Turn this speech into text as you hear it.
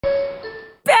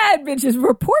bad bitches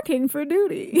reporting for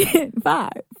duty. 5,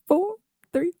 4,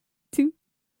 3, 2,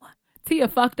 1. Tia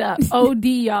fucked up. OD,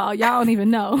 y'all. Y'all don't even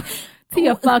know.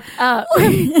 Tia fucked up.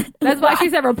 That's why she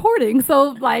said reporting.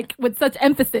 So, like, with such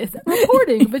emphasis.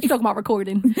 Reporting. But you talking about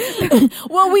recording.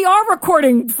 Well, we are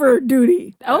recording for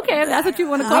duty. Okay, that's what you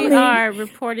want to call it. We are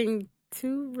reporting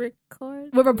to record.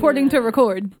 We're reporting to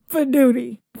record. For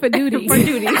duty. For duty. For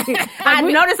duty. I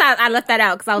noticed I left that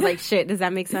out because I was like, shit, does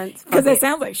that make sense? Because it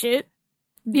sounds like shit.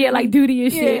 Yeah, like duty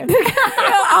is shit.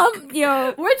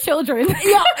 Yo, we're children.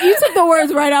 Yo, you took the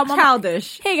words right out my mouth.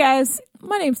 Childish. Hey guys,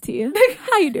 my name's Tia.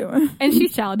 How you doing? And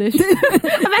she's childish.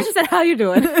 Imagine said, how you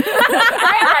doing?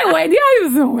 Hey, Wendy, how you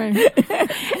doing?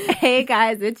 Hey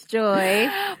guys, it's Joy.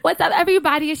 What's up,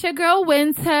 everybody? It's your girl,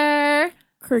 Winter.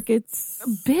 Crickets.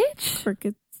 Bitch.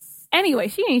 Crickets. Anyway,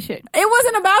 she ain't shit. It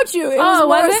wasn't about you.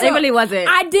 Was it? It really wasn't.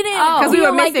 I didn't because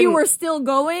feel like you were still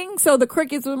going, so the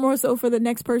crickets were more so for the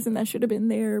next person that should have been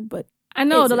there, but I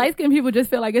know the light-skinned people just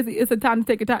feel like it's a time to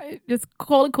take a time. Just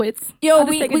call it quits. Yo,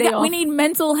 we need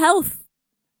mental health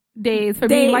days for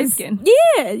being light-skinned.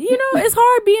 Yeah, you know, it's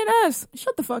hard being us.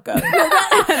 Shut the fuck up.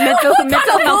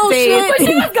 mental health days. But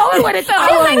she was going with it though.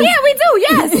 She was like, yeah, we do.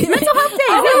 Yes, mental health days.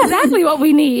 That's exactly what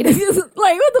we need.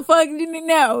 Like, what the fuck?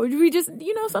 No, we just,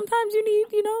 sometimes you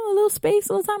need, a little space,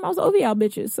 a little time. I was OVL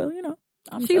bitches, so,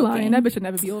 She lying. That bitch should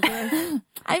never be over.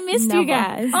 I missed you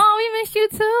guys. Oh, we missed you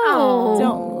too. Oh,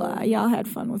 don't lie. Y'all had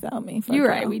fun without me. You're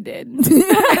right. We did.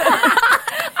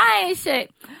 I ain't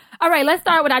shit. All right, let's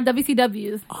start with our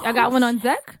WCWs. Y'all got one on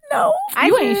deck? No.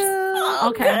 You ain't.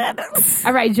 Okay.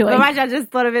 All right, Joy. I just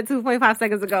thought of it 2.5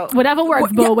 seconds ago. Whatever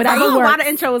works, boo. Whatever works. While the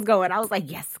intro was going, I was like,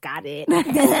 yes, got it.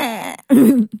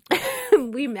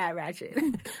 We mad ratchet.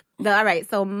 All right,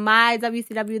 so my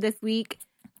WCW this week,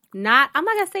 I'm not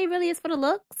going to say really it's for the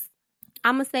looks.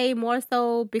 I'm going to say more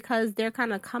so because they're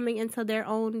kind of coming into their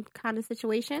own kind of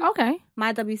situation. Okay.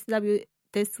 My WCW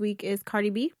this week is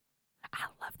Cardi B. I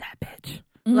love that bitch.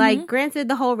 Mm-hmm. Like, granted,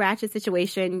 the whole ratchet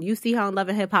situation, you see her on Love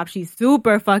and Hip Hop, she's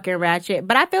super fucking ratchet.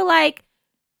 But I feel like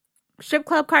Strip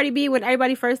Club Cardi B, when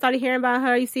everybody first started hearing about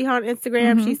her, you see her on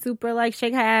Instagram, she's super like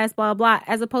shake her ass, blah, blah.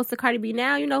 As opposed to Cardi B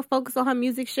now, focus on her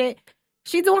music shit.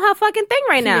 She's doing her fucking thing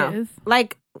right now. Is.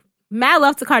 Like, mad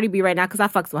love to Cardi B right now because I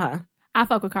fucks with her. I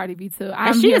fuck with Cardi B too.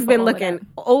 And she has been looking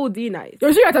OD nice.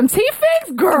 Yo, she got them teeth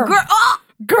fixed?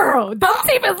 Girl, them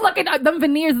teeth is looking, them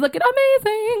veneers looking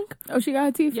amazing. Oh, she got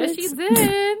her teeth fixed? Yes, she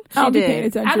did. I'll be paying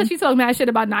attention. After she talked mad shit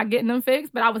about not getting them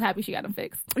fixed, but I was happy she got them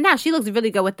fixed. Nah, she looks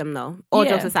really good with them though. All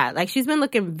jokes aside. Like, she's been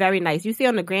looking very nice. You see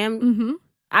on the gram,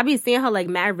 I be seeing her like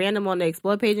mad random on the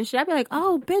Explore page and shit. I be like,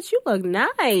 oh, bitch, you look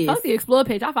nice. Fuck the Explore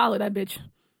page. I follow that bitch.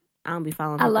 I don't be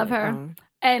following her. I love her.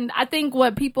 And I think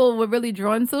what people were really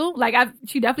drawn to, like,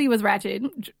 she definitely was ratchet,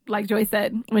 like Joy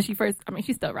said when she first. I mean,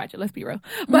 she's still ratchet. Let's be real,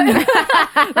 but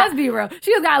let's be real. She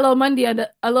just got a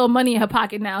little money in her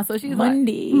pocket now, so she's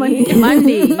Monday. Money. You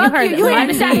heard it. You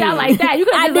ain't even shout it out like that. You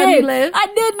could just let me live. I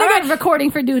did. All right, recording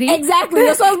for duty. Exactly.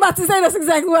 That's what I was about to say. That's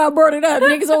exactly why I brought it up.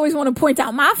 Niggas always want to point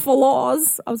out my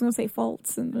flaws. I was gonna say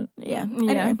faults, and yeah.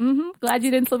 Anyway. Glad you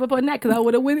didn't slip up on that because I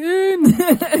would have went in.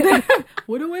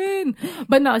 Would have win.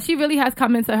 But no, she really has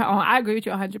come into her own. I agree with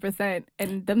you 100%.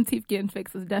 And them teeth getting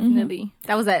fixed was definitely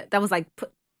that was like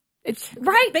it's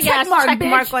right. Big check ass mark, check bitch.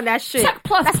 mark on that shit. Check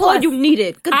plus. That's all you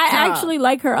needed. Good I job. actually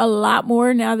like her a lot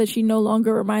more now that she no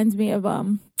longer reminds me of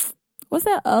what's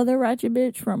that other ratchet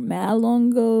bitch from mad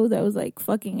long ago that was like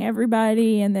fucking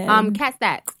everybody and then Cat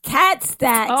Stacks. Cat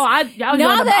Stacks. Oh, I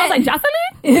was like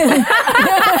Jocelyn.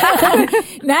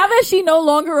 Now that she no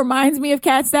longer reminds me of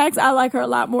Cat Stacks, I like her a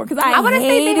lot more because I want to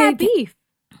say they had beef.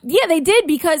 Yeah, they did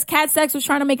because Cat Stacks was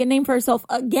trying to make a name for herself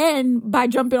again by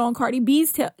jumping on Cardi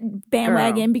B's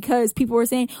bandwagon because people were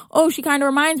saying, oh, she kind of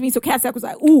reminds me. So Cat Stacks was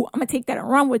like, ooh, I'm going to take that and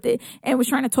run with it, and was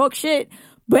trying to talk shit.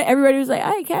 But everybody was like,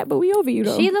 all right, Cat, but we over you,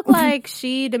 though. She looked like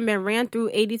she done been ran through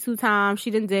 82 times.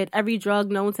 She done did every drug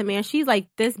known to man. She's like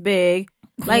this big.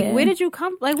 Like, where did you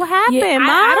come? Like, what happened, yeah, Mom?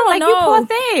 I don't know. You poor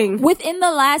thing. Within the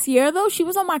last year, though, she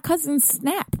was on my cousin's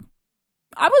Snap.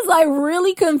 I was like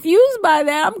really confused by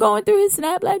that. I'm going through his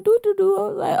Snap like do. I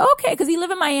was like, okay, because he live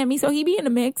in Miami, so he be in the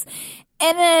mix.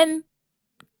 And then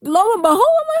lo and behold,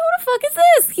 I'm like, who the fuck is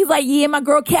this? He's like, yeah, my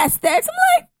girl Cat Stacks. I'm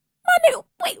like, my nigga,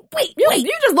 wait.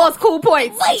 You just lost cool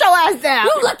points. Sit your ass down.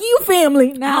 You lucky you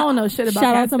family. Now I don't know shit about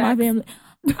shout Cat out to my Stacks. family.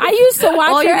 I used to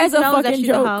watch her as a fucking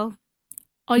joke. Hoe.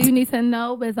 All you need to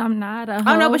know is I'm not a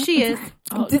hoe. Oh no, but she is.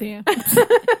 Oh damn.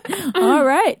 All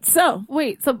right, so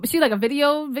wait, so she like a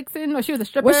video vixen or she was a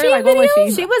stripper? Was she in like, what was videos?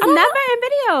 she? She was never in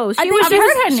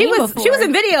videos. She was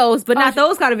in videos, but not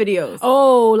those kind of videos.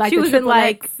 Oh, like she the was in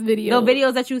like video. the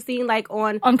videos that you've seen like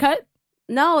on Uncut.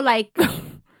 No, like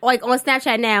like on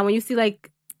Snapchat now, when you see like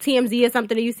TMZ or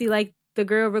something, and you see like the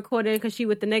girl recording because she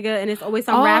with the nigga, and it's always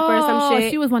some rapper or some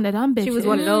shit. She was one of them bitches. She was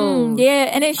one of those. Yeah,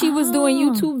 and then she was doing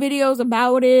YouTube videos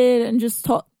about it and just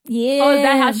talk. Yeah. Oh, is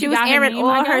that how She was airing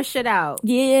all her shit out.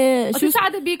 Yeah. She tried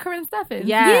to be Corinne Steffens.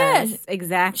 Yes,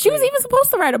 exactly. She was even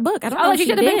supposed to write a book. I don't know if she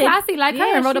should have been classy like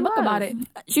her and wrote a book was. about it.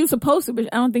 She was supposed to, but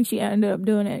I don't think she ended up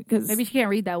doing it because Maybe she can't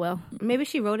read that well. Maybe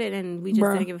she wrote it and we just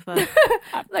didn't give a fuck.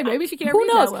 Like maybe she can't who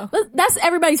read knows? that well. That's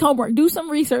everybody's homework. Do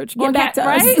some research. Get back to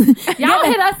right? us. Y'all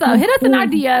hit us up. Hit us in our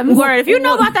DMs. Word. If you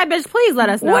know about that bitch, please let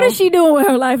us know. What is she doing with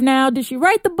her life now? Did she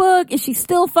write the book? Is she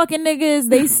still fucking niggas?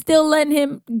 They still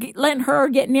letting her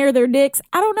get near their dicks?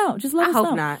 I don't know. Just let us know. I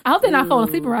hope not. I hope they're not falling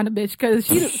asleep around the bitch because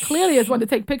she clearly is one to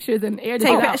take pictures and air this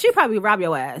out. She probably rob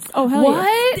your ass. Oh, hell What?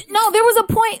 yeah. No, there was a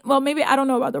point. Well, maybe I don't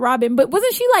know about the Robin, but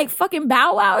wasn't she like fucking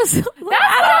Bow Wow? Yo, she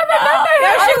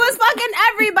was fucking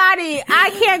everybody.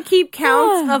 I can't keep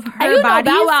count of her And you know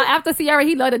bodies. Bow Wow after Ciara,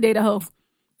 he loved to date a hoe.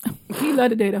 He loved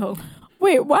to date a hoe.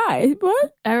 Wait, why?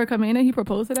 What? Erica Mena, he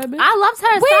proposed to that bitch. I loved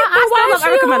her. Wait, but why I is still love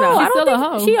Erica she a hoe? Mena. I She's don't still a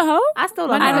think hoe. she a hoe? I still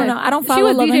love I her. don't know. I don't She follow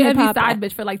was Love DJ and Hip Envy's Hop. side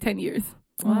bitch for like 10 years.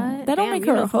 What? That don't Damn, make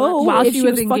you her know a so hoe. much. While if she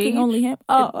was was fucking engaged. only him.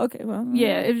 Oh, okay. Well,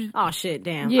 Yeah. It, Oh shit!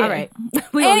 Damn. Yeah. All right.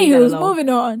 We gonna leave that Anywho's alone. moving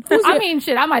on. Who's I mean,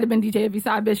 shit, I might have been DJ Envy's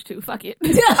side bitch too. Fuck it.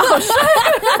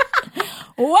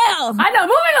 well, I know.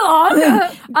 Moving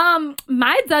along.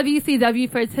 My WCW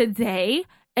for today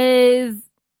is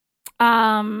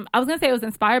I was gonna say it was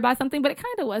inspired by something, but it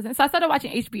kind of wasn't. So I started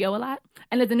watching HBO a lot,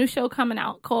 and there's a new show coming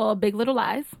out called Big Little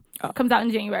Lies. Comes out in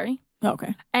January.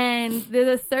 okay. And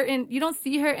there's a certain, you don't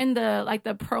see her in the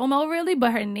promo really,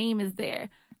 but her name is there,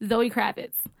 Zoe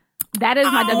Kravitz. That is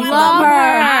my WCW. love her.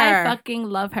 I fucking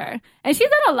love her, and she's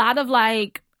done a lot of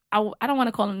I don't want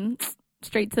to call them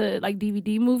straight to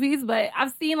DVD movies, but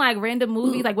I've seen random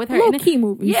movies with her. Low key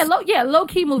movies. Yeah, low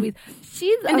key movies.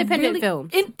 She's Independent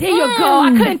films. There you go.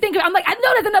 I couldn't think of. I'm like, I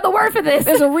know there's another word for this.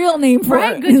 There's a real name for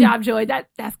Right? it. Good job, Joy.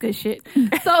 That's good shit.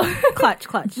 So Clutch.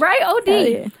 right, OD. Hell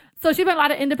yeah. So she's been in a lot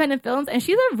of independent films, and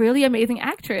she's a really amazing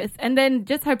actress. And then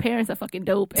just her parents are fucking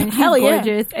dope, and she's Hell yeah.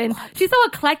 gorgeous, and she's so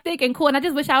eclectic and cool. And I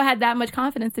just wish I had that much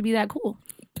confidence to be that cool,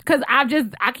 because I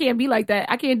can't be like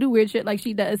that. I can't do weird shit like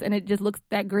she does, and it just looks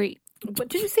that great. But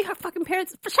did you see her fucking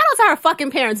parents? Shout out to her fucking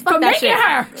parents. Fuck For that making shit.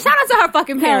 her. Shout out to her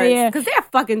fucking Hell parents yeah. because they're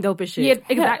fucking dope as shit. Yeah,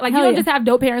 exactly. You Hell don't yeah. just have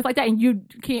dope parents like that, and you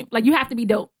can't you have to be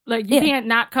dope. You Yeah. can't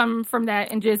not come from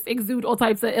that and just exude all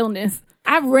types of illness.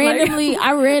 I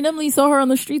randomly saw her on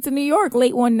the streets of New York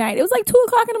late one night. It was like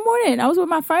 2:00 in the morning. I was with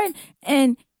my friend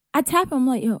and I tap him. I'm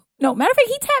like, yo, no, matter of fact,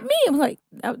 he tapped me. I was like,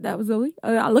 that was Zoe.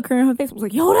 I look her in her face. I was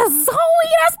like, yo, that's Zoe.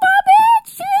 That's my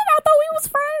bitch. Shit, I thought we was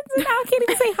friends. And now I can't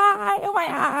even say hi. Oh my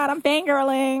God, I'm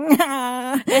fangirling.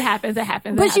 It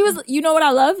happens. But she was, you know what I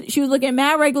love? She was looking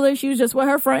mad regular. She was just with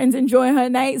her friends enjoying her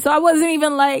night. So I wasn't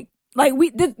even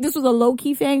this was a low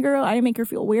key fangirl. I didn't make her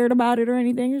feel weird about it or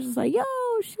anything. It was just like, yo,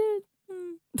 shit.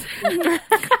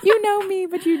 You know me,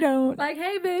 but you don't.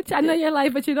 hey, bitch, I know your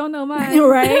life, but you don't know mine.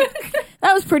 Right?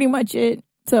 That was pretty much it.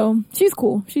 So she's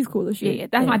cool. She's cool as shit. Yeah,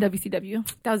 that's my WCW.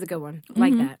 That was a good one.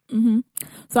 Like that. Mm-hmm.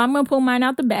 So I'm gonna pull mine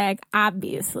out the bag,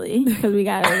 obviously, because we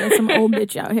gotta get some old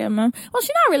bitch out here, man. Well,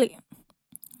 she's not really.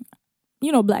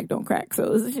 You know, black don't crack.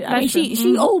 So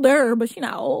she older, but she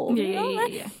not old.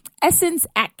 Yeah. Essence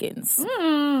Atkins.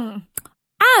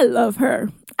 I love her.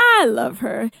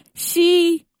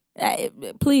 She.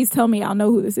 Please tell me y'all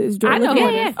know who this is. I know.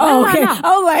 Yeah. Oh, okay. I know.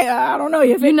 I was like, I don't know.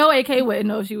 You know AK wouldn't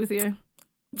know if she was here.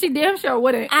 She damn sure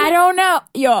wouldn't. I don't know.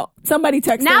 Yo, somebody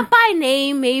text her. Not by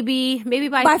name, maybe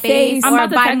by face I'm or about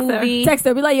to by text her. movie. Text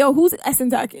her. Be like, yo, who's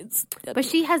Essence Atkins? But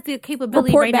she has the capability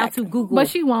Report right back. now to Google. But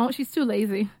she won't. She's too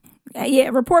lazy. Yeah,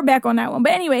 report back on that one.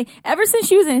 But anyway, ever since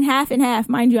she was in Half and Half,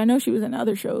 mind you, I know she was in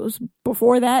other shows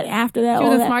before that, after that, She all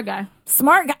was a that. smart guy.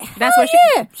 Smart guy. That's Hell where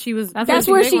yeah. she was. That's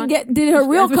where she did her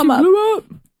real come up. Blew up.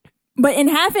 But in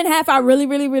Half and Half, I really,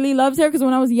 really, really loved her because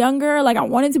when I was younger, I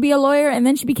wanted to be a lawyer, and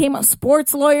then she became a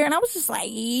sports lawyer, and I was just like,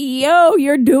 yo,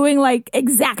 you're doing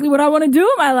exactly what I want to do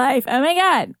in my life. Oh my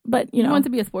God. But you know. want to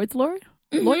be a sports lawyer?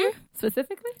 Lawyer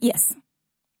specifically? Yes.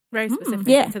 very specific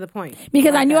Yeah. to the point.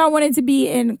 Because Like I knew that. I wanted to be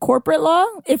in corporate law.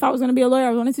 If I was going to be a lawyer,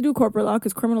 I wanted to do corporate law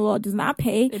because criminal law does not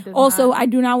pay. It does Also, not. I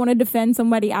do not want to defend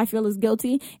somebody I feel is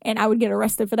guilty, and I would get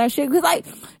arrested for that shit. Because, Judge,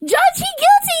 he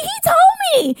guilty. He told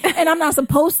me. And I'm not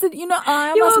supposed to, I'm You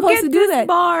not will supposed get to do that.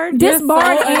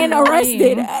 Disbarred so and annoying.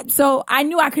 arrested. So I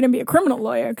knew I couldn't be a criminal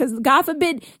lawyer because God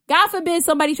forbid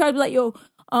somebody tried to be like, yo,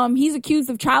 he's accused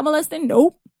of child molesting.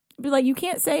 Nope. Be like, you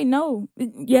can't say no.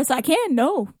 Yes, I can.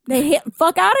 No. They hit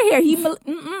fuck out of here.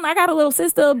 I got a little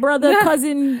sister, brother,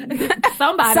 cousin,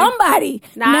 somebody.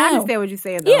 Nah, I understand what you're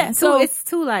saying though. Yeah, so it's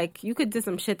too like you could do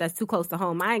some shit that's too close to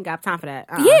home. I ain't got time for that.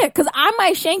 Yeah, because I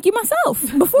might shank you myself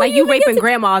before like you raping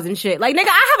grandmas and shit. Like nigga,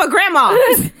 I have a grandma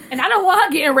and I don't want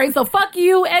her getting raped. So fuck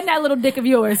you and that little dick of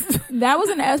yours. That was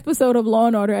an episode of Law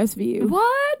and Order SVU.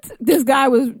 What? This guy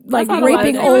was like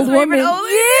raping old women. Yeah,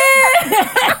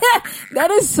 that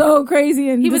is so crazy.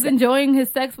 And he was enjoying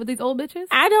his sex with these old bitches.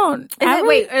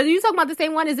 Wait, are you talking about the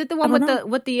same one? Is it the one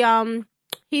with the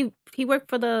he worked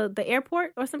for the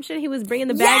airport or some shit? He was bringing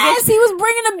the baggage. Yes, he was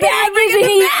bringing the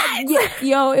baggage.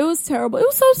 Yo, it was terrible. It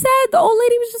was so sad. The old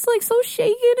lady was just like so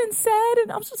shaken and sad,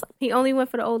 and I was just like, he only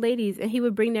went for the old ladies, and he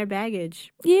would bring their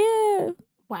baggage. Yeah.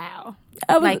 Wow.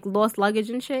 Like lost luggage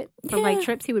and shit from like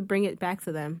trips, he would bring it back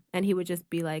to them, and he would just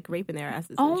be like raping their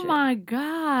asses. Oh my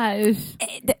gosh!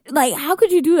 Like, how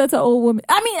could you do that to an old woman?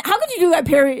 I mean, how could you do that?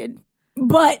 Period.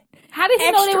 But how did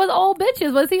he know they was old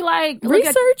bitches? Was he like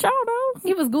research? I don't know.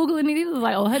 He was Googling it. He was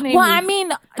like, oh, her name. Well, I mean,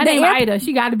 her name Ida.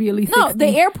 She got to be at least 60. The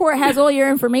airport has all your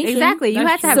information. Exactly. You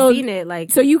have to have seen it,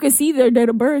 like, so you can see their date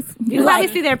of birth. You probably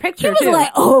see their picture. He was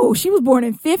like, oh, she was born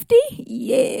in 50.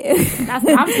 Yeah, that's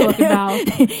what I'm talking about.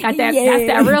 Got that. Yeah. That's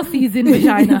that real seasoned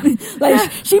vagina.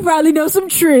 Like she probably knows some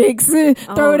tricks.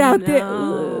 Throw it out there.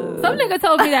 Some nigga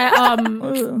told me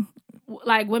that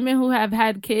like women who have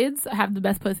had kids have the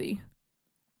best pussy.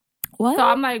 What? So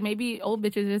I'm like, maybe old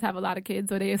bitches just have a lot of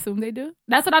kids, or they assume they do.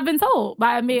 That's what I've been told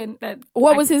by a man.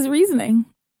 What was his reasoning?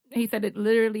 He said it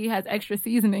literally has extra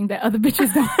seasoning that other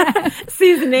bitches don't have.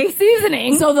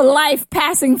 Seasoning. So the life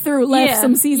passing through left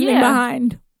some seasoning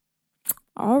behind.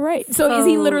 All right. So is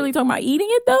he literally talking about eating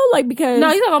it though? Like because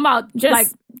no, he's talking about just like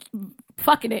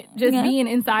fucking it, just being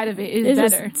inside of it is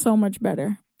better. Just so much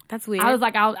better. That's weird. I was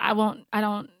like, I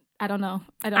don't know.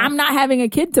 I'm not having a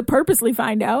kid to purposely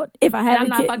find out if I have a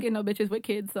kid. I'm not fucking no bitches with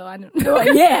kids, so I don't know.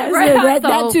 Right?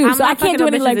 that too. So I can't do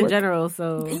any legwork in general.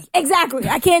 So exactly,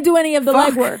 I can't do any of the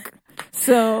legwork.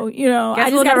 So I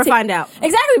just we'll never find out.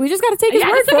 Exactly, we just got to take his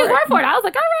word for it. I was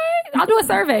like, all right, I'll do a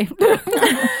survey.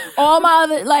 all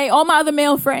my other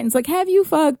male friends, like, have you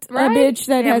fucked a bitch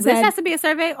that has this has to be a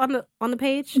survey on the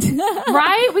page,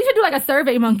 right? We should do like a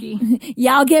survey monkey.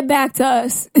 Y'all get back to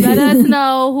us. Let us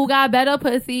know who got better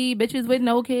pussy, bitches with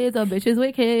no kids or bitches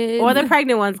with kids, or the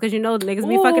pregnant ones, because niggas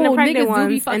be fucking the pregnant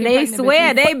ones, and they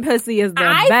swear they pussy is the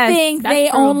best. I think they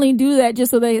only do that just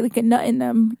so they can nut in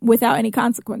them without any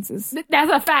consequences.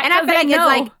 That's a fact. And I feel like it's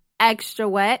like extra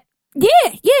wet. Yeah,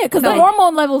 because the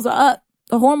hormone levels are up.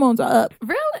 The hormones are up.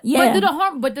 Really? Yeah.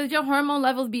 But does your hormone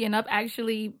levels being up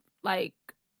actually like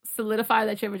solidify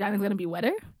that your vagina is going to be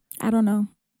wetter? I don't know.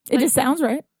 It just sounds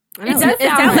right. It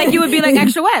sounds like you would be like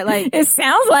extra wet. Like it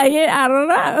sounds like it. I don't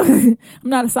know. I'm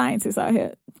not a scientist out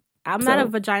here. I'm not a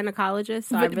vaginacologist,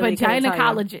 so I really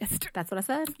vaginacologist. That's what I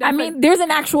said. There's an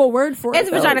actual word for it. It's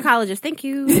a vaginacologist. Thank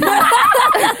you. She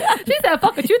said,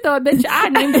 "Fuck it, you throw it, bitch." I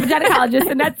named the vaginacologist,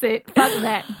 and that's it. Fuck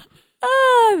that.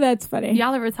 Oh, that's funny.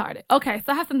 Y'all are retarded. Okay,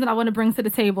 so I have something I want to bring to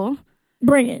the table.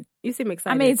 Bring it. You seem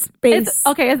excited. I made space.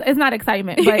 It's not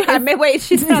excitement, but wait,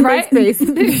 she's not right. Space.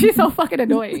 She's so fucking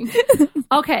annoying.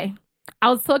 Okay. I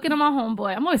was talking to my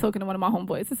homeboy. I'm always talking to one of my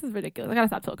homeboys. This is ridiculous. I gotta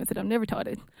stop talking to them. They're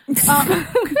retarded.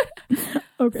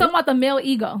 Okay. Talking about the male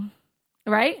ego,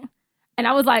 right? And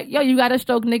I was like, yo, you gotta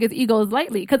stroke niggas' egos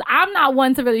lightly. Because I'm not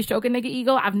one to really stroke a nigga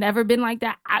ego. I've never been like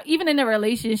that. Even in a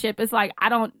relationship, it's like I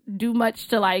don't do much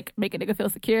to like make a nigga feel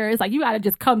secure. It's like you gotta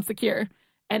just come secure.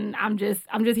 And I'm just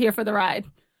here for the ride.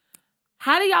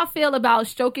 How do y'all feel about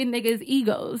stroking niggas'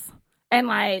 egos? And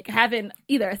like having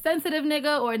either a sensitive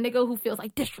nigga or a nigga who feels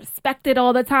like disrespected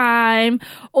all the time,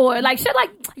 or like shit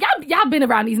like y'all been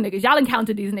around these niggas, y'all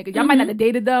encountered these niggas, y'all might not have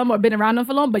dated them or been around them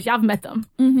for long, but y'all have met them.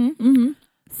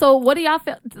 So what do y'all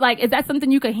feel like? Is that something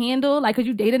you could handle? Like, could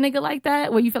you date a nigga like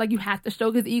that where you feel like you have to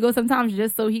stroke his ego sometimes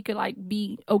just so he could like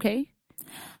be okay?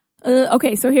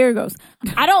 Okay, so here it goes.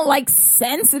 I don't like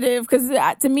sensitive because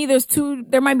to me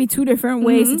there might be two different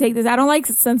ways to take this. I don't like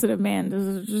sensitive, man.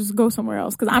 Just go somewhere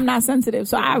else because I'm not sensitive,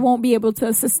 so I won't be able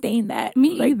to sustain that.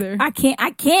 Me either. I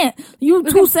can't. You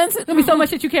too sensitive. There's so much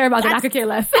shit you care about that I could care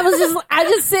less. I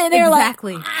just sitting there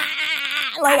exactly.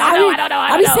 Like I don't know.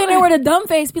 I be sitting there with a dumb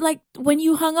face, be like, when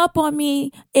you hung up on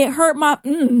me, it hurt my.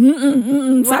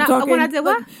 Stop talking. When I did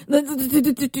what?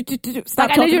 Stop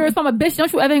like, I need you to respond, bitch,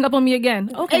 don't you ever hang up on me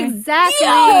again. Okay. Exactly.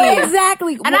 Yo,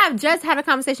 exactly. And I've just had a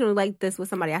conversation like this with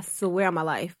somebody. I swear on my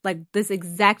life, like this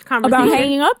exact conversation about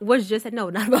hanging up was just no,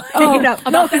 not about hanging up.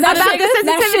 No, because that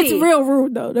sensitivity. shit's real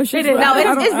rude though. That shit's It is. real.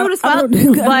 No, it's rude as fuck.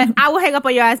 But But I will hang up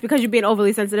on your ass because you're being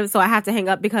overly sensitive. So I have to hang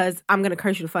up because I'm gonna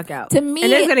curse you the fuck out. To me,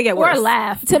 and it's gonna get worse. Or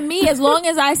laugh. To me, as long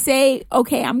as I say,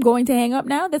 okay, I'm going to hang up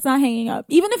now, that's not hanging up.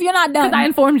 Even if you're not done. Because I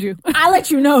informed you. I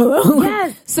let you know.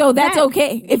 Yes. So that's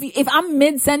okay. If I'm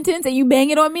mid sentence and you bang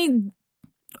it on me,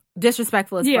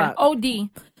 Disrespectful as fuck. OD.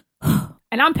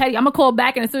 And I'm petty. I'm gonna call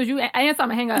back, and as soon as you answer, I'm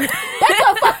gonna hang up. that's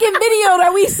a fucking video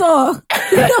that we saw.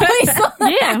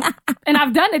 Yeah, and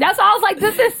I've done it. That's why I was like,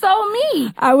 this is so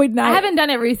me. I would not. I haven't done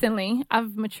it recently.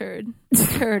 I've matured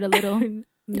a little.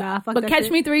 Nah, fuck But that catch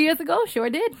shit. me 3 years ago, sure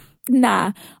did.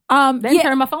 Nah. Then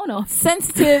turn my phone off.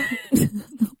 Sensitive.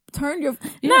 Turn your.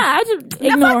 Nah, I just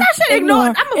ignore. Fuck that shit. Ignore.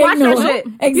 I'm gonna watch that shit.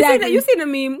 Exactly. You seen the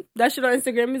meme? That shit on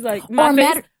Instagram is like Or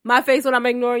my face when I'm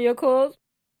ignoring your calls.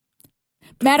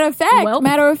 Matter of fact,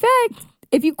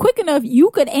 if you quick enough, you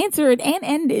could answer it and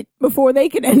end it before they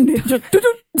could end it.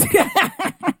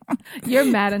 You're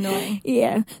mad annoying.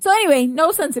 Yeah. So anyway,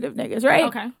 no sensitive niggas, right?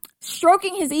 Okay.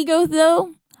 Stroking his ego though, I don't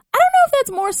know if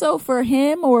that's more so for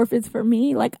him or if it's for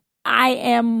me. Like I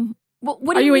am.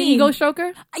 What do you mean? Are you an ego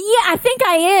stroker? Yeah, I think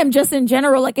I am. Just in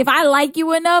general, like if I like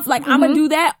you enough, like I'm gonna do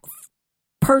that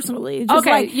personally. Just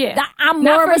Okay, like, yeah. I'm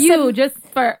Not more for you, just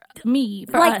for me,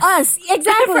 for like us.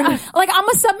 Exactly. Like I'm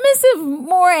a submissive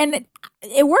more, and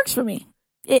it works for me.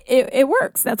 It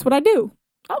works. That's what I do.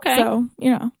 Okay. So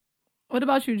What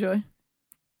about you, Joy?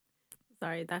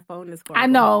 Sorry, that phone is horrible. I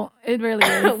know it really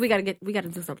is. we gotta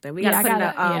do something. We gotta put in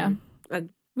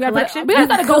We gotta collection.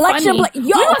 start a Collection GoFundMe. Yo.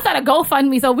 We gotta start a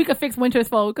GoFundMe so we could fix Winter's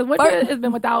phone because Winter has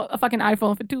been without a fucking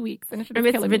iPhone for 2 weeks and it's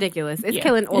ridiculous. It's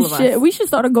killing all of us. Shit, we should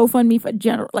start a GoFundMe for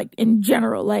general, like in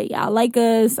general. Like y'all like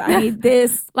us. I need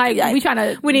this. Like we trying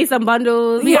to. We need some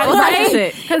bundles. Yeah, all types of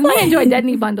shit. Because we enjoy dead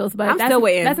need bundles, but I'm still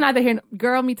waiting. That's neither here.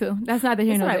 Girl, me too. That's neither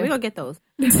here nor Right, there. we're gonna get those.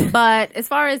 But as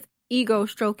far as ego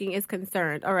stroking is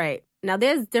concerned, all right. Now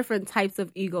there's different types of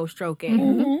ego stroking.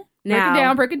 Mm-hmm.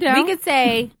 Now, break it down. We could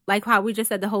say, like how we just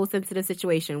said, the whole sensitive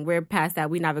situation. We're past that.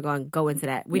 We're never going to go into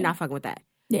that. We're not fucking with that.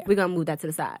 Yeah. We're going to move that to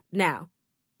the side. Now,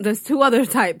 there's two other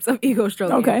types of ego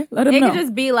stroking. Okay, let him It know. could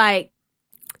just be like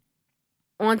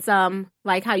on some,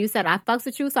 like how you said, I fucks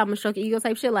with you, so I'm going to stroke your ego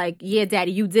type shit. Like, yeah,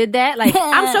 daddy, you did that. Like,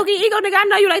 I'm stroking your ego, nigga. I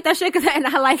know you like that shit and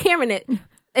I like hearing it.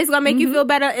 It's going to make you feel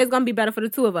better. It's going to be better for the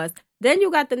two of us. Then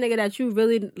you got the nigga that you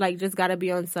really, like, just got to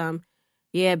be on some,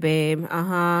 yeah, babe,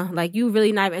 like, you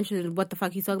really not even interested in what the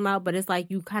fuck he's talking about, but it's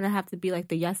like, you kind of have to be, like,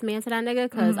 the yes man to that nigga,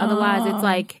 because otherwise it's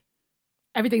like...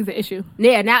 Everything's an issue.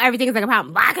 Yeah, now everything's like a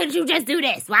problem. Why couldn't you just do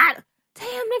this? Why?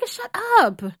 Damn, nigga, shut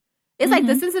up. It's like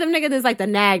the sensitive nigga, there's like the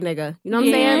nag nigga. You know what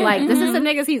I'm saying? Like, the sensitive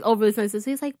niggas, he's overly sensitive.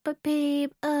 So he's like, but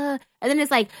babe, And then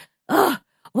it's like,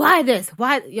 why this?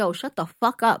 Why? Yo, shut the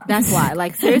fuck up. That's why.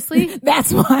 Like, seriously?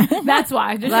 That's why. That's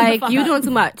why. Just Like, you doing too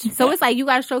much. So it's like, you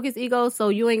gotta stroke his ego so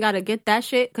you ain't gotta get that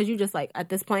shit. Because you just like, at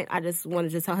this point, I just want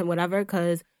to just tell him whatever.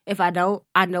 Because if I don't,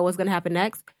 I know what's gonna happen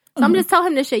next. So I'm just telling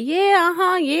him this shit.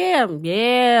 Yeah, yeah.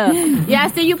 Yeah, I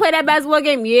see you play that basketball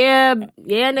game. Yeah,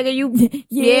 nigga, you did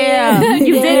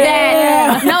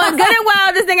that. No, it's good and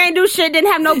well. This thing ain't do shit. Didn't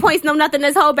have no points, no nothing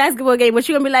this whole basketball game. But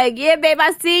you gonna be like, yeah, babe,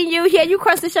 I seen you. Yeah, you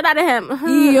crushed the shit out of him.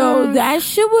 Yo, that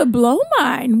shit would blow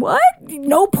mine. What?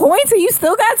 No points and you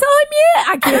still gotta tell him yeah?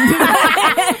 I can't do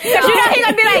that. You know he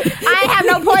gonna be like, I ain't have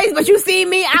no points, but you see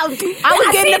me. I was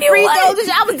getting the free throws.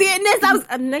 I was getting this.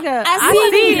 Nigga,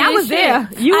 I was there.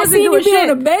 You I seen you be on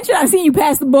the bench and I seen you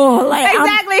pass the ball. Like,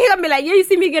 exactly. He gonna be like, yeah, you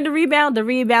see me get the rebound. The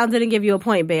rebound didn't give you a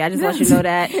point, babe. I just want you to know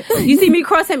that. You see me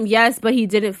cross him, yes, but he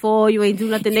didn't fall. You ain't do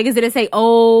nothing. Niggas didn't say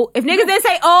oh. If niggas didn't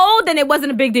say oh, then it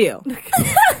wasn't a big deal.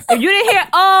 If you didn't hear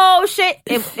oh shit,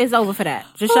 it's over for that.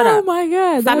 Just shut up. Oh my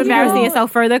god. Stop embarrassing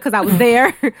yourself further because I was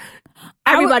there.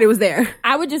 Everybody was there.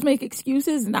 I would just make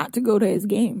excuses not to go to his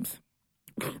games.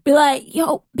 Be like,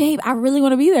 yo, babe, I really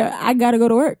want to be there. I gotta go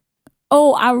to work.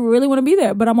 Oh, I really want to be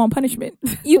there, but I'm on punishment.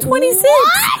 You 26.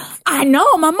 What? I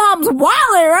know. My mom's wildin',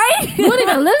 right? You don't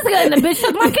even live together and the bitch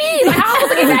took my keys. Like, how was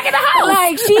I get back in the house?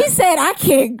 Like, she said, I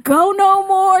can't go no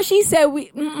more. She said,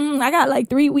 I got like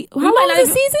 3 weeks. How long is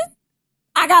the season?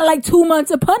 I got like 2 months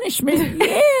of punishment.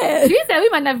 Yeah. She said we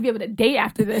might never be able to date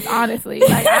after this, honestly.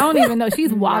 Like, I don't even know.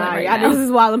 She's wildin' right now. This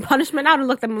is wild and punishment. I would have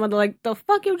looked at my mother like, the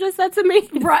fuck you just said to me?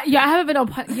 Right. Yeah, I haven't been on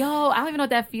Yo, I don't even know what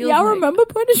that feels Y'all like. remember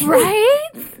punishment? Right?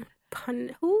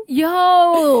 Who?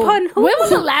 Yo. Pun who? When was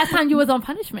the last time you was on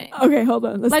punishment? Okay, hold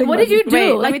on. Let's Like, think what about did you this. do?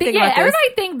 Wait, let like, me think about this.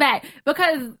 everybody think back.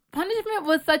 Because punishment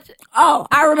was such... Oh,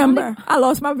 I remember. I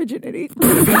lost my virginity.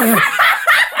 Good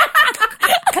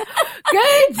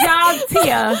job,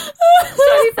 Tia.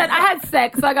 Shorty said, I had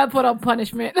sex, so I got put on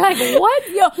punishment. Like, what?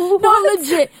 Yo, no,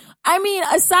 legit. I mean,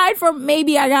 aside from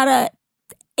maybe I got a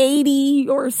 80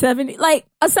 or 70, like,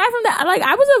 aside from that, like,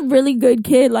 I was a really good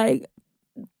kid. Like,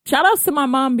 shout outs to my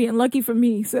mom being lucky for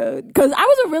me. So, because I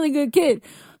was a really good kid.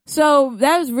 So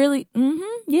that was really,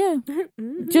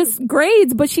 just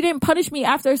grades. But she didn't punish me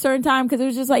after a certain time because it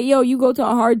was just like, yo, you go to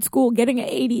a hard school. Getting an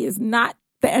 80 is not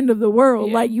the end of the world.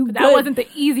 Yeah, like, you that good. wasn't the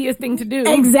easiest thing to do.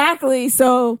 Exactly.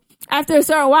 So after a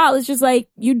certain while, it's just like,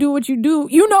 you do what you do.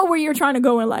 You know where you're trying to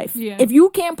go in life. Yeah. If you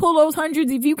can't pull those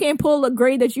hundreds, if you can't pull a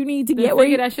grade that you need to get where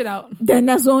figure you, that shit out. then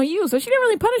that's on you. So she didn't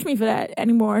really punish me for that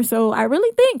anymore. So I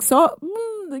really think so.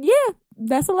 Yeah,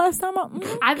 that's the last time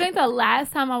I think the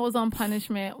last time I was on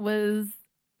punishment was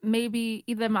maybe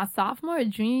either my sophomore or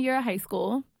junior year of high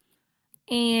school.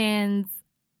 And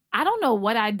I don't know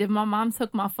what I did. My mom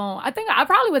took my phone. I think I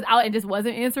probably was out and just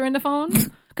wasn't answering the phone.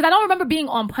 Because I don't remember being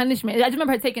on punishment. I just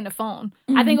remember her taking the phone.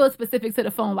 I think it was specific to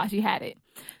the phone while she had it.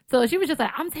 So she was just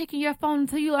like, I'm taking your phone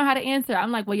until you learn how to answer.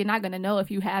 I'm like, well, you're not going to know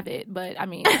if you have it. But I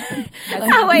mean.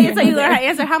 Oh, wait, until you learn how to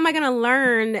answer. How am I going to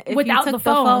learn if without you took the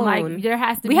phone? Like, there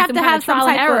has to be some kind of trial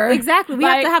and error. Exactly. We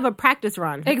have Like, to have a practice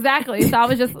run. Exactly. So I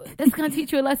was just, this is going to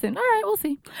teach you a lesson. All right, we'll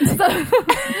see. So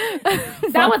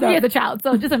that was me as a child.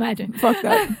 So just imagine. Fuck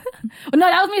that. Well, no,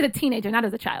 that was me as a teenager, not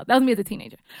as a child. That was me as a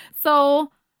teenager.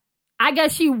 So I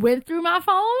guess she went through my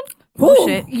phone.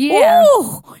 Bullshit. Yeah.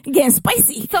 Ooh, getting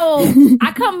spicy. So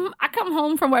I come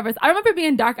home from wherever. I remember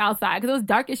being dark outside because it was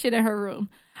dark as shit in her room.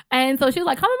 And so she was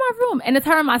like, come in my room. And it's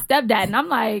her and my stepdad. And I'm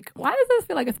like, why does this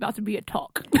feel like it's about to be a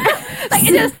talk? Like,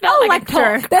 it just felt like a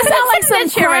talk. That sounds like some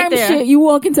crime shit. You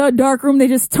walk into a dark room, they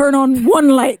just turn on one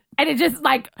light. And it just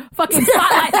like fucking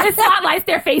spotlights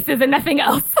their faces and nothing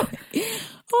else.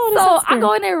 So I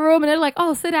go in their room and they're like,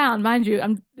 oh, sit down. Mind you,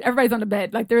 everybody's on the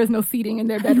bed. Like, there is no seating in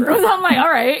their bedroom. So I'm like, all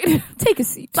right. Take a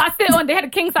seat. So they had a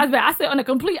king size bed. I sit on the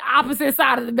complete opposite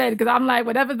side of the bed because I'm like,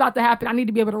 whatever's about to happen, I need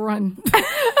to be able to run.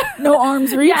 No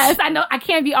arms reach? Yes, I know. I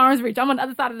can't be arms reach. I'm on the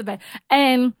other side of the bed.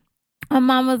 And my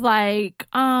mom was like,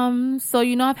 so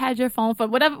I've had your phone for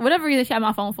whatever reason she had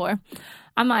my phone for.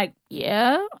 I'm like,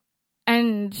 yeah.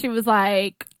 And she was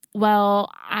like, well,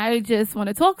 I just want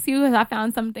to talk to you because I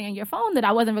found something in your phone that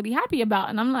I wasn't really happy about.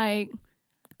 And I'm like,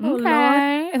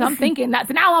 okay. And I'm thinking that.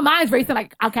 So now my mind's racing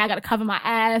like, okay, I got to cover my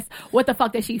ass. What the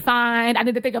fuck did she find? I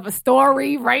need to think of a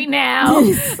story right now.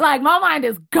 Like, my mind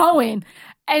is going.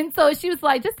 And so she was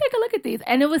like, just take a look at these.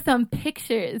 And it was some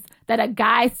pictures that a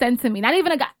guy sent to me. Not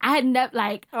even a guy. I had never,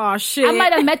 like, oh, shit. I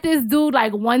might have met this dude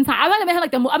like one time. I might have met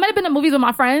him I might have been in movies with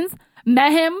my friends,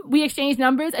 met him, we exchanged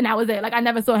numbers, and that was it. Like, I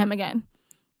never saw him again.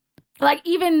 Like,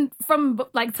 even from,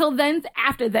 like, till then,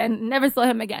 after then, never saw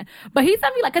him again. But he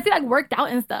sent me, like, because he, like, worked out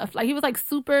and stuff. Like, he was, like,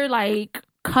 super, like,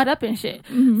 cut up and shit.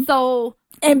 Mm-hmm. So...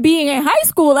 And being in high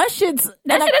school, that shit is sexy.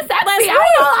 I don't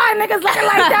know why niggas looking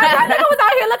like that. That nigga was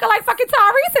out here looking like fucking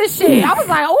Tyrese and shit. I was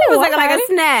like, oh, it was looking like a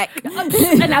snack.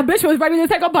 And that bitch was ready to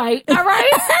take a bite. All right?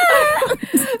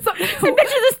 So bitches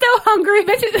are still hungry.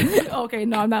 Bitches. Okay,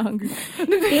 no, I'm not hungry.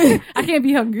 I can't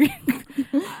be hungry.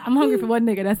 I'm hungry for one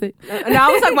nigga. That's it. No,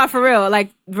 I was talking about for real,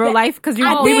 like real life, because we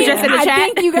were just in the chat. I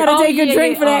think you gotta take a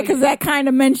drink for that because that kind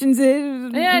of mentions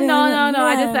it. Yeah, no.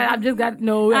 I just got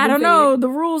no. I don't know. The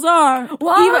rules are.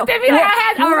 Well,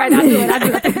 all right, I'll do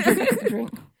it.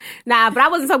 Drink. Nah, but I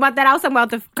wasn't talking about that. I was talking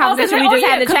about the conversation we just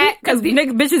had in the chat because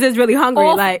bitches is really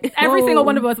hungry. Like every single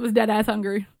one of us was dead ass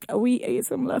hungry. We ate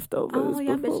some leftovers. Oh,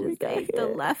 yeah, bitches ate the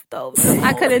leftovers.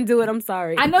 I couldn't do it. I'm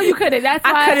sorry. I know you couldn't. That's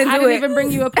why I didn't even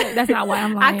bring you up. That's not why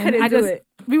I'm lying. I couldn't do it.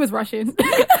 We was rushing.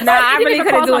 Nah, I really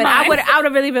couldn't do it. I would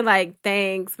have really been like,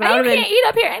 thanks. But you can't eat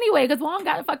up here anyway because Juan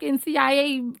got fucking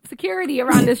CIA security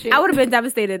around this shit. I would have been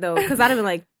devastated though because I'd have been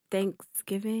like,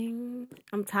 Thanksgiving.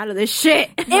 I'm tired of this shit.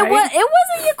 It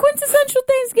wasn't your quintessential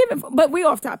Thanksgiving, but we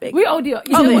off topic. We OD. But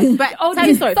tell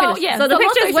your story. So the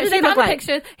pictures, what did they look like?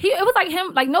 Pictures, it was like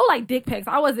him, like no like dick pics.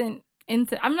 I'm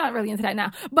not really into that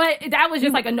now, but that was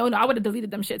just like a no. I would have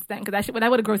deleted them shits then because that would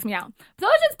have grossed me out. So it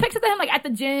was just pictures of him like at the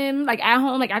gym, like at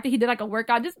home, like after he did like a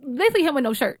workout, just basically him with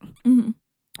no shirt. Mm-hmm.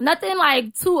 Nothing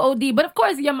like too OD, but of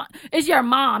course it's your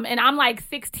mom, and I'm like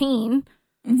 16.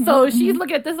 Mm-hmm, so she's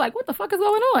looking at this like, what the fuck is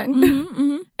going on? Mm-hmm,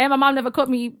 mm-hmm. And my mom never caught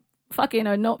me fucking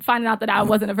or finding out that I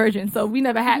wasn't a virgin. So we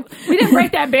didn't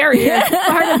break that barrier for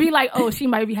her to be like, oh, she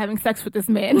might be having sex with this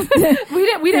man. we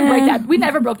didn't break that. We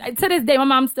never broke that. To this day, my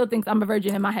mom still thinks I'm a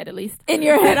virgin, in my head at least. In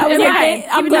your head.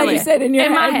 I'm glad you said in your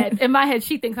head. In my head,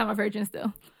 she thinks I'm a virgin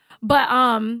still. But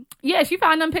yeah, she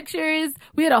found them pictures.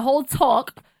 We had a whole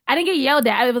talk. I didn't get yelled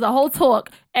at. It was a whole talk.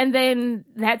 And then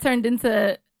that turned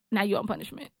into, now you on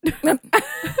punishment.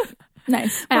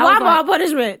 Nice. Why am I on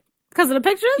punishment? Because of the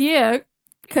pictures? Yeah.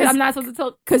 Because I'm not supposed to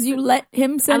talk. Because you let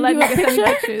him send you a picture?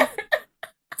 Pictures.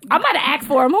 I might have asked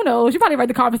for him. Who knows? She probably read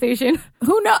the conversation.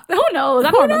 Who knows? Who knows?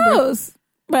 Who knows?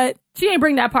 But she didn't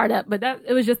bring that part up. But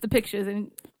it was just the pictures.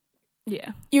 And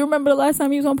yeah. You remember the last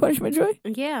time you was on punishment, Joy?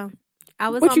 Yeah. I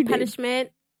was on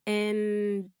punishment.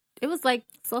 And it was like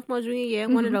sophomore, junior year.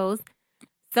 One of those.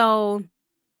 So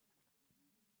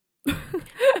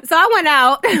I went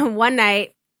out one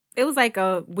night. It was like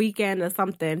a weekend or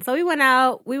something. So we went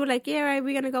out. We were like, yeah, right,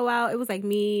 we're going to go out. It was like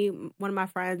me, one of my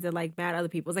friends, and like mad other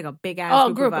people. It was like a big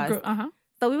ass group of us. Uh-huh.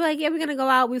 So we were like, yeah, we're going to go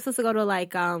out. We were supposed to go to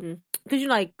like, because you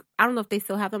know, like, I don't know if they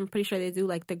still have them. I'm pretty sure they do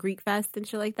like the Greek Fest and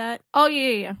shit like that. Oh,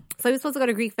 yeah. So we were supposed to go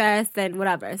to Greek Fest and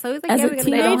whatever. So he was like, as yeah, a we're going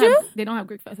teenager? to go. They don't have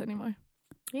Greek Fest anymore.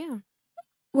 Yeah.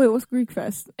 Wait, what's Greek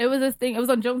Fest? It was this thing. It was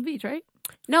on Jones Beach, right?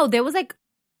 No, there was like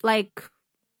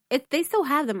they still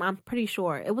have them, I'm pretty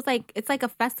sure. It was like, it's like a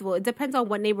festival. It depends on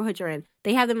what neighborhood you're in.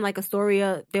 They have them in like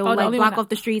Astoria. They'll like block off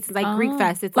the streets. It's like Greek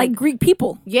Fest. It's like Greek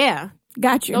people. Yeah.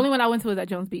 Got you. The only one I went to was at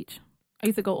Jones Beach. I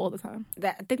used to go all the time.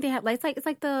 I think they have like it's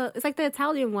like the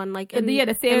Italian one, like in, the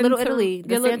in Little Italy.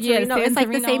 The Santorino. It's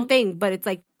like the same thing, but it's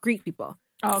like Greek people.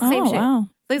 Oh, same shit. Wow.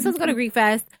 So you're supposed to go to Greek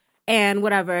Fest and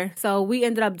whatever. So we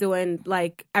ended up doing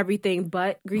like everything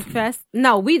but Greek Fest.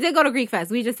 No, we did go to Greek Fest.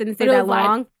 We just didn't stay that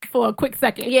long. Like, for a quick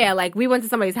second. Yeah, like we went to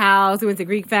somebody's house. We went to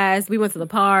Greek Fest. We went to the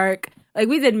park. Like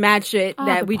we did mad shit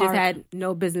that we just had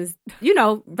no business. You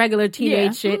know, regular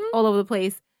teenage shit all over the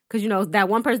place. Because, you know, that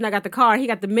one person that got the car, he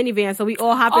got the minivan, so we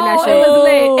all hopped in that shit. It was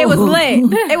lit. It was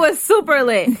lit. It was super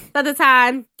lit. At the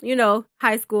time, you know,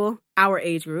 high school, our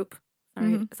age group.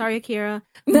 Sorry, Akira.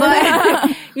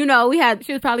 But, you know, we had...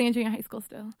 She was probably in junior high school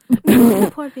still.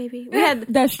 Poor baby. We had...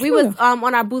 That's true. We was on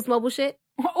our Boost Mobile shit.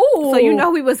 Oh. So, you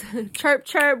know, we was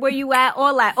chirp, where you at,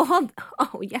 all that.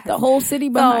 Oh, yes. The whole city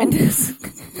behind us.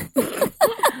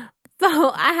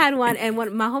 So, I had one, and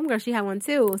my homegirl, she had one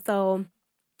too. So...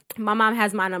 My mom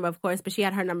has my number, of course, but she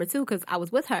had her number too because I was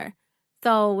with her.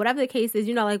 So whatever the case is,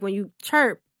 you know, like when you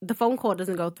chirp, the phone call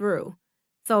doesn't go through.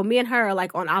 So me and her are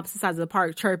like on opposite sides of the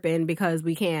park chirping because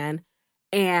we can.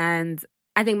 And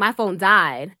I think my phone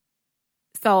died.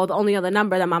 So the only other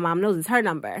number that my mom knows is her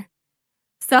number.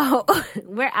 So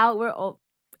we're out.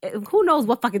 Who knows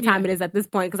what fucking time it is at this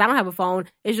point because I don't have a phone.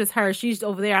 It's just her. She's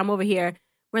over there. I'm over here.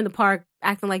 We're in the park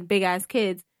acting like big ass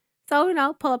kids. So, you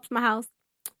know, pull up to my house.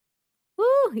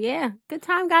 Woo, yeah. Good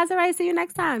time, guys. All right, see you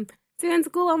next time. See you in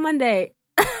school on Monday.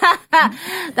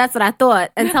 That's what I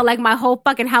thought. Until, like, my whole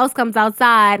fucking house comes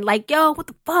outside. Like, yo, what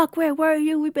the fuck? Where were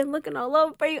you? We've been looking all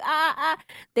over for you.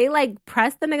 They, like,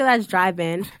 press the nigga that's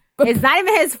driving. It's not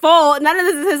even his fault. None of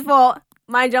this is his fault.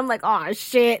 Mind you, I'm like, oh,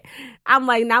 shit. I'm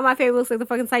like, now my family looks like the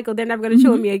fucking psycho. They're never going to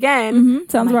chill with me again.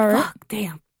 Sounds about right. Fuck,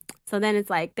 damn. So then it's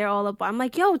like, they're all up. I'm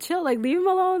like, yo, chill. Like, leave him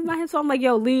alone. Not his fault. I'm like,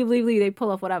 yo, leave. They pull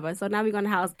off, whatever. So now we go in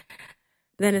the house.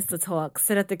 Then it's the talk.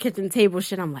 Sit at the kitchen table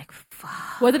shit. I'm like,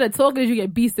 fuck. Was it a talk or did you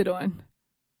get beasted on?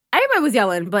 Everybody was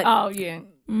yelling, but... Oh, yeah.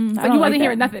 So you wasn't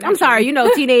hearing nothing. I'm sorry. You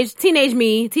know, teenage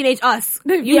me, teenage us.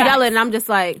 You yelling, and I'm just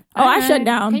like... Oh, I shut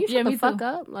down. Can you shut the fuck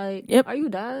up? Like, are you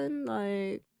done?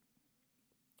 Like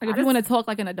if you want to talk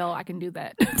like an adult, I can do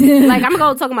that. Like, I'm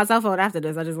going to talk on my cell phone after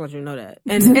this. I just want you to know that.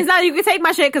 And it's not you can take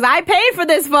my shit because I paid for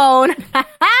this phone.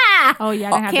 Oh,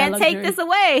 yeah. I can't take this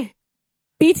away.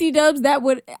 BT dubs,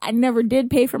 I never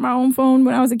did pay for my own phone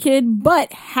when I was a kid,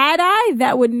 but had I,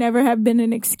 that would never have been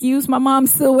an excuse. My mom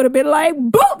still would have been like,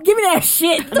 boop, give me that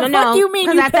shit. The fuck you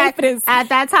mean you paid for this? At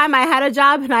that time, I had a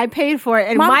job and I paid for it.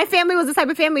 And my family was the type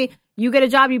of family, you get a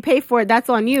job, you pay for it, that's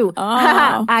on you.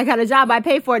 Oh. I got a job, I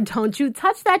pay for it, don't you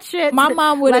touch that shit. My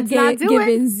mom would have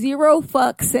given zero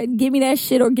fucks, said, give me that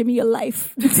shit or give me your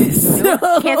life.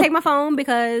 Can't take my phone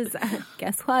because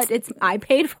guess what? I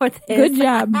paid for this. Good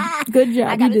job. Good job.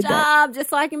 I got a job just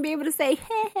so I can be able to say,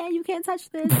 hey, you can't touch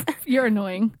this. You're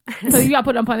annoying. So you got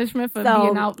put on punishment for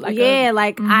being out like they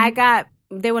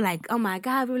were like, oh my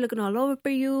God, we were looking all over for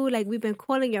you. Like, we've been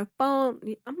calling your phone.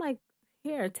 I'm like,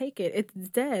 here, take it. It's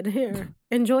dead. Here,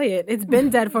 enjoy it. It's been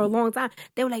dead for a long time.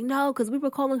 They were like, no, because we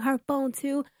were calling her phone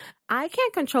too. I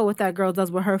can't control what that girl does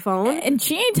with her phone. And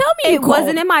she ain't tell me it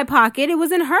wasn't in my pocket. It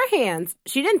was in her hands.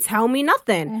 She didn't tell me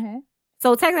nothing.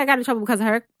 So technically I got in trouble because of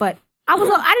her, but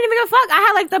I didn't even give a fuck. I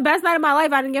had like the best night of my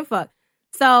life. I didn't give a fuck.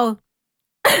 So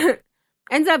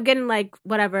ends up getting like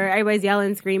whatever. Everybody's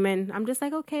yelling, screaming. I'm just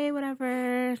like, okay,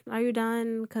 whatever. Are you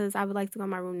done? Because I would like to go in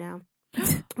my room now.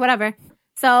 Whatever.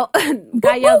 So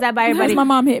got yelled at by everybody. My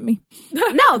mom hit me.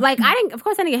 No, like of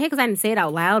course I didn't get hit because I didn't say it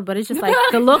out loud, but it's just like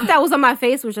the look that was on my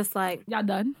face was just like, y'all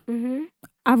done? Mm-hmm.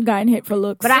 I've gotten hit for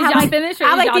looks. But I have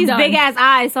like these done? big ass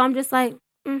eyes, so I'm just like,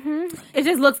 it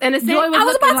just looks innocent. I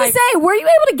was about to say, were you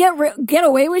able to get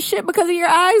away with shit because of your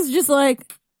eyes? Just like,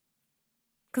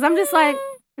 because I'm just like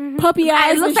puppy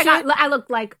eyes. It looks like I look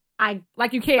like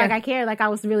you care. Like I care. Like I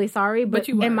was really sorry, but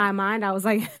in my mind I was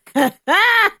like,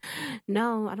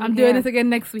 no, I don't I'm care. doing this again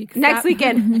next week. Next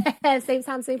weekend. Same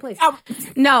time, same place.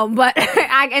 No, but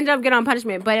I ended up getting on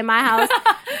punishment. But in my house,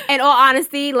 in all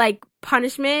honesty, like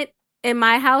punishment in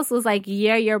my house was like,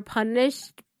 yeah, you're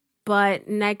punished, but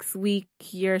next week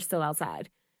you're still outside.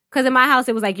 Because in my house,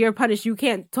 it was like, you're punished. You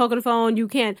can't talk on the phone. You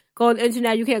can't go on the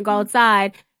internet. You can't go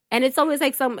outside. And it's always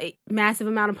like some massive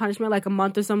amount of punishment, like a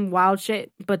month or some wild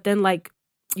shit. But then like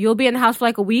you'll be in the house for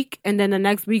like a week, and then the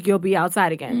next week you'll be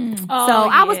outside again. So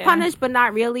I was punished, but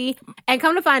not really. And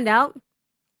come to find out,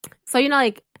 so you know,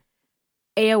 like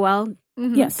AOL,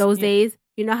 yes, those days,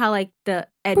 you know how like the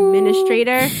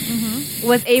administrator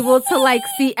was able to like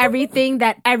see everything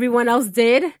that everyone else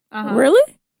did.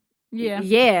 Really? Yeah.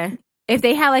 Yeah. If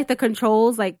they had like the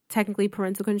controls, like technically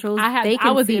parental controls,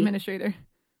 I was the administrator.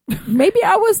 Maybe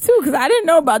I was too, because I didn't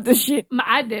know about this shit.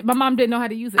 I did. My mom didn't know how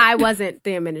to use it. I wasn't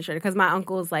the administrator because my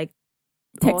uncle's like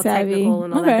tech all savvy technical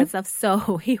and all that good stuff.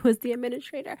 So he was the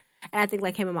administrator. And I think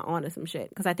like him and my aunt or some shit.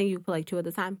 Because I think you put like 2 at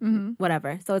the time.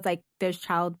 Whatever. So it's like there's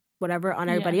child whatever on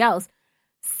everybody else.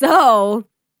 So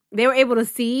they were able to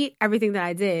see everything that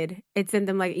I did. It sent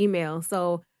them like email.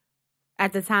 So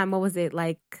at the time, what was it?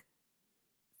 Like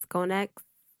Skonex?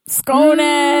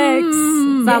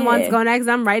 Skonex. So I'm on Skonex.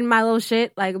 I'm writing my little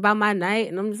shit like about my night,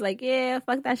 and I'm just like, yeah,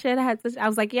 fuck that shit. I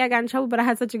was like, yeah, I got in trouble, but I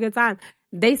had such a good time.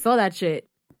 They saw that shit.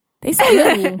 They saw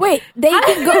you. Wait, they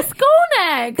can go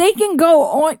Skonex. They can go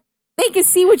on. They can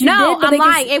see what you did. No, I'm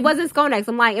lying. It wasn't Skonex.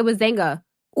 I'm lying. It was Zynga.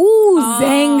 Ooh,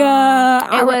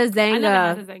 Zynga. It was I never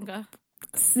had Zynga. a Zynga.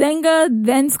 Zynga,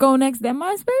 then Skonex, then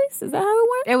MySpace? Is that how it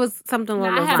went? It was something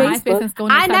along those I had lines. MySpace and Skonex.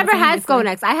 I never had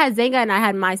Skonex. I had Zynga and I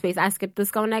had MySpace. I skipped the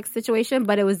Skonex situation,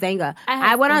 but it was Zynga.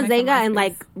 I went on Zynga and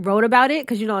like wrote about it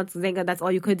because you know it's Zynga. That's all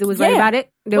you could do was write about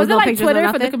it. There was no it like pictures, Twitter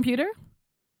no for the nothing. computer?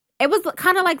 It was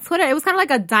kind of like Twitter. It was kind of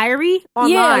like a diary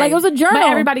online. Yeah, like it was a journal.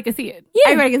 But everybody could see it. Yeah.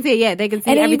 Everybody can see it. Yeah, they can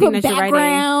see and then everything you that put you're writing.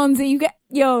 backgrounds and you get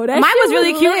that Mine shit was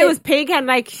really cute. lit. It was pink, had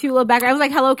like cute little background. It was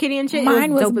like Hello Kitty and shit.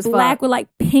 Mine it was dope was as black fuck. with like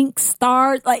pink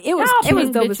stars. Like it was It was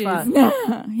cute. dope as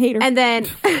fuck. Hater. And then,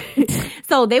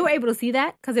 so they were able to see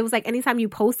that because it was like anytime you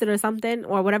posted or something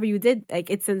or whatever you did,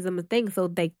 like it sends them a thing. So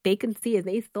they can see it.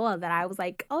 They saw that I was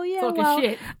like, oh yeah, Talking well,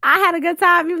 shit. I had a good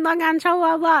time even though I got in trouble,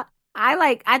 blah, blah.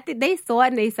 I think they saw it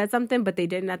and they said something, but they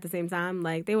didn't at the same time.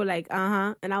 Like they were like,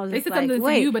 and I was They just said like, something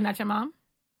wait, to you, but not your mom.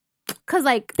 because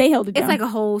like they held it down. it's like a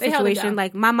whole They held it situation. down.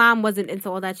 Like my mom wasn't into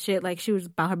all that shit. Like she was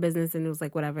about her business and it was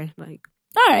like whatever. Like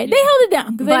all right, they held it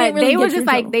down. but They, didn't really they were get you just in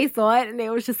like trouble. they saw it and they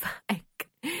was just like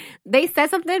they said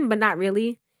something, but not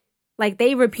really. Like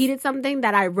they repeated something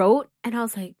that I wrote, and I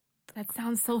was like, That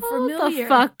sounds so "Hold familiar. the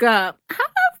fuck up! How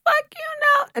the fuck you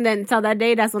know?" And then until that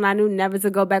day, that's when I knew never to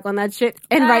go back on that shit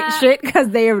and write shit because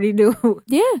they already knew.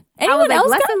 Yeah. I was Anyone like,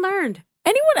 else lesson learned.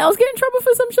 Anyone else get in trouble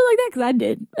for some shit like that? Because I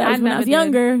did. When I never was did.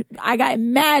 younger, I got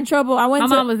in mad trouble. My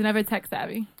mom was never tech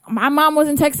savvy. My mom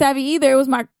wasn't tech savvy either. It was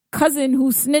my cousin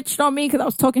who snitched on me because I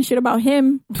was talking shit about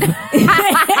him. Okay,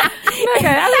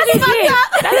 that's what you get.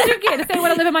 That's what you get. To say you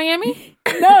want to live in Miami?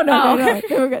 No,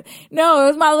 they were good. No, it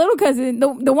was my little cousin,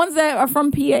 the ones that are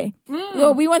from PA.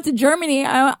 So we went to Germany.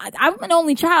 I'm an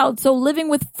only child, so living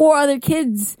with 4 other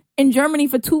kids in Germany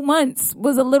for 2 months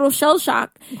was a little shell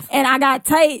shock, and I got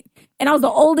tight. And I was the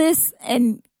oldest,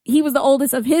 and he was the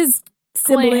oldest of his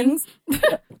siblings.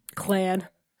 Clan.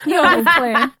 Yo,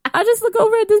 clan. I just look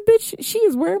over at this bitch. She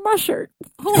is wearing my shirt.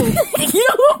 Who? You,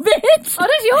 bitch. Oh,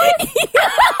 that's yours?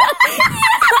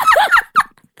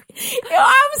 Yo,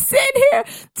 I'm sitting here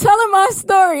telling my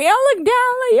story. I look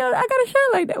down like, yo, I got a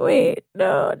shirt like that. Wait,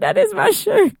 no, that is my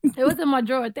shirt. It was in my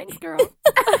drawer. Thanks, girl.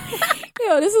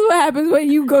 Yo, this is what happens when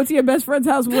you go to your best friend's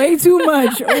house way too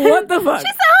much. What the fuck? She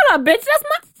said, "Hold up, bitch. That's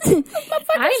my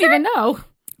I didn't even know.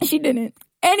 She didn't.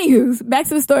 Anywho, back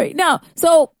to the story. No,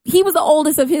 so he was the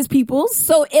oldest of his peoples,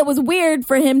 so it was weird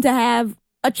for him to have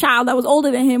a child that was older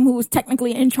than him who was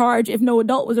technically in charge if no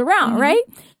adult was around, right?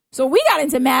 So we got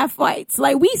into mad fights.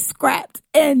 Like, we scrapped,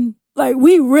 and like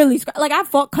we really scrapped. Like, I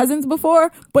fought cousins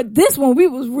before, but this one we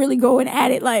was really going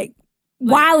at it. Like,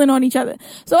 wilding on each other.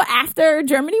 So after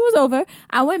Germany was over,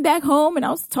 I went back home and I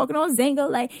was talking on Zynga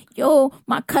like, yo,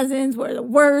 my cousins were the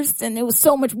worst and it was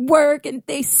so much work and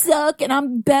they suck and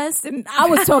I'm best. And I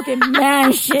was talking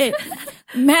mad shit.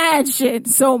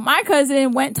 So my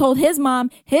cousin went and told his mom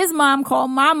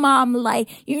called my mom like,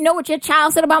 you know what your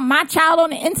child said about my child on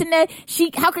the internet?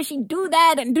 How could she do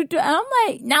that? And I'm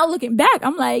like, now looking back,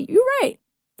 I'm like, you're right.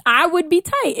 I would be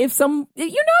tight if you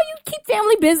keep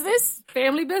family business.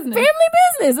 Family business.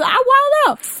 I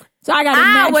wild out. So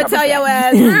I would tell your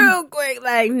ass real quick,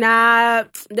 like, nah,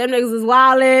 them niggas is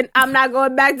wildin'. I'm not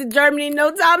going back to Germany no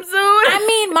time soon. I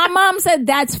mean, my mom said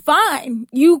that's fine.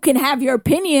 You can have your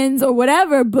opinions or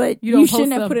whatever, but you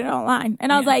shouldn't have put it online.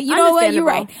 And I was like, you know what? You're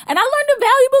right. And I learned a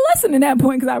valuable lesson in that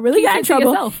point because I really got in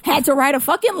trouble. Had to write a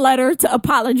fucking letter to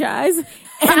apologize.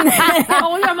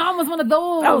 Oh, your mom was one of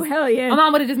those. Oh, hell yeah. My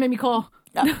mom would have just made me call.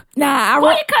 Nah, I call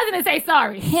your cousin and say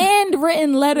sorry.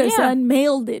 Handwritten letter, son.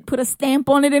 Mailed it. Put a stamp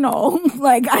on it and all.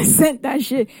 Like, I sent that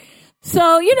shit. So,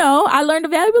 I learned a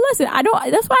valuable lesson.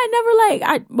 That's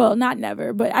why not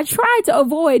never, but I tried to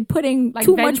avoid putting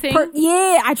too venting? Much.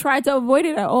 I tried to avoid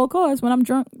it at all costs. When I'm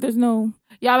drunk, there's no.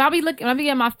 Yeah, I'll be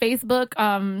getting my Facebook,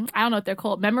 I don't know what they're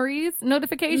called, memories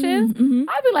notifications. Mm-hmm.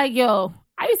 I'll be like, yo,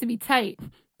 I used to be tight.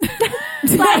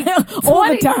 Like all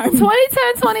the time. 2010,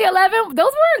 2011,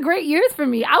 those weren't great years for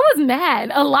me. I was mad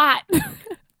a lot. Every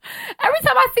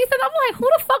time I see something, I'm like, who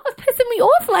the fuck was pissing me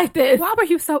off like this? Why were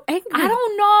you so angry? I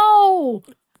don't know.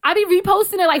 I be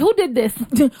reposting it like, who did this?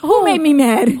 Who made me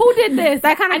mad? Who did this?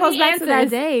 That kind of goes back to that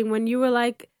day when you were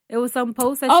like, it was some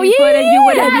post that she put and you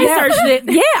would have researched it.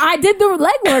 Yeah, I did the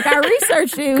legwork. I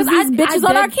researched it. It was these bitches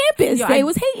on our campus. They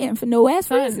was hating for no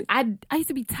ass reason. I used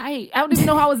to be tight. I don't even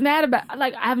know how I was mad about.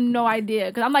 Like, I have no idea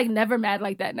because I'm like never mad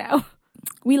like that now.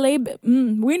 We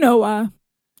know why.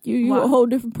 You a whole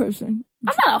different person.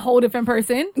 I'm not a whole different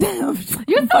person.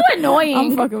 You're so annoying.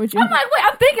 I'm fucking with you. I'm like, wait,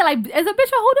 I'm thinking like, is a bitch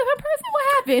a whole different person? What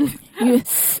happened?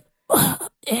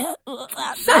 I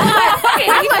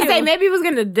was gonna say maybe he was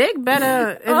gonna dick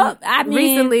better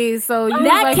recently, so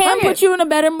that can put you in a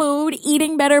better mood.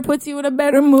 Eating better puts you in a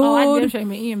better mood. Oh, I did shame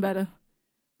me eating better.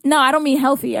 No, I don't mean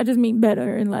healthy. I just mean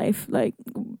better in life. Like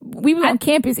we was on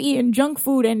campus eating junk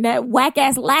food and that whack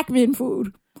ass Lackman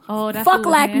food. Oh, that's fuck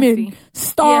Lackman,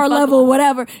 star level,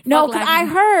 whatever. No, because I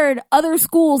heard other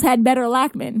schools had better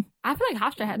Lackman. I feel like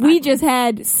Hofstra had Lackman. We just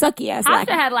had sucky ass Lackman.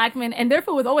 Hofstra had Lackman, and their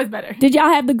food was always better. Did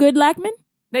y'all have the good Lackman?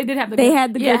 They did have the good. They good.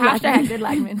 had the good Hofstra Lackman. had good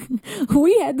Lackman.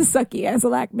 We had the sucky ass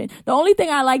Lackman. The only thing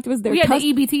I liked was their. We had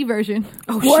the EBT version.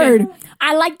 Oh, word. Shit.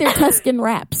 I liked their Tuscan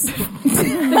wraps. Was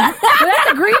that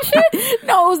the green shit?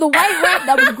 No, it was the white wrap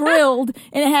that was grilled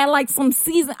and it had like some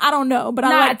season. I don't know, but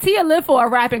I like Tia lived for a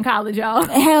wrap in college, y'all.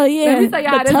 Hell yeah! Let me tell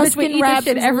y'all, this bitch would eat this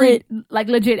shit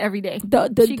legit every day.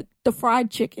 The fried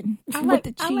chicken with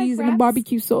the cheese and the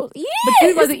barbecue sauce. Yeah, but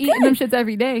she wasn't eating them shits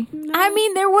every day. No. I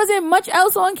mean, there wasn't much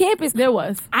else on campus. There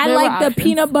was. I like the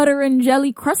peanut butter and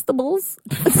jelly Crustables.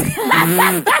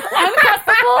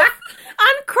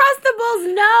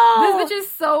 Uncrustables, no. This bitch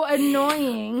is so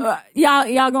annoying.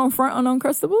 Y'all going front on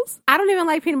Uncrustables? I don't even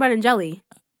like peanut butter and jelly.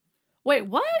 Wait,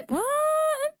 what? What?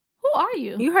 Who are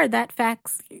you? You heard that?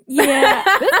 Facts. Yeah.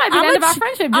 This might be the end of our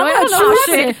friendship, Joy.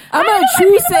 I'm gonna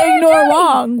choose to ignore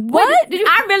wrong. What?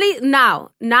 I really, no.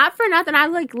 Not for nothing. I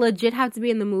like legit have to be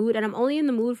in the mood, and I'm only in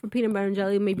the mood for peanut butter and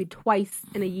jelly maybe twice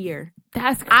in a year.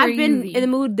 That's crazy. I've been in the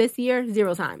mood this year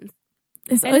 0 times.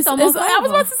 It's almost over. I was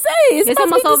about to say it's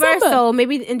almost over. So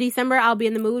maybe in December I'll be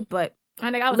in the mood, but I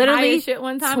think I was literally shit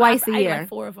one time. Twice a year. I ate like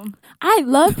 4 of them. I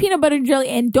love peanut butter and jelly,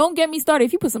 and don't get me started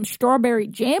if you put some strawberry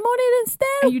jam on it instead.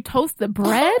 And you toast the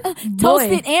bread, toast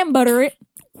it and butter it.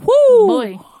 Whoo,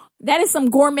 boy, that is some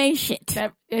gourmet shit.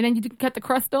 And then you cut the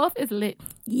crust off. It's lit.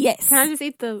 Yes. Can I just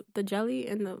eat the jelly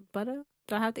and the butter?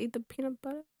 Do I have to eat the peanut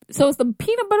butter? So it's the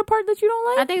peanut butter part that you don't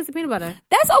like? I think it's the peanut butter.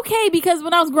 That's okay because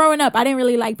when I was growing up, I didn't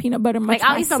really like peanut butter much. Like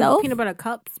I'll eat some peanut butter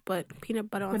cups, but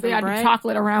peanut butter on some bread. They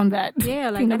chocolate around that. Yeah,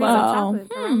 like peanut butter. Chocolate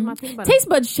around my peanut butter. Taste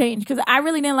buds changed because I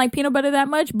really didn't like peanut butter that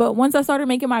much. But once I started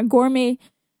making my gourmet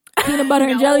peanut butter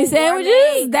and jelly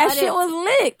sandwiches, that shit was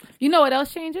lit. You know what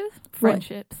else changes?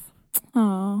 Friendships.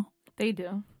 Oh, they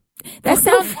do. That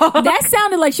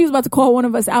sounded like she was about to call one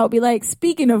of us out. Be like,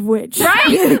 speaking of which, right?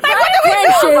 Like, what do we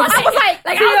do? I was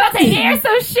about to air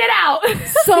some shit out.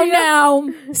 So now,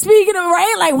 speaking of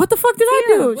like, what the fuck did I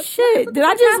do? Shit, did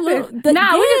I just lose? We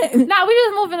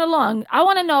just moving along. I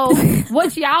want to know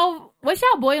what's y'all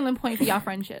boiling point for y'all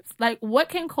friendships? Like, what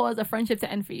can cause a friendship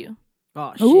to end for you?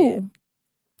 Oh shit. Ooh.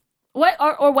 What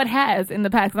or what has in the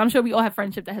past? Because I'm sure we all have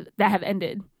friendships that have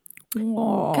ended.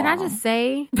 Aww. Can I just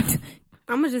say?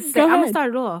 I'm gonna just say, Go I'm gonna ahead. start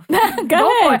it off. Go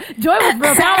ahead. For it. Joy was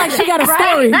real. Sound like she got a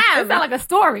story. It sound like a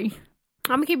story.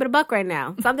 I'm gonna keep it a buck right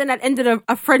now. Something that ended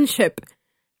a friendship.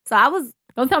 So I was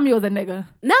Don't tell me it was a nigga.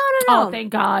 no. Oh,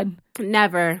 thank God.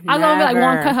 Never. I'm gonna be like,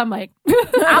 Juan, cut her mic.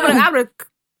 I would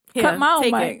Cut my own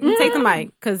take mic. it. Take the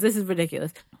mic because this is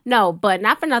ridiculous. No, but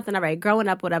not for nothing. All right, growing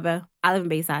up, whatever. I live in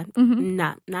Bayside. Mhm.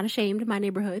 Not ashamed of my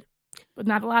neighborhood. But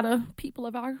not a lot of people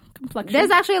of our complexion. There's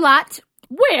actually a lot.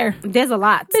 Where? There's a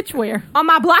lot Bitch, where? on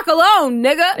my block alone,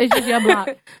 nigga. It's just your block.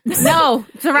 No,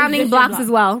 surrounding It's just your blocks block.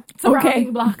 as well.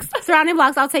 Surrounding blocks. Surrounding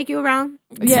blocks. I'll take you around.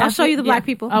 Yeah, I'll show you the black yeah.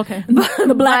 people. Okay.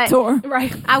 The black But- tour.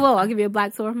 Right. I will. I'll give you a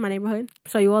black tour of my neighborhood.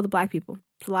 Show you all the black people.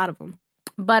 It's a lot of them.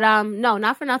 But no,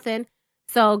 not for nothing.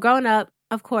 So growing up,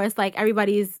 of course, like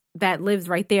everybody's that lives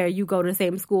right there, you go to the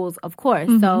same schools, of course.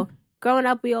 Mhm. So growing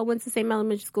up, we all went to the same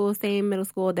elementary school, same middle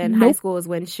school. Then high Nope. school is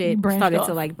when shit Branched started off.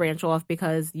 to like branch off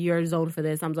because you're zoned for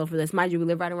this, I'm zoned for this. Mind you, we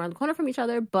live right around the corner from each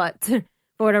other, but for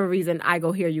whatever reason, I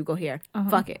go here, you go here. Uh-huh.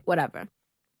 Fuck it, whatever.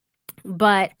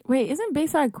 But Wait, isn't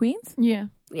Bayside Queens? Yeah.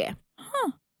 yeah.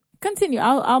 Continue.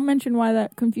 I'll mention why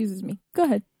that confuses me. Go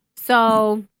ahead.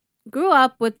 So, grew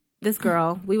up with this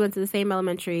girl. We went to the same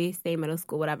elementary, same middle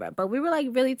school, whatever. But we were like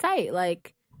really tight,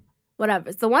 like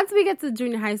whatever. So once we get to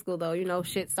junior high school, though, you know,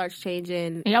 shit starts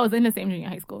changing. And y'all was in the same junior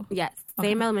high school. Yes,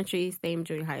 same elementary, same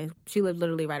junior high. She lived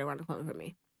literally right around the corner from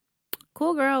me.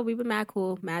 Cool girl. We were mad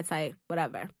cool, mad tight,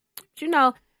 whatever. But you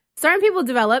know, certain people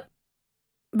develop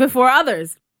before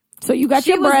others. So you got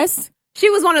She your was- breast. She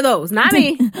was one of those, not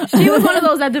me. She was one of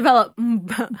those that developed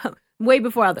way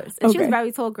before others. And she was a Okay.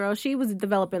 very tall girl. She was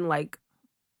developing like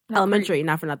Not elementary,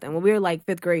 not for nothing. When we were like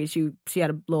 5th grade, she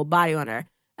had a little body on her.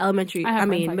 Elementary, I have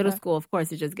friends like middle that. school, of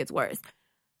course, it just gets worse.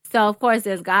 So, of course,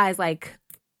 there's guys like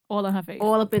All on her face.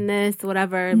 all up in this,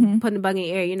 whatever, Mhm. putting the bug in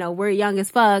the air. You know, we're young as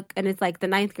fuck, and it's like the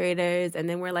 9th graders, and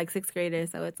then we're like 6th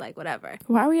graders, so it's like whatever.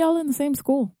 Why are we all in the same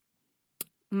school?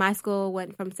 My school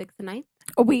went from 6th to 9th.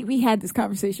 Oh, we had this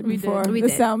conversation We did. before. We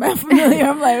This did. sound that familiar.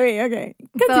 I'm like, wait, okay.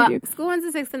 Continue. So, school went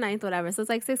to 6th to 9th, whatever. So, it's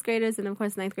like 6th graders, and of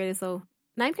course, 9th graders. So,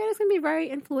 9th graders can be very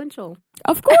influential.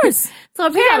 Of course. So,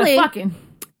 apparently, fucking.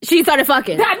 she started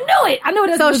fucking. I knew it. I knew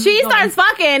it. So she starts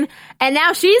fucking, and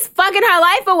now she's fucking her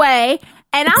life away.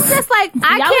 And I'm just like, Y'all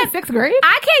in I 6th grade?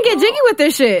 can't get jiggy with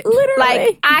this shit. Literally.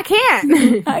 Like, I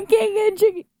can't. I can't get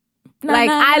jiggy. No, Like,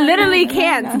 no, I no, literally no, no,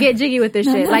 can't no. get jiggy with this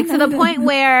No, shit. no, Like, no, to the no. point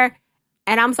where,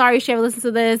 and I'm sorry, Shay, listen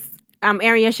to this. I'm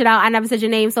airing your shit out. I never said your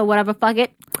name, so whatever, fuck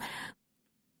it.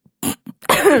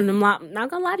 I'm not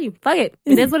gonna lie to you. Fuck it.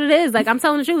 It is what it is. Like, I'm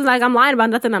telling the truth. Like, I'm lying about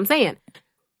nothing I'm saying.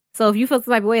 So if you feel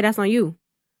some type of way, that's on you.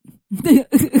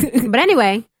 But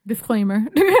anyway. Disclaimer.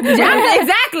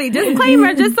 Exactly.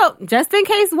 Disclaimer, just in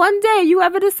case one day you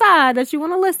ever decide that you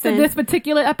want to To listen. this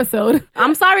particular episode.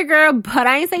 I'm sorry, girl, but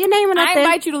I ain't say your name or I nothing.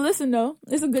 invite you to listen, though.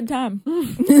 It's a good time.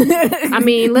 I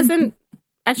mean, listen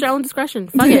at your own discretion.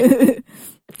 Fuck it.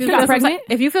 If you, She got feel some pregnant? type-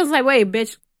 if you feel some type of way,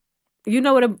 bitch, you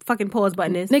know what a fucking pause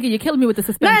button is. Nigga, you're killing me with the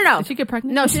suspense. No. Did she get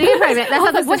pregnant? No, she didn't get pregnant. That's I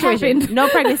not the was like, what situation. happened? No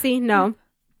pregnancy. No.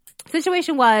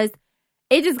 Situation was,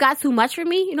 it just got too much for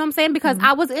me. You know what I'm saying? Because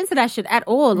I wasn't into that shit at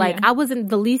all. Like, Yeah. I wasn't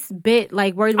the least bit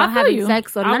like worried about I feel having you.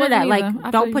 sex or I none of that. wasn't Like, either. I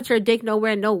feel don't you. put your dick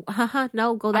nowhere. No,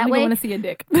 no, go I that don't way. want to see a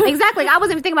dick. Exactly. I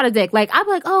wasn't even thinking about a dick. Like, I'd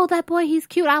be like, oh, that boy, he's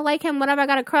cute. I like him. Whenever I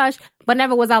got a crush. But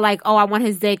never was I like, oh, I want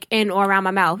his dick in or around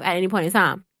my mouth at any point in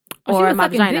time. Oh, she Or was my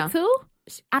sucking vagina. dick too?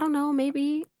 I don't know.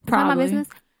 Maybe. It's not my Probably. business.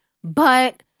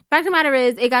 But fact of the matter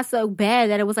is, it got so bad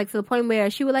that it was like to the point where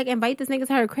she would like invite this nigga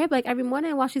to her crib like every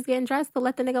morning while she's getting dressed to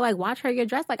let the nigga like watch her get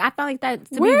dressed. Like, I found like that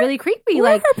to be Where- really creepy.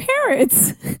 Where Like, are her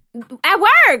parents? at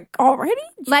work. Already?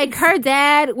 Like, her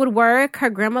dad would work, her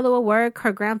grandmother would work,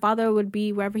 her grandfather would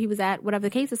be wherever he was at, whatever the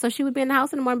case is. So she would be in the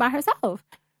house in the morning by herself.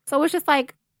 So it's just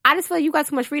like, I just feel like you got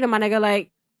too much freedom, my nigga. Like,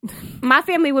 my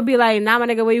family would be like, nah, my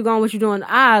nigga, where you going? What you doing?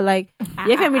 Like,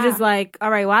 your family just like,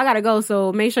 all right, well, I gotta go,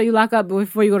 so make sure you lock up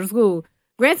before you go to school.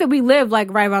 Granted, we live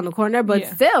like right around the corner, but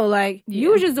Yeah. still, like, you Yeah.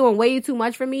 was just doing way too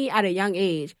much for me at a young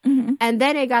age. Mhm. And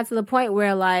then it got to the point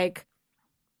where, like,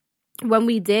 when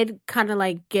we did kind of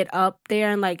like get up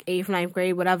there in like 8th, 9th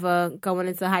grade, whatever, going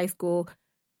into high school,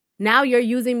 now you're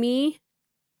using me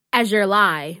as your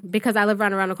lie because I live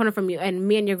right around the corner from you, and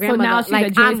me and your So grandmother. now she's like,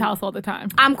 at Joy's I'm- house all the time.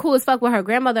 I'm cool as fuck with her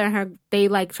grandmother, and her they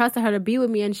like trusted her to be with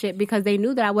me and shit because they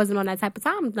knew that I wasn't on that type of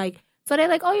time. Like, so they're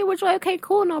like, oh, you're with Joy, okay,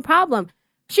 cool, no problem.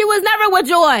 She was never with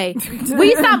Joy.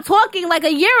 We stopped talking like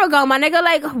a year ago, my nigga.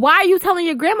 Like, why are you telling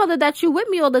your grandmother that you with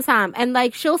me all the time? And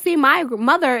like, she'll see my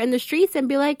mother in the streets and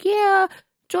be like, yeah,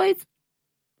 Joy's.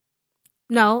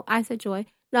 No, I said Joy.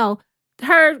 No,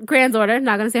 her granddaughter,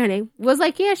 not gonna say her name, was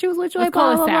like, yeah, she was with Joy. Let's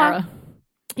blah, call blah, her blah. Sarah.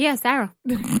 Yeah, Sarah.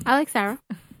 I like Sarah.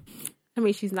 I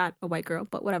mean, she's not a white girl,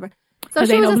 but whatever. So she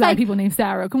they was know just black like, people named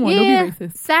Sarah. Come on, yeah, don't be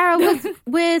racist. Sarah was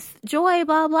with Joy,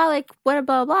 blah, blah, like, what,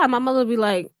 blah, blah. My mother would be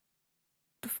like,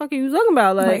 the fuck are you talking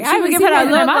about? Like, I she would haven't give seen her that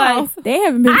her look in my like, house. They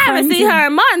haven't been I haven't friends seen in- her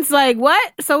in months. Like,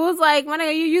 what? So it was like, my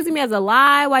nigga, you using me as a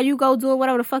lie while you go doing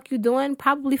whatever the fuck you doing.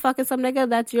 Probably fucking some nigga.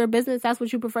 That's your business. That's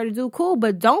what you prefer to do. Cool.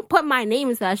 But don't put my name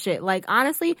into that shit. Like,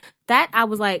 honestly, that I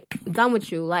was like, done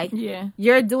with you. Like, Yeah.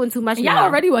 you're doing too much Y'all now.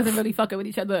 already wasn't really fucking with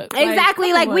each other.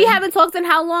 Exactly. Like, come we on. haven't talked in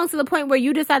how long to the point where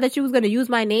you decided that you was going to use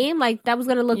my name? Like, that was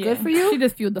going to look good for you? She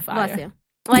just fueled the fire. Bless you.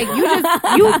 Like,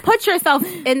 you put yourself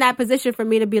in that position for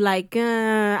me to be like,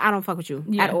 I don't fuck with you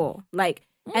at all. Like,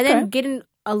 and then getting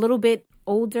a little bit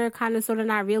older, kind of, sort of,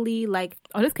 not really. Like,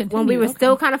 this continues. when we were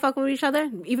still kind of fucking with each other,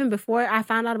 even before I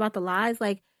found out about the lies,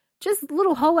 like, just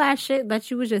little hoe ass shit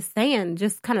that you was just saying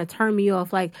just kind of turned me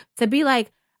off. Like, to be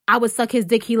like, I would suck his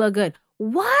dick, he look good.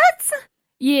 What?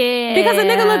 Yeah. Because a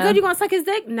nigga look good, you gonna suck his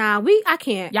dick? Nah, I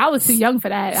can't. Y'all was too young for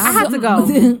that. I have to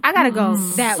go. I gotta go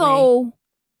that way. So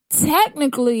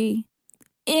technically,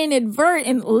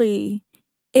 inadvertently,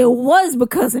 it was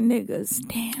because of niggas.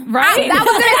 Damn. Right? I was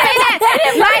gonna say that.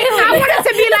 Like, I wanted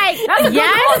to be like,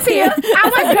 yes. I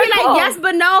wanted to be like, yes,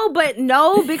 but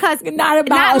no, because Not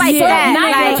about not like yeah, that.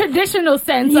 Not Like, in the traditional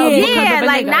sense of because yeah, of a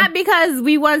like nigga. not because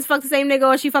we once fucked the same nigga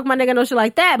or she fucked my nigga, no shit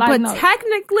like that. Like, but no.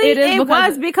 technically, It is it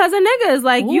was because of niggas.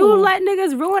 Like, you Ooh. let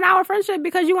niggas ruin our friendship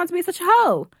because you want to be such a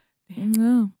hoe.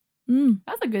 No.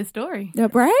 That's a good story. Yeah,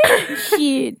 right?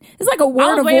 Shit. It's like a word I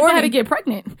was of waiting for her to warning. get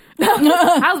pregnant.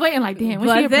 I was waiting like, damn, when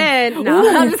she But get pregnant? then, no.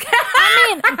 Ooh. I'm just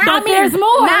kidding. But there's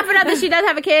more. Not for nothing, she does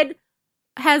have a kid.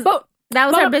 That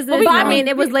was her business. but I mean,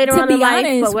 it was later to on be in life,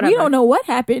 honest, but whatever. we don't know what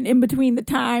happened in between the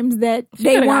times that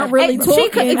they could've weren't got- really She talking.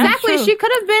 could, exactly. true. She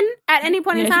could have been at any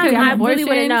point in Yeah, she time. could've got I an really abortion.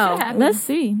 wouldn't know. Shit happened. Let's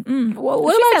see.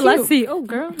 What She about said, you? let's see. Oh,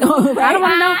 girl. Oh, right. I don't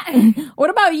want to know. What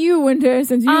about you, Winter?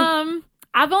 Since you,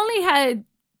 I've only had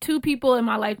 2 people in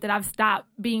my life that I've stopped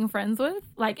being friends with,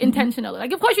 like intentionally.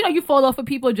 Like, of course, you fall off with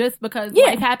people just because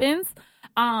life happens.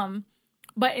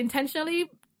 But intentionally,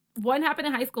 one happened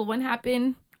in high school. One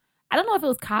happened, I don't know if it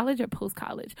was college or post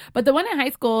college, but the one in high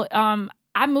school,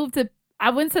 I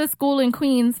went to school in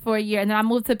Queens for a year, and then I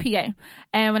moved to PA.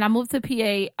 And when I moved to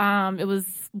PA, it was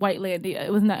Whitelandia.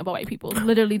 It was nothing but white people.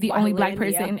 Literally the only black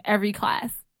person in every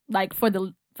class, like for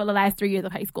the last 3 years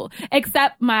of high school,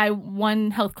 except my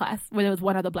one health class where there was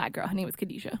one other black girl. Her name was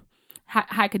Khadijah.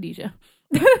 Hi Khadijah.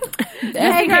 Hey,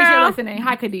 in case you're listening.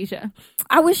 Hi, Khadijah.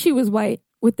 I wish she was white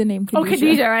with the name Khadijah. Oh,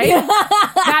 Khadijah, right?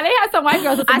 Nah, they had some white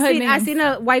girls with some hood names. I seen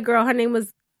a white girl. Her name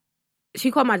was.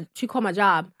 She called my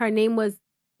job. Her name was.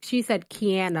 She said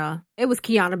Kiana. It was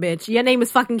Kiana, bitch. Your name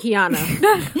is fucking Kiana.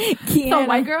 Some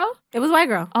white girl? It was white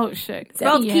girl. Oh shit.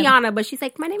 Spelled Kiana, but she's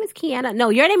like, my name is Kiana. No,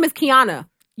 your name is Kiana.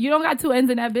 You don't got 2 N's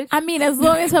in that bitch? I mean, as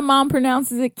long as her mom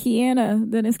pronounces it Kiana,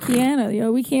 then it's Kiana.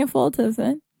 Yo, we can't fault her,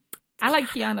 son. I like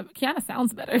Kiana. Kiana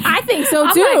sounds better. I think so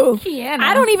I'm too. like, Kiana.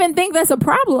 I don't even think that's a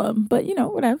problem, but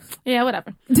whatever. Yeah,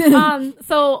 whatever.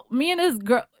 So me and this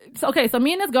girl. So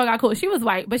me and this girl got cool. She was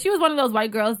white, but she was one of those white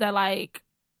girls that like.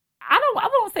 I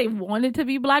won't say wanted to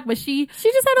be black, but she just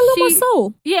had a little more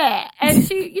soul. Yeah, and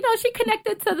she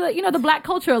connected to the the black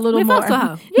culture a little more.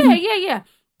 fucked with her. Yeah.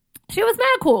 She was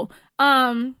mad cool. Me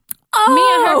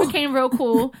and her became real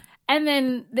cool, and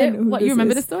then what? You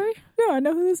remember the story? Yeah, I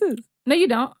know who this is. No, you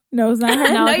don't. No, it's not her.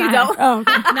 No, No, it's you not don't. her. Oh,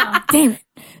 okay. No, Damn it.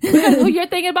 because who you're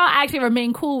thinking about, I actually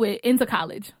remained cool with into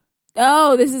college.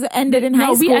 Oh, this is ended in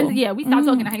high school. We stopped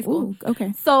talking in high school. Ooh,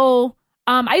 okay. So,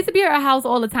 I used to be at her house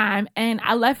all the time, and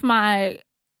I left my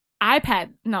iPad.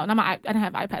 No, not my. I didn't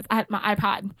have iPads. I had my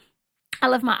iPod. I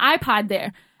left my iPod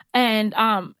there, and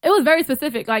it was very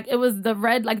specific. Like it was the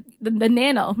red, like the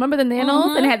Nano. Remember the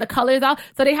Nanos? And it had the colors out.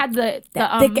 So they had the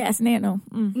thick ass Nano.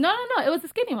 No. It was the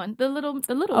skinny one. The little.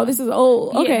 Oh, one. this is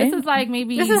old. Okay, Yeah, this is like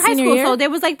maybe. This is high senior school, year? so there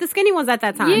was like the skinny ones at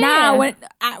that time. Yeah. Nah,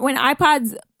 when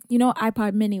iPods,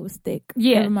 iPod Mini was thick.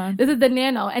 Yeah, Never mind. this is the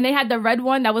Nano, and they had the red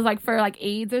one that was like for like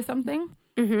AIDS or something.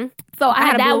 Mm-hmm. So I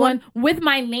had a that blue one with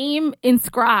my name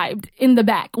inscribed in the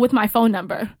back with my phone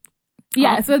number.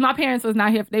 Yeah, so my parents was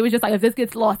not here. They was just like, if this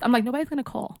gets lost, I'm like, nobody's gonna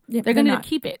call. Yeah, they're gonna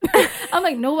keep it. I'm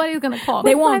like, nobody's gonna call.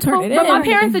 They won't turn it in. But my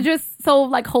parents are just so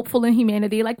like hopeful in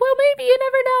humanity. Like, well, maybe you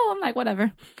never know. I'm like,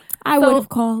 whatever. I would have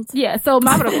called. Yeah, so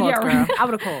my I would have called, yeah, girl. right. I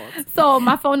would have called. So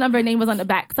my phone number and name was on the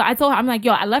back. So I told her, I'm like,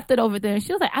 yo, I left it over there. And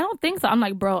she was like, I don't think so. I'm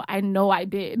like, bro, I know I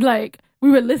did. Like, we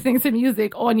were listening to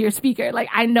music on your speaker. Like,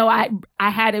 I know I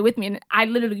had it with me, and I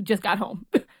literally just got home.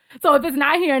 So if it's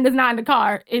not here and it's not in the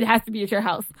car, it has to be at your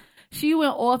house. She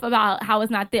went off about how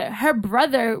it's not there. Her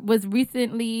brother was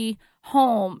recently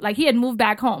home. Like, he had moved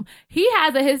back home. He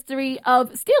has a history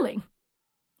of stealing.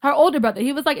 Her older brother,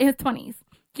 he was like in his 20s.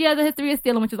 he has a history of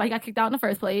stealing, which is why he got kicked out in the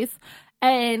first place.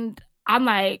 And I'm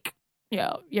like,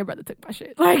 yo, your brother took my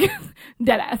shit. Like,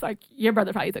 dead ass. Like, your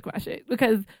brother probably took my shit.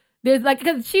 Because there's like,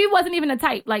 because she wasn't even the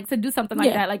type, like, to do something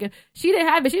like that. Like, if she didn't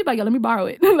have it, she'd be like, yo, let me borrow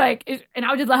it. Like, and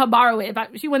I would just let her borrow it.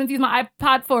 If she wanted to use my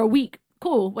iPod for a week,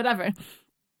 cool, whatever.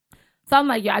 So I'm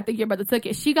like, yeah, I think your brother took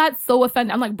it. She got so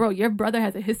offended. I'm like, bro, your brother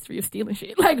has a history of stealing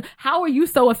shit. Like, how are you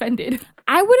so offended?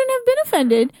 I wouldn't have been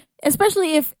offended,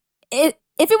 especially if it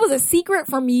was a secret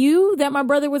from you that my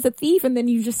brother was a thief and then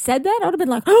you just said that. I would have been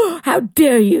like, oh, how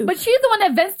dare you? But she's the one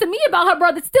that vents to me about her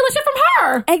brother stealing shit from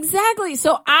her. Exactly.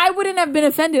 So I wouldn't have been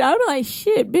offended. I would be like,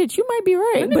 shit, bitch, you might be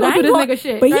right. But I do this nigga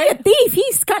shit. But right? he a thief.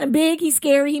 He's kind of big. He's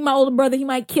scary. He my older brother. He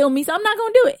might kill me. So I'm not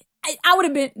going to do it. That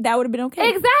would have been okay.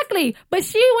 Exactly. But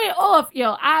she went off.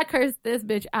 Yo, I cursed this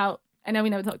bitch out. And then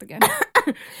we never talked again.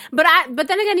 But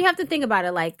then again, you have to think about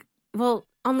it. Like, well,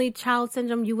 only child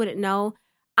syndrome, you wouldn't know.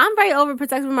 I'm very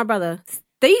overprotective with my brother.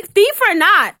 Thief or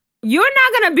not, you're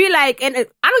not going to be like, and I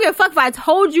don't give a fuck if I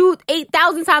told you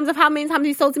 8,000 times of how many times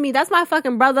he sold to me. That's my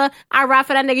fucking brother. I ride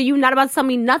for that nigga. You not about to tell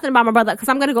me nothing about my brother because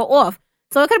I'm going to go off.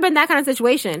 So it could have been that kind of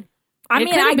situation.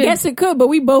 I guess it could, but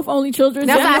we both only children.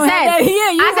 That's what I said.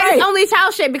 Yeah, I said it's only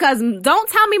child shit because don't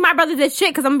tell me my brother did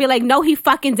shit because I'm gonna be like, no, he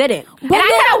fucking didn't. But I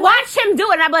could have watched him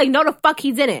do it and I'd be like, no, the fuck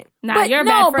he didn't. Nah, you're a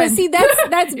bad friend. But see,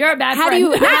 that's you're a bad friend. How do you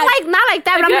not like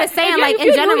that? But I'm just saying, like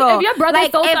in general, if your brother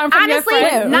like stole something from honestly, your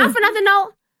friend, not for nothing,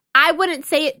 no, I wouldn't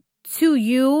say it to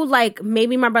you. Like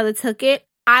maybe my brother took it.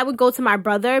 I would go to my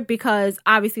brother because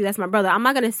obviously that's my brother. I'm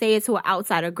not gonna say it to an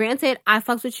outsider. Granted, I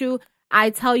fucks with you. I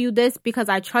tell you this because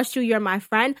I trust you. You're my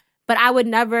friend. But I would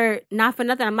never, not for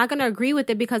nothing, I'm not going to agree with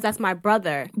it because that's my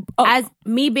brother. Oh. As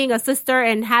me being a sister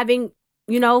and having,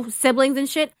 siblings and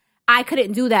shit, I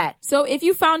couldn't do that. So if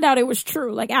you found out it was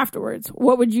true, like afterwards,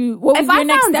 what was your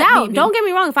next step? Don't get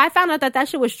me wrong, if I found out that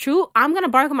shit was true, I'm going to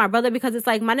bark at my brother because it's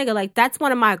like, my nigga, like, that's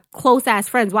one of my close ass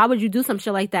friends. Why would you do some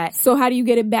shit like that? So how do you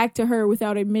get it back to her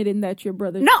without admitting that your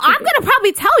brother? No, I'm going to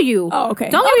probably tell you. Oh, okay.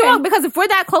 Don't get me wrong, because if we're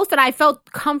that close that I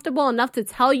felt comfortable enough to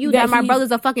tell you that my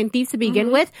brother's a fucking thief to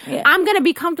begin with, I'm going to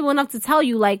be comfortable enough to tell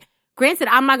you, like, granted,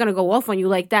 I'm not going to go off on you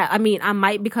like that. I mean, I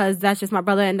might because that's just my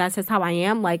brother and that's just how I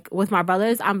am. Like, with my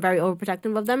brothers, I'm very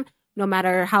overprotective of them. No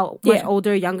matter how much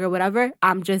older, younger, whatever.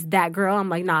 I'm just that girl. I'm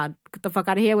like, nah, get the fuck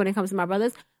out of here when it comes to my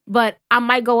brothers. But I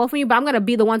might go off on you, but I'm going to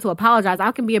be the one to apologize.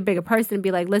 I can be a bigger person and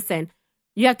be like, listen,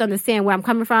 you have to understand where I'm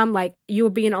coming from. Like, you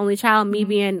being an only child, me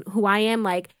being who I am.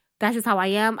 Like, that's just how I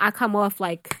am. I come off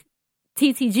like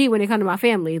TTG when it comes to my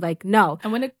family. Like, no.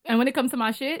 And when it comes to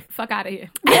my shit, fuck out of here.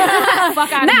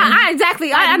 Fuck out of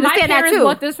here. I understand that too. My parents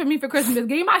bought this for me for Christmas. Give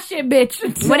me my shit,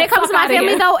 bitch. When it comes to my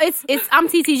family though, it's I'm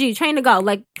TTG, trained to go.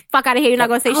 Like, fuck out of here. You're not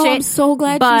gonna say shit. I'm so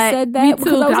glad you said that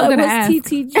because I was like, what's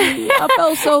TTG? I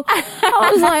felt so.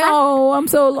 I was like, oh, I'm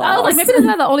so lost. I was like, maybe this is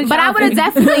not the only. But I would have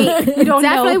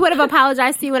definitely would have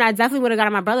apologized to you, and I definitely would have got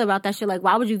at my brother about that shit. Like,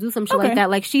 why would you do some shit like that?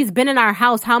 Like, she's been in our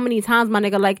house how many times, my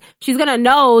nigga? Like, she's gonna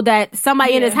know that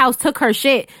somebody in his house took her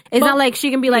shit. It's not like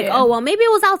she can be like, oh, well, maybe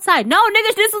it was outside. No,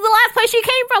 niggas, this is the last place she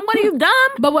came from. What are you, dumb?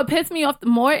 But what pissed me off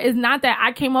more is not that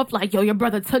I came off like, yo, your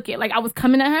brother took it. Like, I was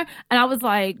coming at her and I was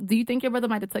like, do you think your brother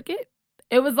might have took it?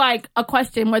 It was like a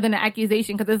question more than an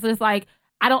accusation because it's just like,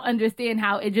 I don't understand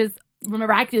how it just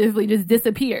miraculously just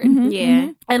disappeared.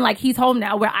 Yeah. And like, he's home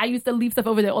now where I used to leave stuff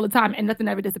over there all the time and nothing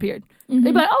ever disappeared. They'd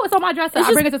be like, oh, it's on my dresser.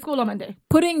 I bring it to school on Monday.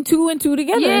 Putting two and two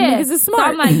together. Yeah. Because it's smart. So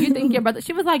I'm like, you think your brother?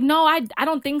 She was like, no, I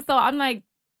don't think so. I'm like,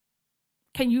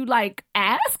 can you like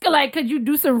ask? Like, could you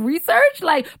do some research?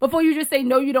 Like, before you just say,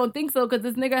 no, you don't think so. Because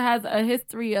this nigga has a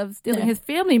history of stealing his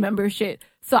family member shit.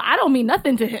 So I don't mean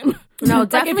nothing to him. No,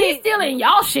 definitely. Like, if he's stealing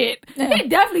y'all shit, he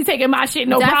definitely taking my shit,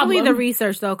 no problem. Definitely the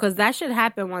research, though, because that shit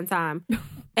happened one time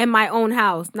in my own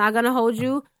house. Not gonna hold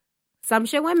you. Some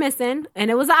shit went missing,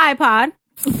 and it was an iPod.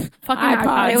 Fucking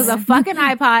iPod. It was a fucking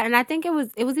iPod, and I think it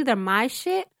was either my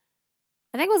shit.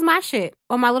 I think it was my shit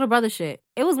or my little brother's shit.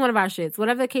 It was one of our shits.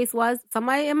 Whatever the case was,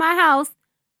 somebody in my house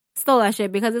stole that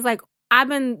shit because it's like,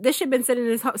 this shit been sitting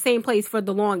in the same place for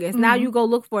the longest. Now you go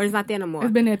look for it, it's not there no more.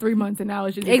 It's been there 3 months and now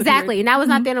it's just exactly. Now it's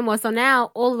not there no more. So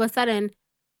now all of a sudden,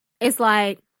 it's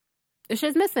like, the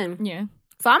shit's missing. Yeah.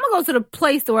 So I'm gonna go to the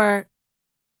place where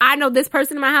I know this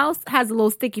person in my house has a little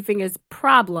sticky fingers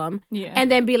problem. Yeah.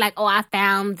 And then be like, oh, I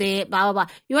found it, blah, blah,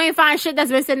 blah. You ain't find shit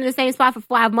that's been sitting in the same spot for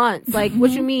 5 months. Like,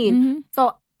 what you mean?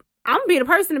 So I'm going to be the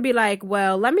person to be like,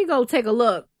 well, let me go take a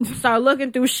look. Start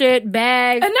looking through shit,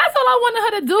 bags. And that's all I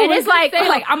wanted her to do. And it's like,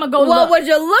 I'm going to go well, look. would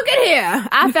you look at here?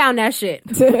 I found that shit.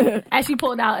 As she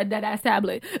pulled out a dead-ass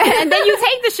tablet. And then you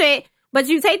take the shit. But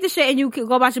you take the shit and you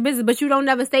go about your business, but you don't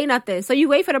never say nothing. So you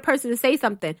wait for the person to say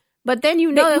something. But then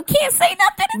you know you can't say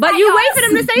nothing. But you wait for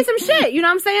them to say some shit. You know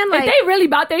what I'm saying? Like, if they really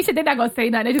about their shit, they're not gonna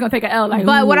say nothing. They're just gonna take an L. Like,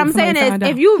 but what I'm saying is,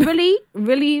 if you really,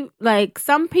 really like,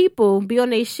 some people be on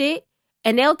their shit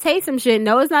and they'll take some shit.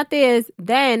 No, it's not theirs.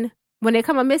 Then when they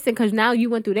come up missing, because now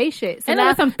you went through their shit, so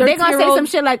now they're gonna say some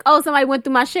shit like, "Oh, somebody went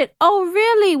through my shit." Oh,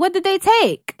 really? What did they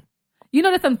take? You know,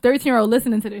 there's some 13-year-old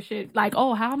listening to this shit. Like,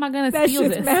 oh, how am I gonna steal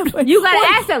this? You gotta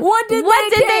ask them. What did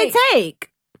they take?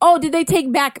 Oh, did they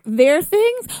take back their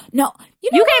things? No.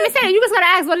 You can't even say it. You just gotta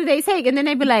ask, what did they take? And then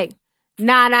they be like,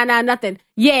 nah, nothing.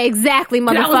 Yeah, exactly,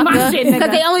 motherfucker.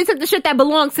 Because they only took the shit that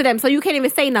belongs to them, so you can't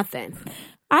even say nothing.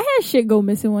 I had shit go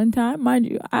missing one time. Mind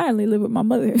you, I only live with my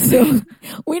mother, so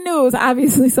we knew it was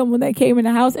obviously someone that came in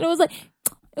the house. And it was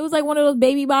like one of those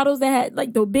baby bottles that had,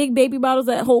 like, the big baby bottles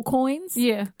that hold coins.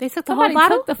 Yeah. They took the whole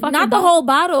bottle? Not the whole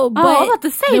bottle, but I was about to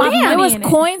say, there was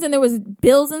coins and there was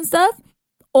bills and stuff.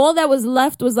 All that was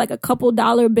left was like a couple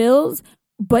dollar bills,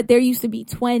 but there used to be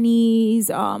 20s,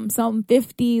 some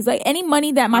 50s, like any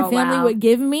money that my family would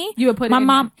give me. You would put my it in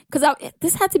mom, because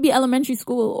this had to be elementary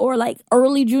school or like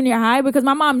early junior high, because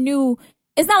my mom knew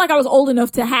it's not like I was old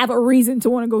enough to have a reason to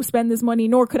want to go spend this money,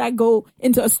 nor could I go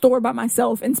into a store by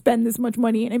myself and spend this much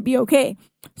money and it'd be okay.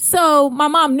 So my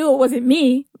mom knew it wasn't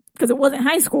me. Because it wasn't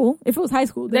high school. If it was high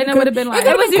school, then it would have been like,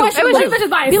 it was you. Bitches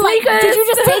buying sneakers. Did you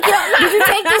just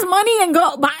take this money and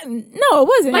go buy? No, it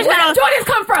wasn't. Like, where did Jordans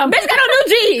come from? Bitch got on new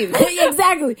jeans.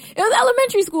 Exactly. It was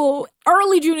elementary school,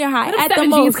 early junior high. At the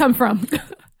most, jeans come from.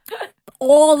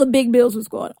 All the big bills was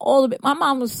gone. All of it. My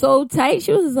mom was so tight.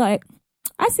 She was just like,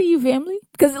 I see you, family.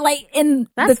 Because like in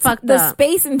the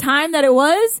space and time that it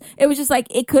was just like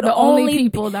it could only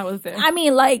people that was there. I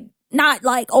mean, like. Not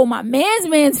like, oh, my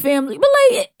man's family, but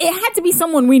like it had to be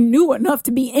someone we knew enough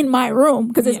to be in my room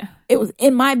because it was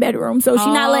in my bedroom. So she's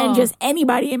not letting just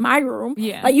anybody in my room.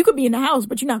 Yeah. Like you could be in the house,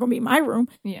 but you're not going to be in my room.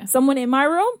 Yeah. Someone in my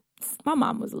room. My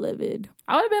mom was livid.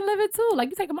 I would have been livid too. Like,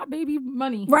 you taking my baby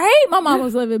money. Right? My mom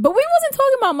was livid. But we wasn't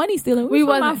talking about money stealing. We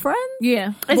was my friends.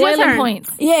 Yeah. It's boiling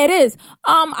points. Yeah, it is.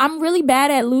 I'm really bad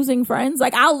at losing friends.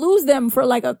 Like, I'll lose them for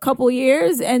like a couple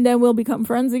years and then we'll become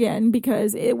friends again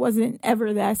because it wasn't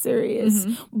ever that serious.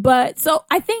 Mm-hmm. But so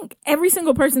I think every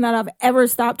single person that I've ever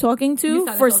stopped talking to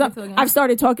I've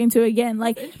started talking to again.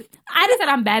 Like, I just said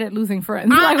I'm bad at losing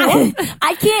friends.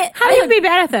 I can't. How do you be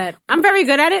bad at that? I'm very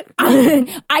good at it.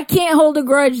 I can't hold a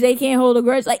grudge. They can't hold a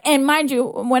grudge. Like, and mind you,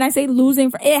 when I say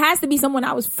losing, it has to be someone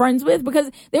I was friends with because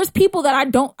there's people that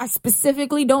I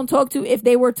specifically don't talk to if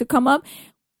they were to come up,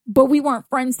 but we weren't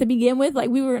friends to begin with. Like,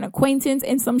 we were an acquaintance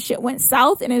and some shit went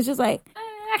south and it's just like,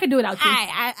 I could do it out too.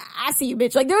 I see you,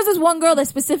 bitch. Like, there was this one girl that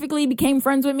specifically became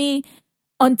friends with me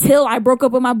until I broke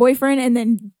up with my boyfriend and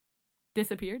then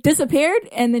disappeared,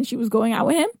 and then she was going out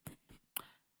with him.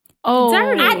 Oh,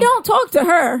 I don't talk to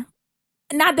her.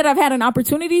 Not that I've had an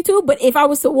opportunity to, but if I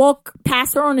was to walk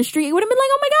past her on the street, it would have been like,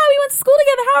 oh my God, we went to school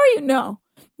together. How are you? No,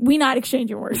 we not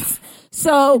exchanging words.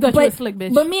 So, but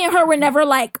me and her were never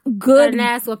like good. An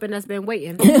ass whooping that's been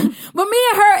waiting. But me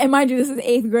and her, and mind you, this is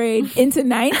 8th grade into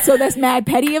 9th, so that's mad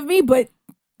petty of me, but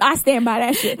I stand by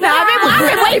that shit. I've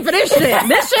been waiting for this shit.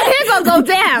 This shit here gonna go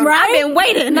down. Right? I've been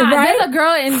waiting. There's a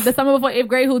girl in the summer before 8th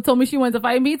grade who told me she wanted to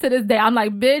fight me. To this day, I'm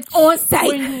like, bitch. On site.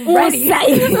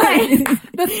 Like,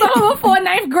 the summer before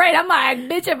 9th grade, I'm like,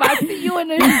 bitch, if I see you in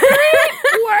the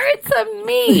street, word to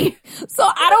me. So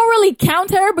I don't really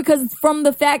count her because from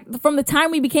the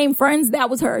time we became friends, that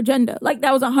was her agenda. Like,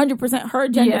 that was 100% her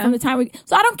agenda from the time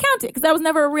so I don't count it because that was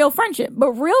never a real friendship.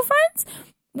 But real friends,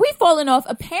 we've fallen off.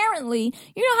 Apparently,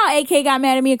 you know how AK got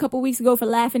mad at me a couple weeks ago for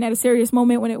laughing at a serious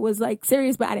moment when it was like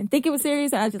serious, but I didn't think it was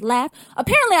serious and I just laughed.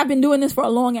 Apparently, I've been doing this for a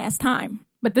long ass time.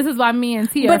 But this is why me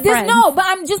and Tia are friends. But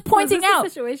I'm just pointing out. A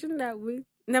situation that we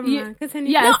never mind.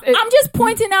 Continue. Yes, I'm just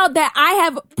pointing out that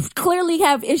I clearly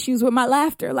have issues with my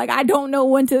laughter. Like, I don't know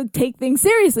when to take things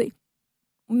seriously.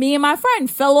 Me and my friend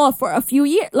fell off for a few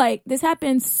years. Like, this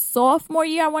happened sophomore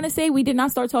year, I want to say. We did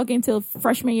not start talking until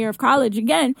freshman year of college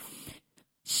again.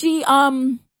 She,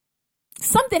 something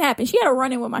happened. She had a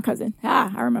run-in with my cousin.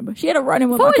 I remember. She had a run-in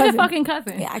with my cousin. Who is your fucking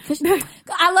cousin? Yeah, cause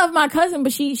I love my cousin,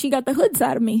 but she got the hood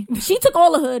side of me. She took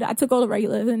all the hood. I took all the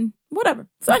regular and whatever.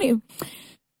 So anyway,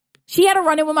 she had a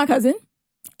run-in with my cousin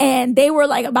and they were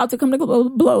like about to come to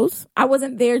blows. I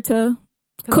wasn't there to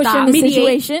cushion the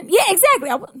situation. Yeah, exactly.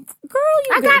 I got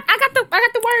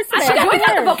the words. She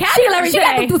got the vocabulary. She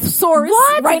got the thesaurus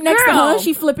right next to her.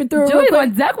 She flipping through. Julie's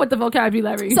on deck with the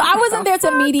vocabulary. So I wasn't there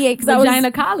to mediate because I was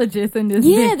gynecologist in this.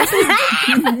 Yeah, this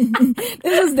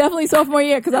was definitely sophomore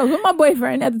year because I was with my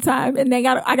boyfriend at the time, and I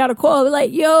got a call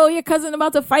like, "Yo, your cousin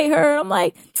about to fight her." I'm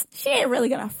like, she ain't really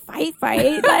gonna fight,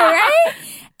 like, right?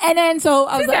 And then so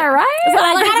I was like, right? So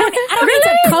like, I don't need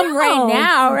to come right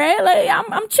now, right? Like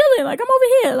I'm chilling. Like I'm over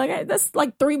here. Like that's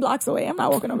like 3 blocks away. I'm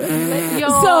not walking over there. Like,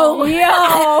 what?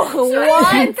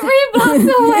 3 blocks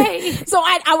away. So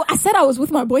I said I was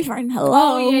with my boyfriend.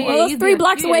 Hello. Well, 3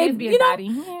 blocks away. You know?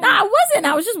 Nah, I wasn't.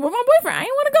 I was just with my boyfriend. I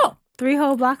didn't want to go. 3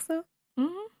 whole blocks though?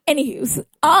 Anywho's,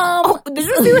 did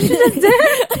you see what she just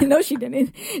did? No, she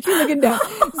didn't. She's looking down.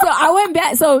 So I went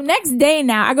back. So next day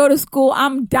now, I go to school.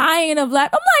 I'm dying of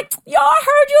laughter. I'm like, yo, I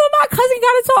heard you and my cousin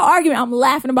got into an argument. I'm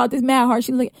laughing about this mad hard.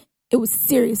 She's like, it was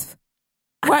serious.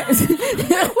 What? Well, you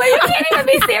can't even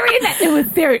be serious. It was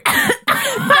serious.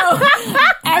 No,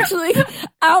 actually,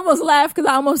 I almost laughed because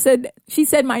I almost said, she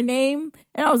said my name,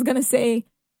 and I wasn't going to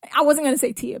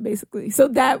say Tia, basically. So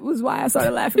that was why I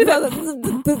started laughing.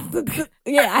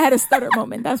 Yeah, I had a stutter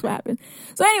moment. That's what happened.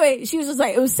 So anyway, she was just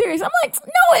like, it was serious. I'm like,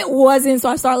 no, it wasn't. So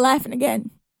I started laughing again.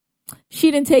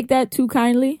 She didn't take that too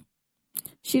kindly.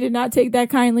 She did not take that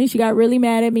kindly. She got really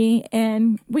mad at me,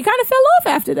 and we kind of fell off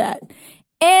after that.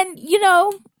 And, you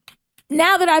know,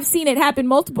 now that I've seen it happen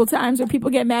multiple times where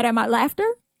people get mad at my laughter,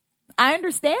 I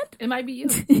understand. It might be you.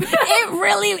 It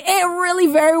really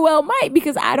very well might,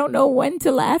 because I don't know when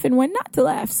to laugh and when not to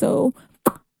laugh. So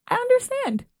I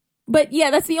understand. But yeah,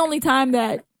 that's the only time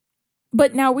that,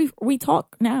 but now we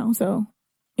talk now. So,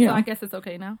 you know, I guess it's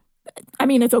okay now. I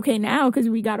mean, it's okay now because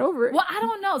we got over it. Well, I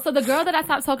don't know. So the girl that I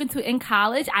stopped talking to in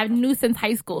college, I knew since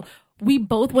high school. We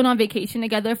both went on vacation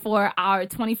together for our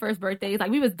 21st birthdays. Like,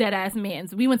 we was dead ass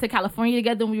mans. We went to California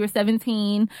together when we were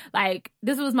 17. Like,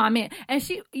 this was my man. And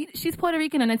she's Puerto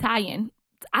Rican and Italian.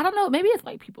 I don't know. Maybe it's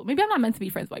white people. Maybe I'm not meant to be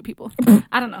friends with white people.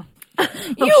 I don't know.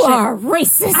 You are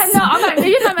racist. I know. I'm like, maybe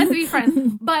you're not meant to be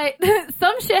friends. But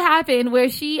some shit happened where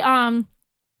she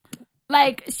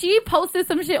posted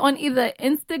some shit on either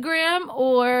Instagram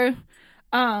or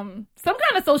some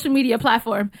kind of social media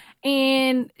platform,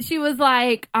 and she was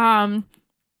like, it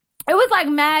was like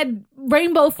mad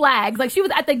rainbow flags. Like, she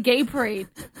was at the gay parade.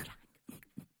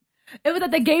 It was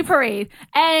at the gay parade,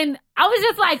 and I was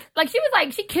just like she was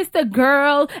like, she kissed a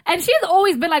girl, and she's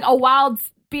always been like a wild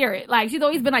spirit. Like, she's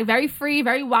always been like very free,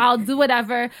 very wild, do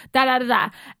whatever, da.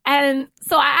 And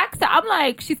so I asked her, I'm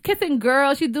like, she's kissing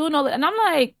girls, she's doing all that, and I'm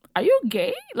like, are you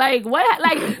gay? Like, what?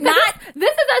 Like, not, this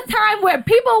is a time where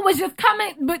people was just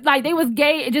coming, but like, they was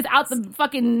gay just out the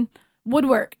fucking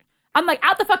woodwork. I'm like,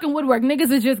 out the fucking woodwork,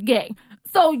 niggas is just gay.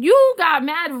 So you got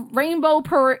mad rainbow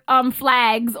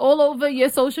flags all over your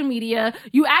social media.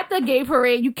 You at the gay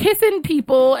parade, you kissing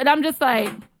people, and I'm just like,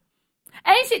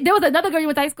 and there was another girl you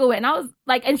went to high school with, and I was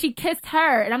like, and she kissed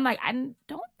her, and I'm like, I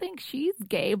don't think she's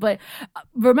gay, but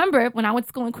remember, when I went to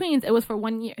school in Queens, it was for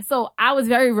 1 year, so I was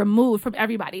very removed from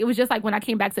everybody. It was just like when I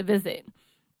came back to visit,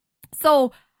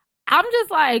 so I'm just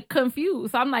like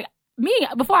confused. So I'm like,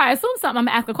 before I assume something, I'm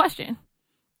gonna ask a question.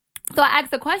 So I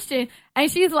asked a question, and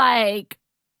she's like,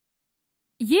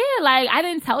 yeah, like, I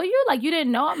didn't tell you, like, you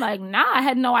didn't know? I'm like, nah, I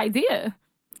had no idea.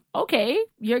 Okay,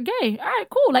 you're gay. All right,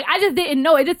 cool. Like, I just didn't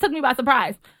know. It just took me by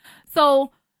surprise.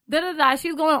 So,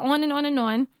 she's going on and on and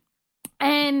on.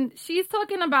 And she's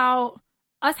talking about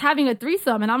us having a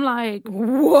threesome. And I'm like,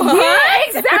 what? Yeah,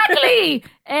 exactly.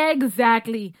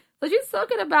 Exactly. So she's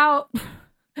talking about...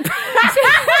 she's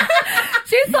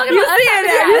talking about...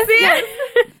 You see it?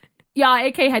 Y'all,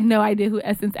 AK had no idea who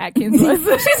Essence Atkins was.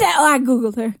 She said, I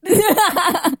Googled her.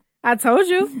 I told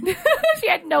you. She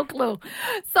had no clue.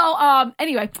 So,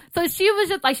 anyway, so she was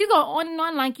just like, she's going on and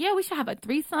on, like, yeah, we should have a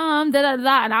threesome, da.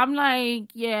 And I'm like,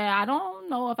 yeah, I don't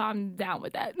know if I'm down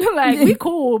with that. Like, we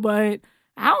cool, but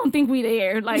I don't think we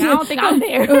there. Like, I don't think I'm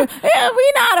there. Yeah,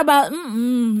 we not about,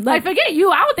 Like, forget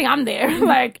you. I don't think I'm there.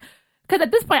 Like, because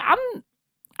at this point,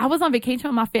 I was on vacation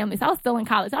with my family, so I was still in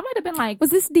college. I might have been like,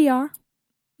 was this DR?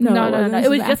 No. It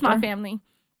was just my family.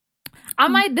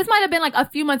 This might have been like a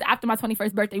few months after my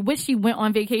 21st birthday, which she went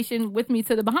on vacation with me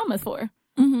to the Bahamas for.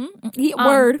 Mm-hmm.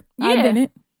 Word. Yeah. I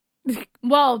didn't.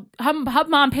 Well, her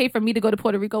mom paid for me to go to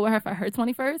Puerto Rico with her for her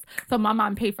 21st. So my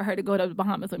mom paid for her to go to the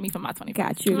Bahamas with me for my 21st.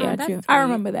 Got you. I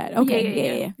remember that.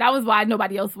 Okay. Yeah. That was why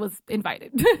nobody else was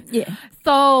invited. Yeah.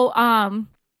 So,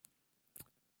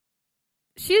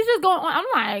 she's just going on. I'm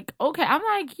like, okay. I'm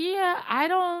like, yeah, I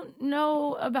don't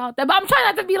know about that. But I'm trying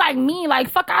not to be like me, like,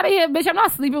 fuck out of here, bitch. I'm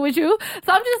not sleeping with you.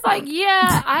 So I'm just like,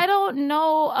 yeah, I don't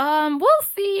know. We'll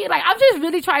see. Like, I'm just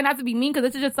really trying not to be mean because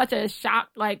this is just such a shock,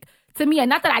 like, to me. And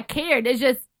not that I cared. It's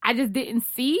just, I just didn't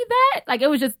see that. Like, it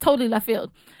was just totally left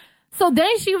field. So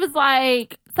then she was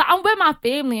like, so I'm with my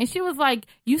family, and she was like,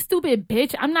 you stupid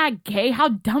bitch. I'm not gay. How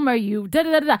dumb are you?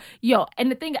 Da. Yo, and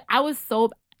the thing, I was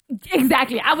so...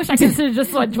 Exactly. I wish I could have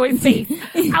just saw Joy's face.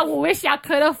 I wish I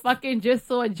could have fucking just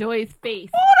saw Joy's face.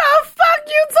 Who the fuck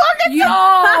you talking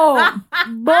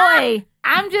Yo, boy,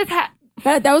 I'm just.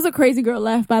 That was a crazy girl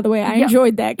laugh, by the way. I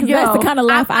enjoyed that because that's the kind of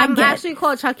laugh I I'm get. actually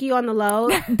called Chucky on the low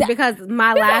because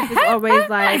my laugh is always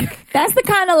like... That's the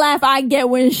kind of laugh I get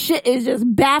when shit is just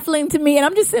baffling to me. And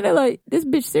I'm just sitting there like, this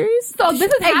bitch serious? So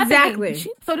this is Exactly.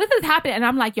 So this is happening. And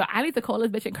I'm like, yo, I need to call this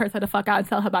bitch and curse her the fuck out and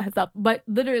tell her about herself. But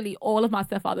literally all of my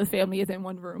stepfather's family is in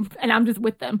one room. And I'm just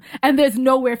with them. And there's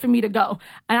nowhere for me to go.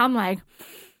 And I'm like...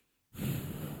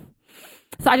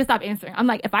 So I just stopped answering. I'm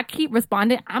like, if I keep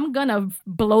responding, I'm gonna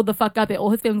blow the fuck up, and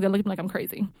all his family's gonna look at me like I'm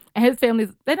crazy. And his family's,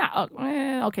 they're not,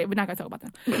 okay, we're not gonna talk about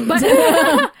them.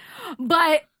 But,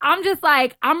 but I'm just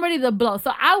like, I'm ready to blow.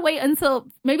 So I wait until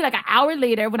maybe like an hour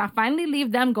later when I finally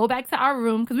leave them, go back to our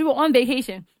room, because we were on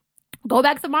vacation. Go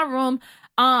back to my room.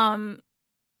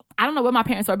 I don't know where my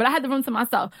parents were, but I had the room to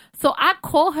myself. So I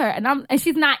call her and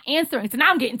she's not answering. So now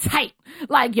I'm getting tight.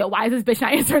 Like, yo, why is this bitch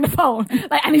not answering the phone?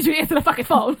 Like, I need you to answer the fucking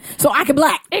phone so I can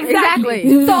black.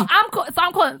 Exactly. So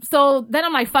I'm calling. So then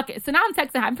I'm like, fuck it. So now I'm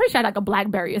texting her. I'm pretty sure I had like a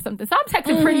BlackBerry or something. So I'm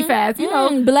texting pretty fast, you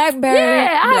know. BlackBerry.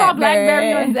 Yeah, I had a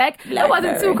BlackBerry on deck. It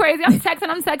wasn't too crazy. I'm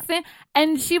texting.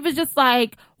 And she was just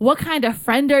like, what kind of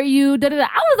friend are you? Da, da, da.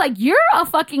 I was like, you're a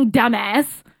fucking dumbass.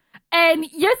 And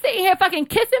you're sitting here fucking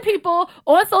kissing people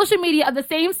on social media of the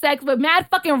same sex with mad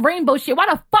fucking rainbow shit. Why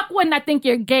the fuck wouldn't I think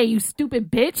you're gay, you stupid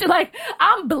bitch? Like,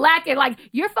 I'm black and like,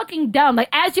 you're fucking dumb. Like,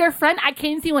 as your friend, I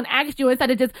came to you and asked you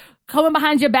instead of just coming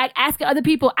behind your back, asking other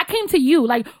people. I came to you.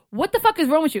 Like, what the fuck is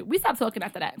wrong with you? We stopped talking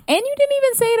after that. And you didn't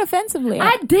even say it offensively.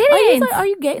 I didn't. Are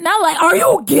you gay? Not like, are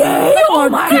you gay? Like, oh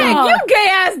my God. You gay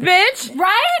ass bitch.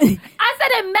 Right? I said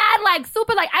it mad, like,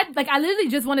 super, like, I literally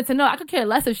just wanted to know. I could care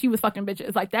less if she was fucking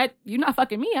bitches. Like, that, you're not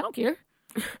fucking me. I don't care.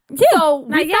 Yeah. So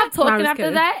we stopped talking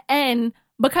after that. And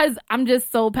because I'm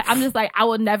just like, I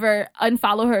would never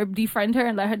unfollow her, defriend her,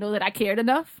 and let her know that I cared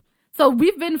enough. So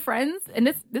we've been friends, and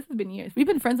this has been years. We've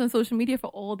been friends on social media for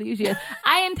all these years.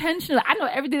 I know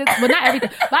everything, well, not everything,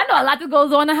 but I know a lot that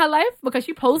goes on in her life because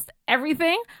she posts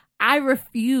everything. I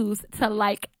refuse to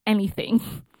like anything.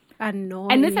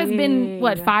 Annoying. And this has been,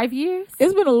 what, 5 years?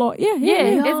 It's been a long, yeah.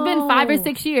 It's been 5 or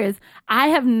 6 years. I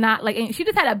have not, like, and she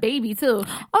just had a baby, too.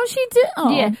 Oh, she did? Oh,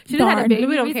 yeah, she just had a baby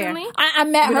We don't recently. care. I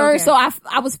met her, so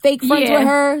I was fake friends with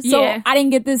her, so I didn't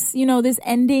get this, this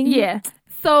ending. Yeah.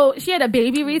 So she had a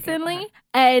baby recently,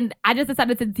 and I just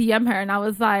decided to DM her, and I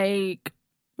was like,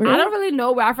 really? I don't really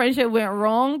know where our friendship went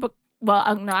wrong, but,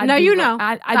 well, no, I no, do you know.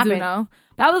 I do know.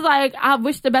 But I was like, I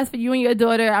wish the best for you and your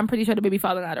daughter. I'm pretty sure the baby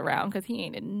father not around because he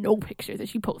ain't in no pictures, and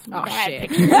she posts bad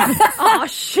pictures. Oh,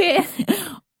 shit.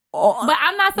 But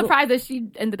I'm not surprised that she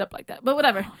ended up like that. But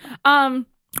whatever. I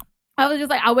was just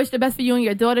like, I wish the best for you and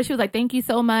your daughter. She was like, thank you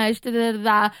so much. Da, da, da,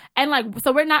 da. And like,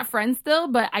 so we're not friends still,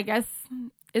 but I guess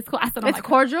it's cool. I still don't it's like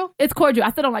cordial? Her. It's cordial.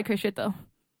 I still don't like her shit though.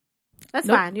 That's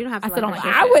Nope. fine. You don't have to. I still don't like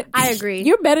like her. her. I agree.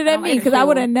 You're better than me because I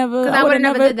would have never. Because I would have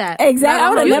never did that. Exactly. I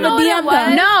would have You never know what it DM'd was?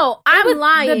 her. No, I'm was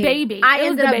lying. the baby. I It was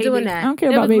ended the up baby. doing I that. don't care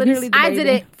It about was babies. literally the I baby. did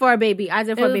it for a baby. I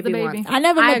did it for It a was the baby baby. once. I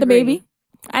never I met the agree. baby.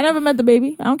 I never met the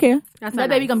baby. I don't care. That's That not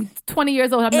baby nice. gonna be 20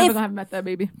 years old. I'm never gonna have met that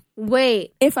baby.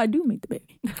 Wait, If I do meet the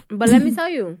baby, but let me tell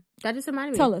you. That just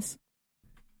reminded me. tell us.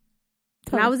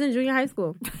 When I was in junior high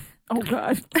school. Oh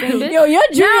God. Yo, your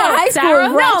junior high school Sarah?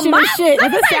 is ratchet as shit.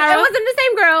 Let me it tell you, Sarah? it wasn't the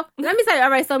same girl. Let me tell you. All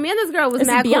right, so me and this girl was This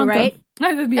is mad cool, Bianca. right?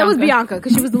 It was Bianca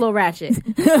because she was a little ratchet.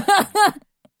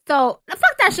 So,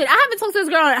 fuck that shit. I haven't talked to this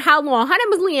girl in how long? Her name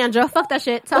was Leandra. Fuck that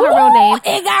shit. Tell her real name.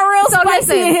 It got real So spicy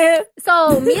listen. in here.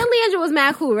 So, me and Leandra was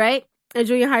mad cool, right? In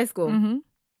junior high school. Mm-hmm.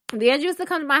 Leandra used to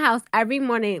come to my house every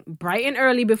morning, bright and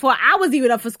early, before I was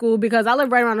even up for school because I lived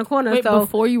right around the corner. Wait, so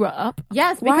before you were up?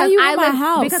 yes, Why because are you I in my live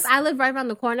house? because I live right around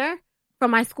the corner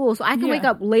from my school, so I can Yeah. wake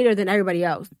up later than everybody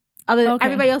else. Okay.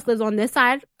 Everybody else lives on this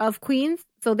side of Queens,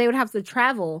 so they would have to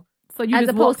travel. So you as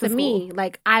just walked opposed to me, school.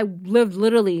 like I lived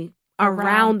literally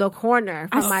around the corner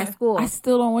from my school. I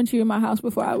still don't want you in my house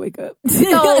before I wake up.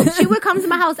 So she would come to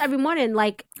my house every morning.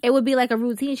 Like it would be like a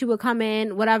routine. She would come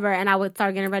in, whatever, and I would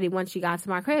start getting ready once she got to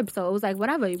my crib. So it was like,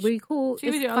 whatever, we cool. She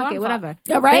was It's your fuck alarm it, clock. whatever.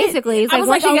 Yeah, right? Basically, it's I like was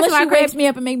once like, she gets unless to she my crib, wakes me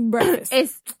up and make me breakfast.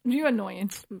 it's You're annoying.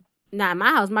 not in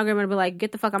my house. My grandma would be like,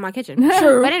 get the fuck out of my kitchen.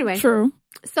 True. But anyway, True.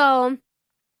 so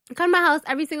come to my house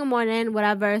every single morning,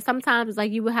 whatever. Sometimes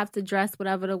like you would have to dress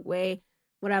whatever the way,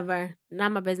 whatever.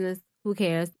 Not my business. Who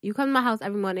cares? You come to my house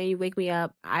every morning. You wake me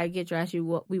up. I get dressed. We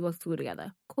walk to school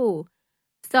together. Cool.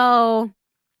 So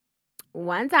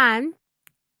one time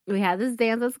we had this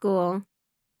dance at school.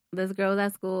 This girl was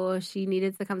at school. She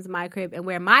needed to come to my crib and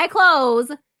wear my clothes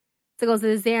to go to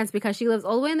this dance because she lives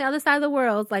all the way on the other side of the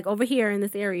world, like over here in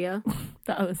this area.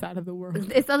 The other side of the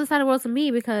world. It's the other side of the world to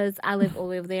me because I live all the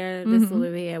way over there. This is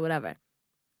over here, whatever.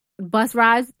 Bus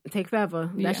rides take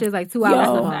forever. That shit's like 2 hours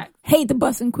long. Hate the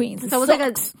bus in Queens. So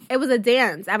it was a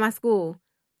dance at my school.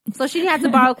 So she had to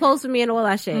borrow clothes from me and all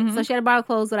that shit. So she had to borrow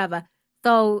clothes, whatever.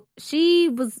 So she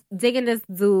was digging this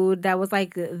dude that was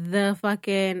like the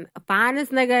fucking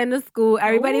finest nigga in the school.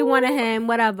 Everybody wanted him,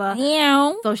 whatever.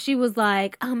 Yeah. So she was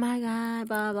like, oh my God,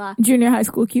 blah, blah. Junior high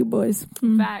school cute boys.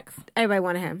 Facts. Everybody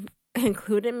wanted him,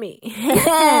 including me.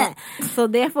 So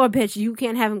therefore, bitch, you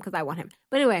can't have him because I want him.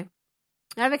 But anyway,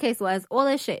 whatever the case was, all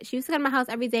this shit. She used to come to my house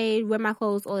every day, wear my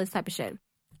clothes, all this type of shit.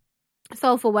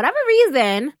 So for whatever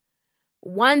reason,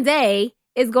 one day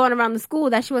it's going around the school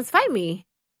that she wants to fight me.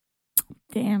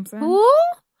 Damn, son. Who?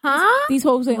 Huh? These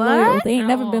hoes ain't loyal. They ain't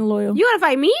never been loyal. You want to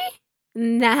fight me?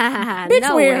 Nah, bitch,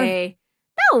 no where? way.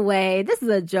 No way. This is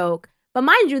a joke. But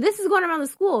mind you, this is going around the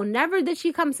school. Never did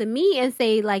she come to me and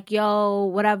say, like, yo,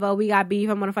 whatever, we got beef,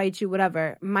 I'm going to fight you,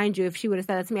 whatever. Mind you, if she would have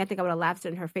said that to me, I think I would have laughed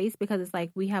in her face because it's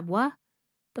like, we have what?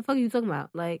 The fuck are you talking about?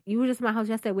 Like, you were just in my house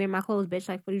yesterday wearing my clothes, bitch.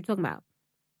 Like, what are you talking about?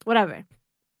 Whatever.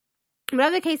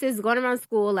 Whatever the case is, going around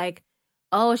school, like,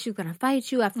 oh, she's going to fight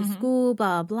you after school,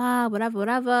 blah, blah, whatever,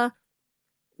 whatever.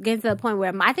 Getting to the point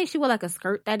where I think she wore, like, a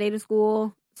skirt that day to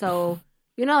school. So,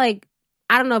 you know, like,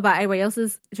 I don't know about everybody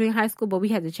else's during high school, but we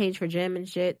had to change for gym and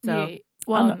shit. So, Yeah.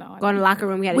 Well, no. Going to the locker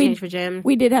room, we had to change for gym.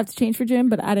 We did have to change for gym,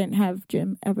 but I didn't have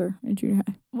gym ever in junior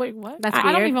high. Wait, what? That's I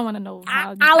weird. don't even want to know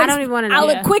how. I don't even want to know.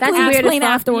 I'll quickly That's weird explain as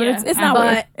fuck. afterwards. Yeah. It's not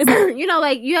But, weird. you know,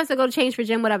 like, you have to go change for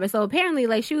gym, whatever. So, apparently,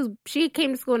 like, she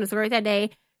came to school in a skirt that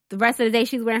day. The rest of the day,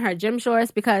 she's wearing her gym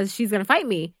shorts because she's going to fight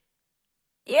me.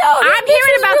 Yo, I'm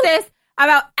hearing about this,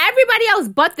 about everybody else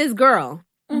but this girl.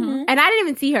 Mm-hmm. And I didn't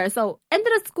even see her. So, end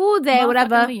of the school day,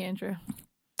 whatever. Andrew.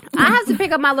 I have to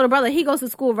pick up my little brother. He goes to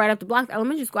school right up the block,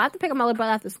 elementary school. I have to pick up my little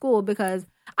brother after school because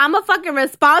I'm a fucking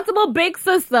responsible big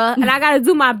sister and I got to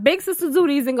do my big sister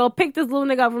duties and go pick this little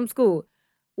nigga up from school.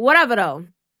 Whatever, though.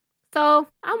 So,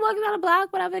 I'm walking down the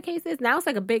block, whatever the case is. Now it's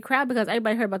like a big crowd because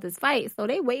everybody heard about this fight. So,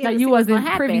 they waiting That to you see what's wasn't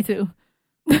gonna privy happen.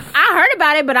 to. I heard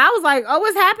about it, but I was like, oh,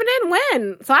 what's happening?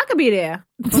 When? So, I could be there.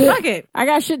 Well, fuck it. I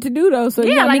got shit to do though, so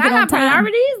Yeah, like, I got time.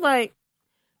 priorities. Like,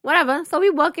 whatever. So, we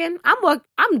walking.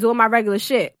 I'm doing my regular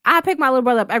shit. I pick my little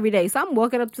brother up every day. So, I'm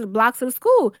walking up to the blocks of the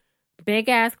school. Big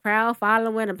ass crowd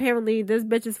following. Apparently, this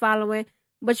bitch is following.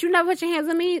 But you never put your hands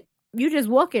on me. You just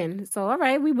walking. So, all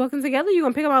right, we walking together. You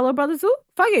gonna pick up my little brother too?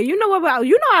 Fuck it. You know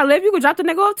I live. You can drop the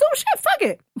nigga off too. Shit, fuck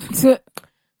it.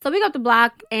 So we got the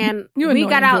block and we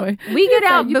got out. We get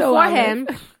out before him.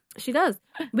 She does.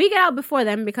 We get out before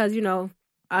them because, you know,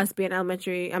 us being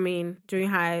junior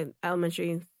high,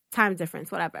 elementary, time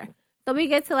difference, whatever. So we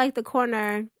get to like the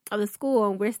corner of the school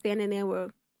and we're standing there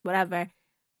with whatever.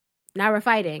 Now we're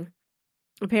fighting.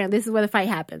 Apparently, this is where the fight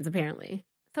happens, apparently.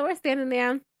 So we're standing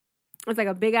there. It's like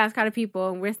a big ass crowd of people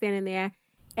and we're standing there.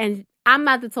 And I'm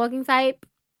not the talking type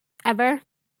ever.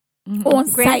 On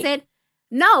Granted. site.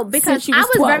 No, because Since I was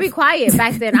was 12. very quiet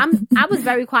back then. I was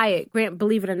very quiet,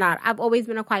 believe it or not. I've always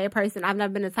been a quiet person. I've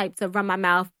never been the type to run my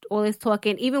mouth, all this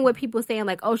talking. Even with people saying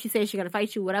like, oh, she said she's going to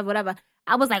fight you, whatever, whatever.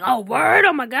 I was like, oh, word,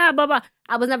 oh my God, blah, blah.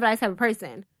 I was never that type of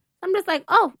person. I'm just like,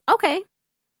 oh, okay.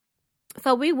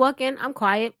 So we walking, I'm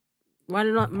quiet,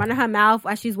 running her mouth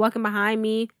while she's walking behind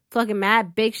me, talking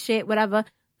mad, big shit, whatever.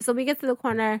 So we get to the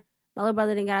corner. My little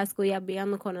brother didn't get out of school yet, be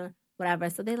on the corner.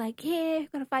 Whatever. So they like, yeah, we're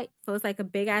gonna fight. So it's like a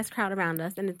big ass crowd around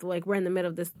us, and it's like we're in the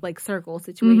middle of this like circle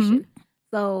situation.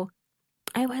 So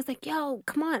everybody's like, yo,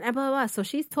 come on, and blah, blah, blah. So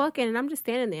she's talking, and I'm just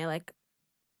standing there like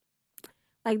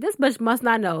this bitch must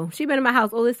not know. She been in my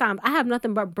house all this time. I have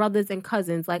nothing but brothers and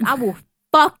cousins. Like I will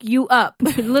fuck you up.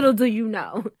 Little do you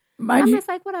know. I'm just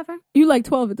like, whatever. You like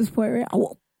 12 at this point, right? I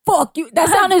will fuck you. That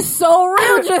sounded so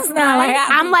real just now. Like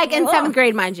I'm like in 7th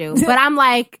grade, mind you, but I'm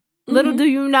like, little do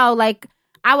you know, like.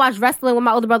 I watch wrestling with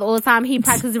my older brother all the time. He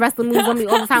practices wrestling moves on me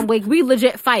all the time. Like, we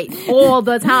legit fight all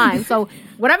the time. So,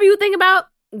 whatever you think about,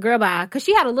 girl, bye. Because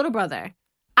she had a little brother.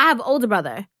 I have an older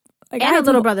brother. Like, and a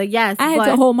little brother, yes. I had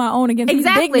to hold my own against these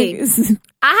big niggas.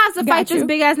 I have to fight this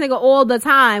big ass nigga all the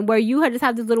time. Where you had just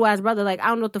have this little ass brother. Like, I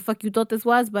don't know what the fuck you thought this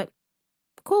was, but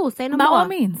cool. Say no more. By all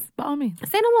means.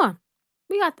 Say no more.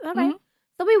 We got, all right.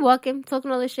 So, we walking, talking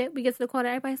all this shit. We get to the corner.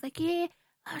 Everybody's like, yeah.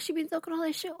 Oh, she been talking all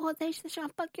this shit all day. She's trying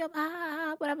to fuck you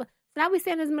up, whatever. So now we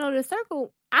stand in the middle of the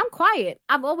circle. I'm quiet.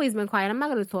 I've always been quiet. I'm not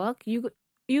gonna talk. You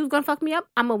gonna fuck me up?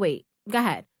 I'm gonna wait. Go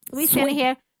ahead. So we standing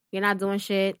here. You're not doing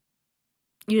shit.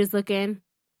 You just looking.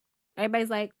 Everybody's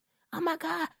like, oh my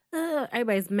God.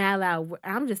 Everybody's mad loud.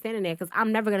 I'm just standing there because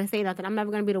I'm never gonna say nothing. I'm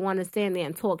never gonna be the one to stand there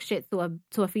and talk shit to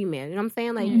a female. You know what I'm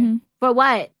saying? Like, for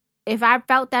what? If I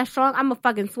felt that strong, I'm a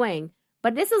fucking swing.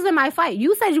 But this is in my fight.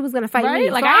 You said you was going to fight me.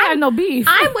 Like, so I have no beef.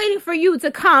 I'm waiting for you to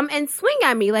come and swing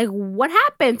at me. Like, what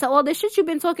happened to all this shit you've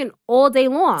been talking all day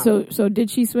long? So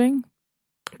did she swing?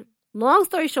 Long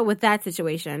story short with that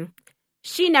situation,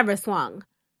 she never swung.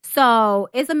 So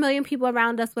it's a million people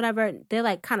around us, whatever. They're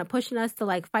like kind of pushing us to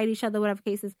like fight each other, whatever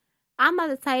cases. I'm not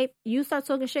the type. You start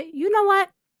talking shit. You know what?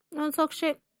 You want to talk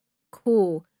shit?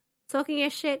 Cool. Talking your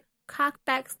shit. Cock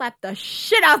back, slap the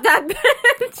shit out that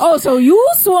bitch. Oh, so you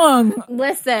swung.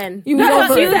 Listen. You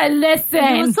said,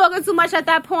 listen. You was talking too much at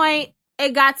that point.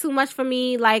 It got too much for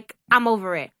me. Like, I'm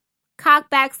over it. Cock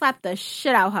back, slap the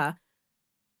shit out her.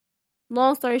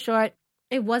 Long story short,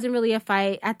 it wasn't really a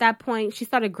fight. At that point, she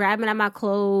started grabbing at my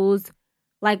clothes.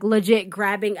 Like, legit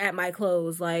grabbing at my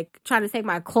clothes. Like, trying to take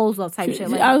my clothes off type shit.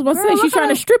 Like, I was about to say, she's trying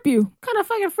to strip you. Kind of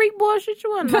fucking freak bullshit you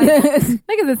want. Like,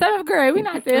 Niggas in 7th grade. We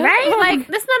not there. right? Like,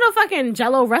 this not no fucking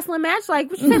Jello wrestling match.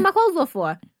 Like, what you take my clothes off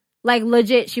for? Like,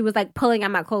 legit, she was, like, pulling at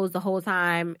my clothes the whole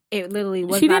time. It literally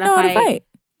was not a fight. She didn't know how to fight.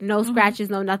 No scratches,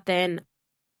 no nothing.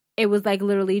 It was, like,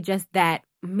 literally just that.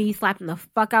 Me slapping the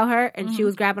fuck out her, and she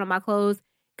was grabbing on my clothes.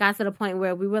 Got to the point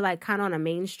where we were, like, kind of on a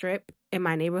main strip in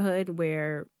my neighborhood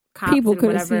where cops people and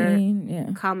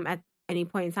whatever come at any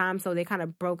point in time. So they kind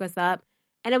of broke us up,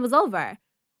 and it was over.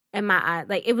 In my eye,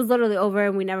 like, it was literally over,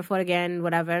 and we never fought again,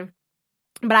 whatever.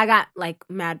 But I got, like,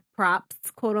 mad props,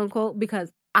 quote unquote,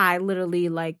 because I literally,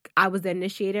 like, I was the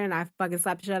initiator, and I fucking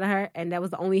slapped the shit out of her, and that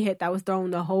was the only hit that was thrown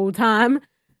the whole time.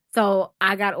 So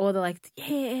I got all the, like,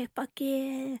 yeah, fuck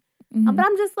yeah. But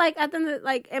I'm just like, at the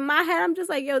like, in my head, I'm just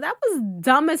like, yo, that was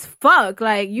dumb as fuck.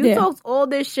 Like, you talked all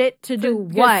this shit to do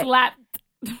what? Slapped.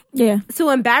 Yeah. To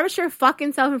embarrass your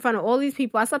fucking self in front of all these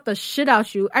people. I slapped the shit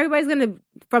out you. Everybody's gonna,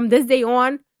 from this day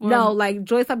on, no, like,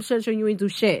 Joy slapped the shit out you and you ain't do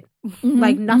shit.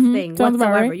 Like, nothing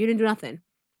whatsoever. Right. You didn't do nothing.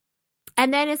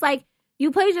 And then it's like, you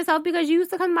played yourself because you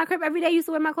used to come to my crib every day. You used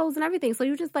to wear my clothes and everything. So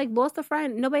you just, like, lost a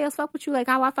friend. Nobody else fucked with you like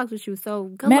how I fucked with you. So,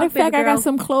 good matter luck, of fact, girl. I got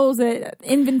some clothes that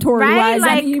inventory-wise.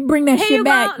 Right? Like, you bring that shit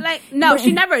back. Like, no,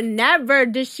 she never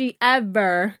did she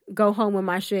ever go home with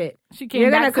my shit. She came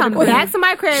You're back going to come back to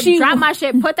my crib, drop my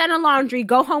shit, put that in the laundry,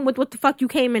 go home with what the fuck you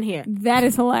came in here. That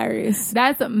is hilarious.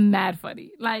 That's mad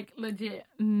funny. Like, legit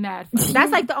mad funny.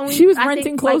 That's like the only... She was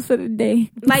renting clothes for the day.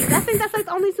 Like, I think that's like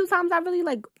the only 2 times I really,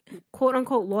 like, quote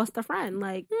unquote, lost a friend.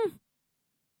 Like...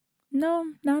 No,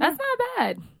 that's not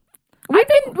bad. We've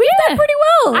done pretty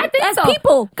well. I think as so.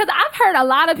 People, because I've heard a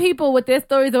lot of people with their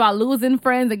stories about losing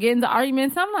friends and getting into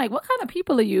arguments. I'm like, what kind of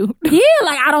people are you? Yeah,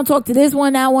 like, I don't talk to this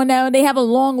one, that one, that one. They have a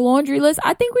long laundry list.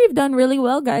 I think we've done really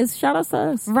well, guys. Shout out to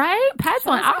us, right? Pat's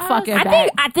on our fucking back.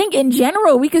 I think in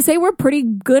general we could say we're pretty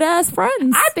good ass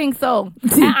friends. I think so.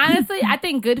 And honestly, I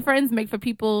think good friends make for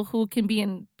people who can be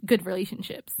in good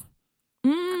relationships.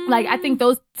 Like, I think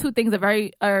those 2 things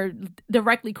are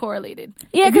directly correlated.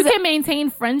 Yeah, because you can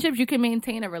maintain friendships, you can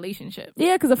maintain a relationship.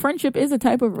 Yeah, because a friendship is a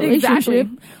type of relationship.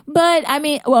 Exactly. But I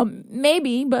mean, well,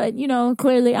 maybe, but you know,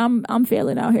 clearly I'm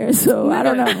failing out here, so I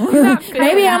don't know.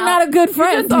 Maybe I'm not a good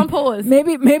friend. You're just on pause.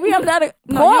 Maybe I'm not a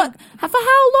pause. For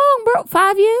how long, bro?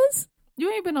 5 years?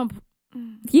 You ain't been on.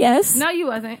 Yes. No, you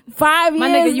wasn't. 5 years. My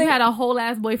nigga, you had a whole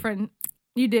ass boyfriend.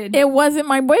 You did. It wasn't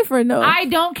my boyfriend, though. I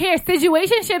don't care.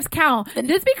 Situationships count.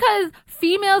 Just because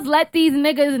females let these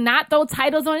niggas not throw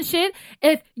titles on shit,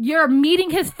 if you're meeting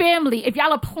his family, if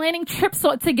y'all are planning trips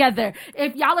together,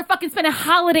 if y'all are fucking spending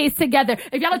holidays together,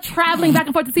 if y'all are traveling back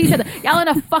and forth to see each other, y'all in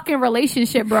a fucking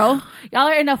relationship, bro. Y'all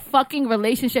are in a fucking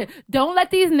relationship. Don't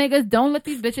let these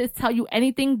bitches tell you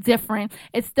anything different.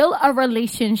 It's still a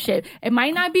relationship. It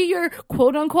might not be your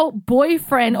quote unquote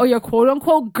boyfriend or your quote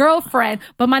unquote girlfriend,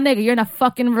 but my nigga, you're in a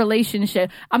fucking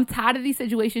relationship. I'm tired of these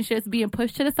situationships being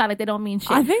pushed to the side like they don't mean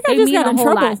shit. I think I just got in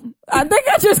trouble. I think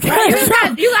I just got in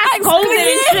trouble. You got scolded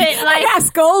and shit. Like, I got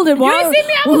scolded. You didn't see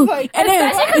me? I was like,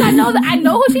 especially because I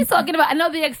know who she's talking about. I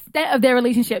know the extent of their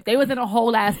relationship. They was in a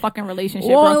whole ass fucking relationship.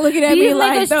 Well, bro. Looking at these me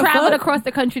like niggas traveled across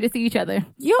the country to see each other.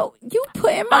 Yo, you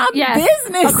putting my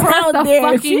business across out the there.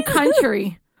 Fucking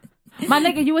country. My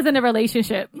nigga, you was in a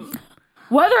relationship.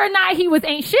 Whether or not he was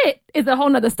ain't shit is a whole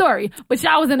nother story. But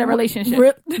y'all was in a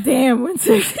relationship. Damn,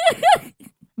 Winter.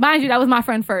 Mind you, that was my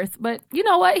friend first. But you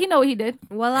know what? He know what he did.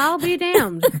 Well, I'll be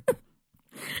damned.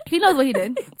 He knows what he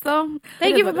did. So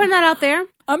thank you for putting that out there.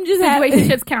 I'm just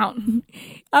situationships count.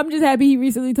 I'm just happy he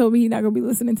recently told me he's not gonna be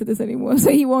listening to this anymore,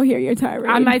 so he won't hear your tirade.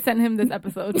 I might send him this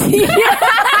episode.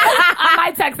 I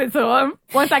might text it to him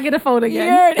once I get a phone again.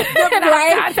 And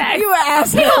I contact. You an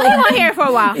asshole. He gonna hear it for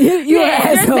a while. You an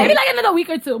asshole. Maybe like another week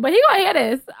or two, but he gonna hear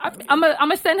this. I'm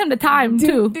gonna send him the time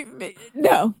too.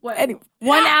 No. What? Anyway.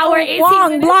 1 hour 18 Wrong,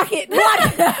 minutes. block it. 1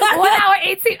 hour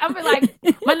 18. I'm like,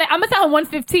 I'm gonna tell him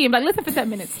 1:15. Like, listen for 10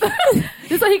 minutes,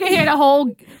 just so he can hear the whole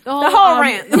rant.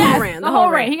 The whole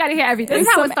rant. He got to hear everything. This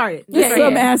is how it started. This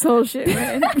some asshole shit,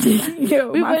 man. Yo,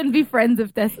 we wouldn't be friends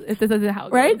if this isn't how it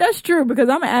goes. right? That's true because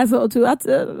I'm an asshole too. I'll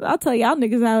tell y'all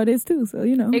niggas how it is too. So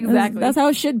you know, Exactly. That's how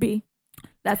it should be.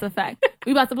 That's a fact.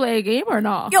 We about to play a game or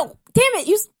no? Yo, damn it,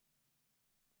 you.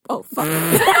 Oh fuck.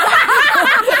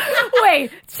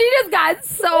 Wait, she just got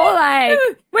so like.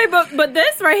 Wait, but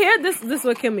this right here, this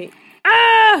will kill me.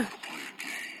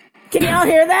 Can y'all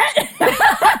hear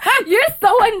that? You're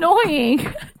so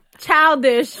annoying.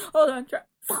 Childish. Hold on.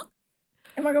 Fuck.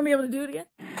 Am I gonna be able to do it again?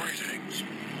 Greetings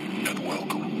and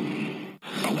welcome.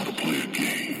 I want to play a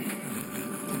game.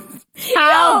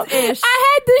 Childish.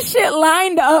 I had this shit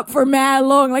lined up for mad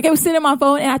long. Like, it was sitting on my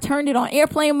phone and I turned it on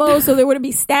airplane mode so there wouldn't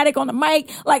be static on the mic.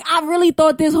 Like, I really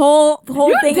thought this whole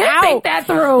thing did out. think that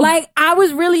through. Like, I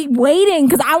was really waiting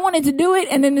because I wanted to do it,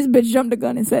 and then this bitch jumped the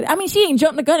gun and said, I mean, she ain't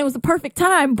jumped the gun. It was the perfect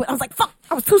time, but I was like, fuck,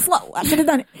 I was too slow. I should have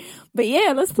done it. But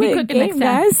yeah, let's play a cooking game,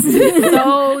 next time. guys.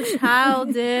 So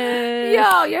childish.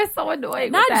 Yo, you're so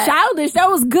annoying. Not with that. childish. That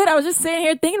was good. I was just sitting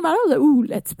here thinking about it. I was like, ooh,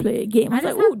 let's play a game. I was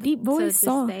like, ooh, deep To voice just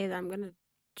song. say that I'm gonna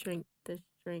drink this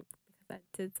drink because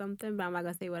I did something, but I'm not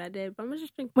gonna say what I did. But I'm gonna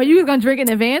just drink. Well, you was gonna drink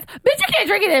in advance? Bitch, you can't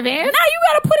drink in advance. Now you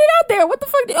gotta put it out there. What the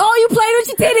fuck? Oh, you played with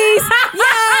your titties.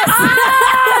 Yes.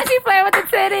 Ah, she playing with the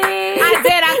titties. I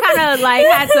did. I kind of like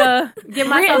had to get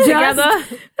myself Readjust.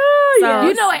 together. Oh, So- yeah.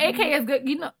 You know what? AK is good.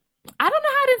 You know, I don't know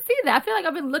how I didn't see that. I feel like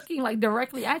I've been looking like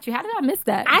directly at you. How did I miss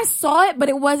that? I saw it, but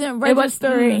it wasn't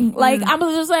registering. Like, I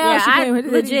was just like, oh, Yeah, she I playing with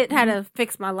titties. legit had to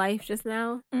fix my life just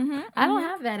now. I don't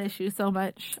have that issue so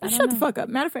much. I don't Shut the know. fuck up.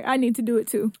 Matter of fact, I need to do it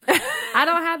too. I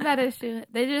don't have that issue.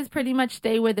 They just pretty much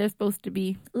stay where they're supposed to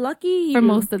be Lucky for you.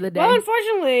 most of the day. Well,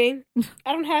 unfortunately,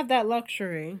 I don't have that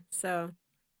luxury. So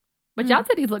But y'all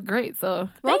titties look great, so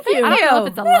Thank I you. don't know if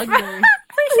it's a luxury.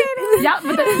 appreciate it. Y'all,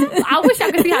 but I wish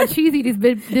I could see how cheesy this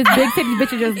big titty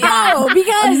bitch just got. No,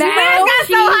 because Mad got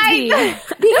so cheesy.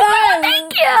 because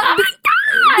Thank you. Oh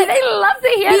my God, they love to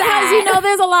hear because that. you know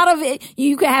there's a lot of it.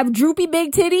 You could have droopy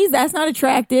big titties. That's not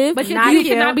attractive. But your Not titties cute.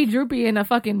 should not be droopy in a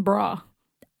fucking bra.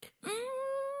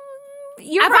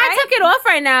 You're If I took it off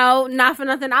right now, not for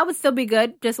nothing, I would still be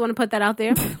good. Just want to put that out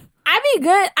there. I'd be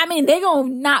good. I mean, they gonna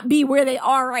not be where they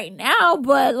are right now,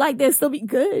 but like they'll still be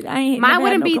good. I ain't. Mine never had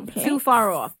wouldn't no be complaints. too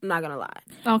far off. I'm not gonna lie.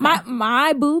 Okay.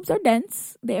 My boobs are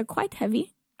dense. They're quite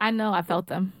heavy. I know. I felt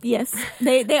them. Yes,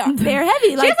 they are. They're heavy.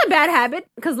 She Like has a bad habit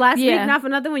because last Yeah. week, not for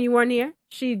nothing, when you weren't here,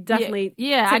 she definitely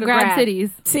Yeah, took I a grabbed grab.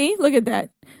 titties. see, look at that.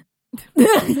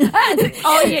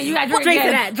 Oh yeah, you got drink Drink to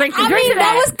again. that. Drink to I drink mean, to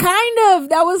that.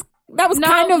 that was No,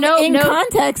 kind of no, in no,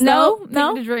 context. no,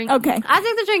 No, take the drink. Okay. I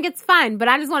think the drink it's fine, but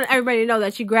I just want everybody to know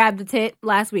that she grabbed the tit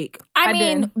last week. I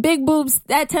mean, big boobs,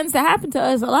 that tends to happen to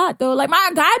us a lot, though. Like,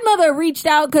 my godmother reached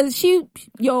out because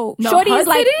Shorty her is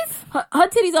like, titties? her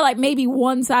titties are like maybe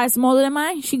one size smaller than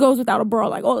mine. She goes without a bra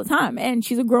like all the time, and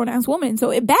she's a grown ass woman, so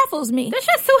it baffles me. This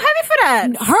shit's too heavy for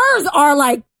that. Hers are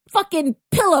like fucking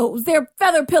pillows. They're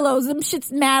feather pillows. Them shit's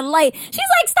mad light. She's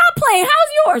like, stop playing.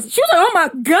 How's yours? She was like, oh my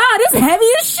God, it's heavy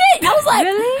as shit. I was like,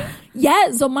 Really?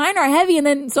 yeah, so mine are heavy, and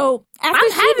then so after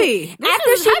I'm she heavy. This after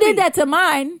is she heavy. did that to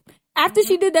mine,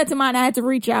 I had to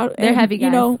reach out. They're and, heavy, you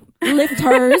guys. know, lift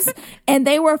hers, and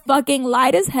they were fucking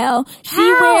light as hell.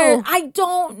 How? I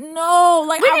don't know.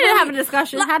 Like, We I need to really- have a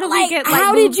discussion. How did like, we get?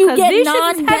 how boobs? did you 'Cause get these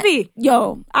shits is non heavy?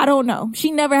 Yo, I don't know.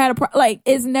 She never had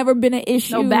it's never been an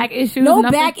issue. No back issues, No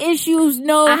nothing? back issues.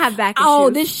 No. I have back Oh,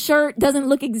 issues. this shirt doesn't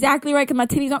look exactly right because my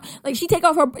titties aren't. Like, she take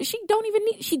off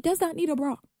she does not need a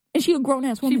bra, and she a grown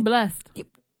ass woman. She blessed.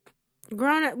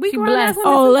 Grown up. We She grown blessed. ass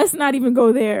Oh, women. let's not even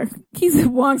go there.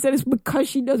 Wong said it's because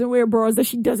she doesn't wear bras that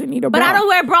she doesn't need a bra. But I don't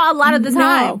wear bra a lot of the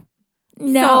time.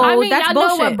 No. So- I mean, that's y'all know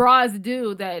bullshit. what bras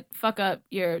do that fuck up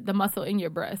the muscle in your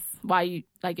breasts. Why you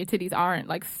like your titties aren't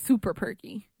like super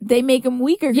perky. They make them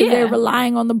weaker because Yeah. they're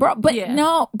relying on the bra. But Yeah.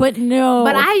 no. But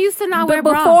I used to not wear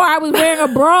But bra. before I was wearing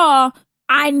a bra,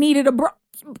 I needed a bra.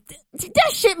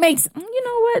 That shit makes. You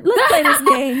know what? Let's play this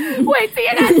game. Wait, Tia,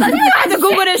 that's such I have to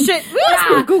Google this shit. We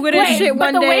have to Google this shit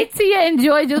one but the day. way Tia and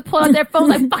Joy just pull out their phone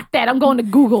like, fuck that, I'm going to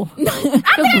Google. I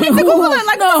didn't need to Google it.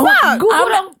 Like, No. what the fuck? Google I'm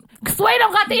don't. Sway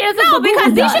don't got the answer. No,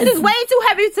 because these shit does. is way too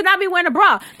heavy to not be wearing a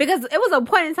bra. Because it was a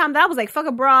point in time that I was like, fuck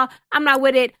a bra. I'm not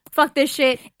with it. Fuck this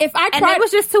shit. If I And tried, it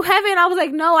was just too heavy, and I was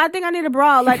like, no, I think I need a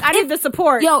bra. Like, I need the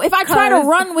support. yo, if I try to 'Cause-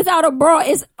 run without a bra,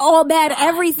 it's all bad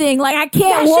everything. Like I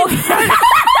can't walk.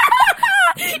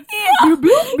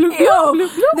 Yo,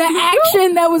 the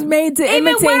action that was made to even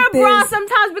imitate wear a bra this.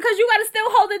 sometimes because you gotta still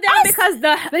hold it down because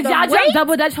Did the y'all jump weight.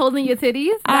 double dutch holding your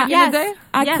titties? Back in the day?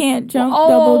 I Yes. can't jump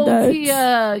double Oh, dutch.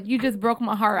 Tia, you just broke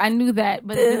my heart. I knew that,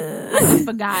 but I just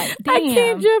forgot. Damn. I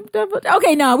can't jump double.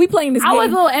 Okay, no, we playing this. I game. was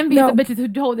a little envious No. of bitches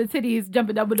who hold the titties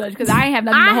jumping double dutch because I ain't have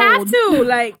nothing to I have hold. to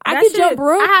like. I that could shit, jump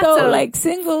rope I have though, to. like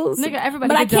singles. Nigga, everybody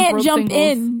but I can jump can't rope jump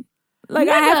singles. in. Like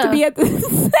I have to Nigga. be at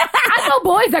the. I know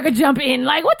boys that could jump in.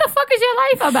 Like, what the fuck is your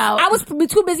life about? I was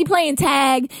too busy playing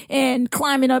tag and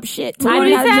climbing up shit to learn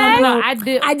Booty how to tag? jump No,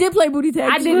 rope. I did play booty tag.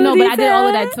 I didn't know, but I did all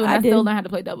of that too, and I I still did. learned how to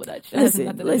play double dutch. That has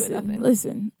nothing to do with nothing.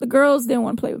 Listen. The girls didn't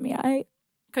want to play with me.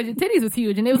 Because your titties was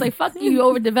huge, and it was like, fuck you, you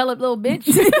overdeveloped little bitch.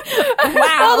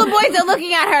 All the boys are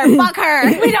looking at her. Fuck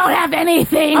her. We don't have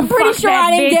anything. I'm pretty Fuck sure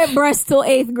that I didn't bitch. get breasts till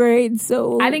 8th grade.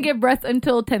 So I didn't get breasts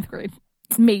until 10th grade.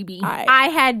 Maybe. I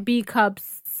had B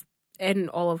cups in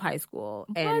all of high school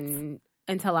and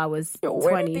until I was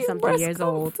 20 something years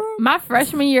old. My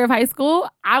freshman year of high school,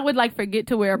 I would like forget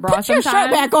to wear a bra Put your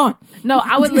sometimes. shirt back on. No,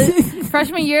 I would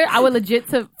freshman year, I would legit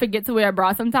to forget to wear a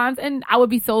bra sometimes, and I would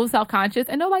be so self-conscious,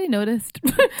 and nobody noticed.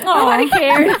 Nobody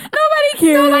cared. Nobody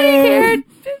cared. Nobody cared.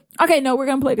 Okay, no, we're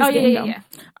gonna play this Oh, game. yeah.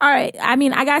 All right. I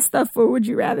mean, I got stuff for Would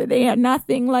You Rather. They are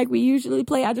nothing like we usually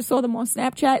play. I just saw them on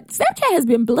Snapchat. Snapchat has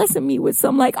been blessing me with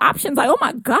some like options. Like, oh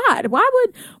my God, why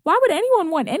would anyone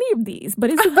want any of these? But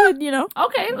it's a good,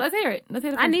 Okay, let's hear it. Let's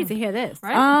hear the I first need one. to hear this.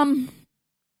 Right?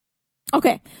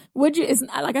 Okay. Would you? It's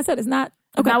like I said. It's not.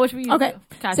 Okay. Not what we used Okay.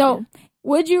 to. Gotcha. So,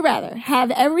 would you rather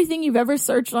have everything you've ever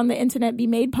searched on the internet be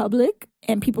made public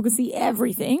and people can see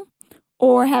everything,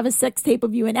 or have a sex tape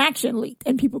of you in action leaked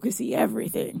and people can see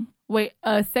everything? Wait,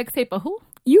 a sex tape of who?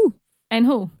 You. And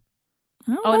who?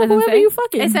 I don't Oh, it know, doesn't whoever say? you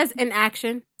fucking. It says in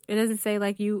action. It doesn't say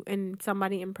like you and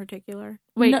somebody in particular.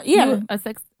 Wait, No, yeah. you- a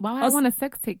sex. Why would I want a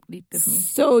sex tape leaked of me?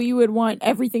 So you would want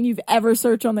everything you've ever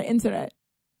searched on the internet.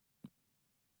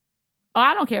 Oh,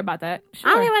 I don't care about that. Sure.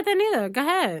 I don't care about that neither. Go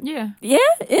ahead. Yeah. Yeah,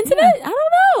 internet. I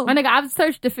don't My know. nigga, I've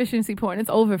searched deficiency porn. It's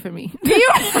over for me.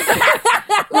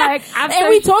 Like, I've And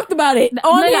we searched. talked about it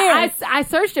on Nigga, here. I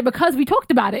searched it because we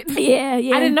talked about it. Yeah. I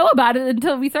didn't know about it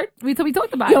until we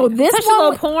talked about Yo, it. this Such a little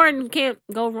one, porn can't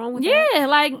go wrong with that. Yeah,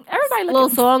 like everybody Little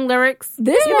looking. song lyrics.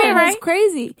 this You one being was right.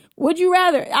 crazy. Would you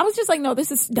rather? I was just like, no,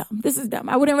 this is dumb. This is dumb.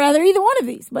 I wouldn't rather either one of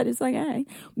these. But it's like, all right,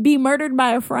 be murdered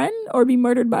by a friend or be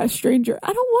murdered by a stranger.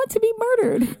 I don't want to be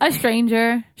murdered. A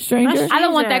stranger. Stranger. I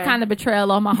don't want that Stranger. kind of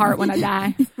betrayal on my heart when I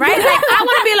die. Right? Like, I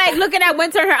want to be like looking at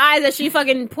Winter in her eyes as she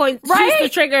fucking points, Right? shoots the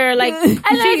trigger. Like, And then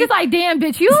it's just like, damn,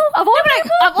 bitch, you of all like,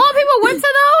 people. of all people, Winter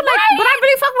though? Like, but I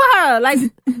really fuck with her. Like,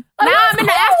 now I'm in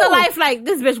the cool. afterlife. Like,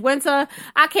 this bitch Winter.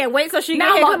 I can't wait till she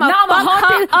Now get here. I'm gonna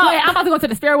haunt this. Up. Wait, I'm about to go to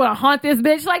the spirit world and haunt this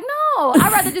bitch. Like, no,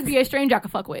 I'd rather just be a stranger I can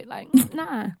fuck with. Like,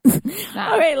 nah.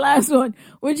 All right, last one.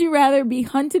 Would you rather be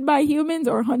hunted by humans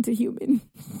or hunt a human?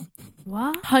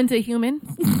 What? Hunt a human.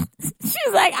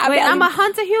 She's like, Wait, I'm a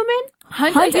hunter human?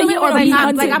 Hunt Hunt a a human human or or be be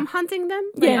hunted. Like, I'm hunting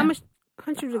them? Like, Yeah. I'm a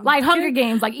hunt you. Like Hunger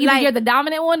Games. Like, either Like- you're the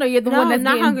dominant one or you're the No, one that's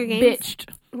not getting Hunger Games. bitched.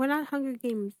 We're not Hunger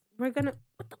Games. We're gonna.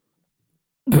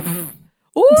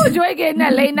 Ooh, Joy getting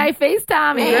that late night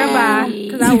FaceTime. Goodbye.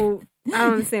 Because I don't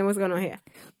understand what's going on here.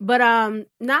 But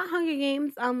not Hunger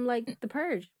Games. Like The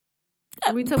Purge.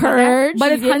 We took about that? Purge.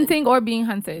 But it's Yeah. hunting or being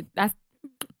hunted. That's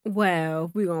Well,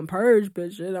 we gonna purge,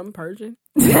 bitch. Shit, I'm purging.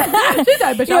 she's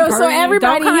like, bitch, Yo, I'm so purging.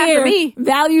 everybody Don't come after here me.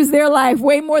 values their life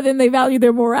way more than they value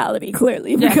their morality,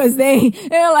 clearly, because they're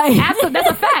like, Absolutely, that's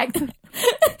a fact.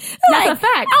 That's a fact.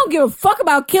 I don't give a fuck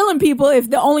about killing people if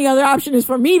the only other option is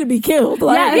for me to be killed.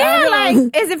 Like, Yeah, Yeah, I like,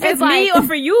 don't- as if it's like- me or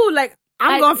for you, like,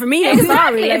 I'm going for me. I'm Exactly.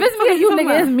 sorry. If Like, it's for you, what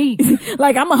nigga, it's me.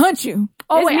 like I'm gonna hunt you.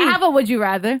 Oh, It's wait, me. I have a would you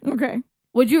rather. Okay.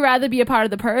 Would you rather be a part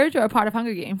of the Purge or a part of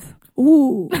Hunger Games?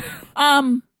 Ooh.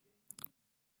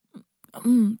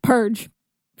 Purge.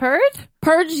 Purge?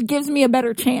 Purge gives me a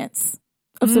better chance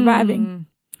of surviving.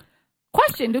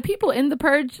 Question, do people in the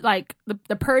Purge, like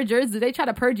the Purgers, do they try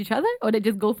to purge each other or they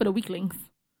just go for the weaklings?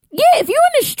 Yeah, if you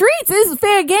in the streets, it's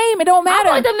fair game. It don't I matter.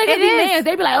 want them niggas It be is. mans.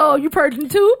 They be like, oh, you purging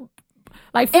too?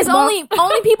 Like, It's football.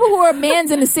 only people who are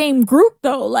mans in the same group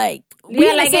though. Like we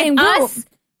Yeah, in like the same it's group. us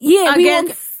Yeah, we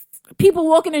against people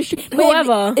walking in the street.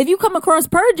 Whoever. If you come across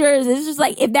purgers, it's just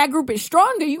like, if that group is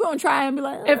stronger, you're going to try and be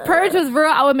like, If purge was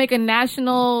real, I would make a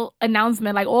national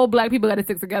announcement like all black people got to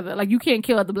stick together. Like you can't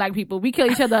kill other black people. We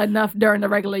kill each other enough during the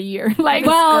regular year. Like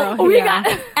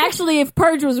actually, if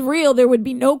purge was real, there would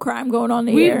be no crime going on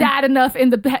there. We've died enough in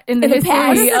the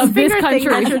history of this country.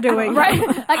 That you're doing? Right?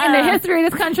 Like in the history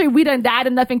of this country, we done died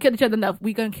enough and killed each other enough.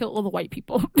 We gonna kill all the white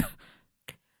people.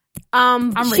 She's not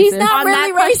On really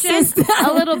that question, racist.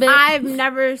 A little bit. I've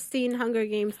never seen Hunger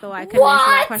Games, so I couldn't answer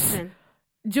that question.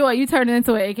 Joy, you turning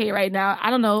into an AK right now.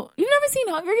 I don't know. You've never seen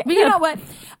Hunger Games? You know what?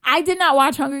 I did not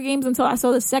watch Hunger Games until I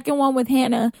saw the second one with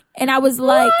Hannah, and I was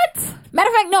like, matter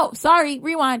of fact, no, sorry,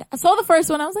 rewind. I saw the first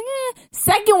one, I was like,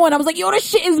 Second one, I was like, yo, this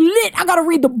shit is lit. I gotta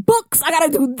read the books. I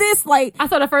gotta do this. Like, I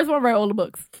saw the first one, read all the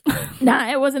books.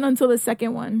 nah, it wasn't until the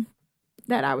second one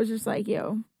that I was just like,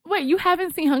 yo. Wait, you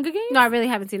haven't seen Hunger Games? No, I really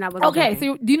haven't seen that. Okay,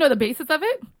 so do you know the basis of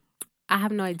it? I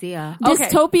have no idea. Okay.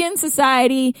 Dystopian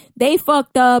society, they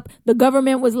fucked up. The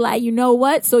government was like, you know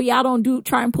what? So y'all don't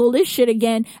try and pull this shit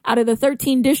again. Out of the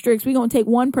 13 districts, we're going to take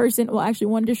one person. Well, actually,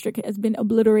 one district has been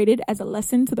obliterated as a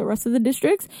lesson to the rest of the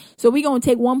districts. So we're going to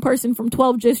take one person from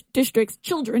 12 districts,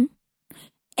 children.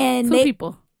 And two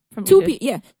people. Two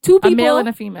people. A male and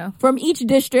a female. From each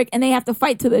district, and they have to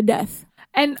fight to the death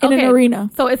and in an arena.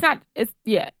 So it's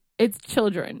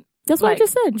children. That's what I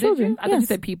just said. Children. I thought you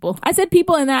said people. I said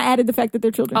people, and then I added the fact that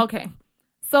they're children. Okay.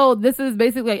 So this is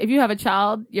basically like, if you have a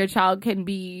child, your child can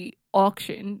be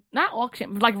raffled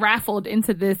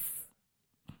into this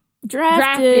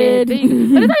drafted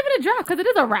thing. But it's not even a draft because it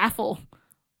is a raffle.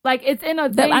 Like it's in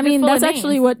a thing. That's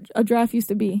actually what a draft used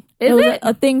to be. Is it was it?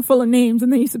 a thing full of names,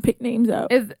 and they used to pick names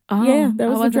out. Yeah, that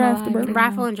was the draft.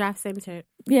 Raffle and draft, same shit.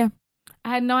 Yeah.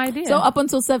 I had no idea. So up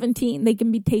until 17, they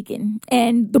can be taken.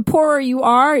 And the poorer you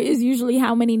are is usually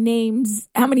how many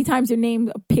times your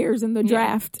name appears in the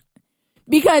draft.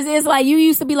 Because it's like, you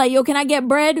used to be like, yo, can I get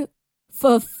bread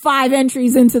for 5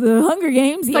 entries into the Hunger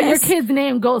Games? So your kid's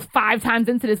name goes 5 times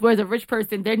into this, whereas a rich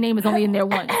person, their name is only in there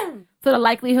once. So the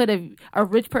likelihood of a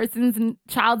rich person's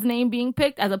child's name being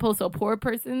picked as opposed to a poor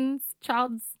person's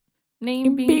child's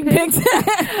name being picked.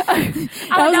 That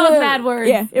was a bad word.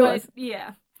 Yeah, it was.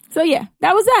 Yeah. So yeah,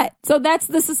 that was that. So that's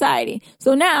the society.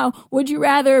 So now, would you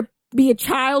rather be a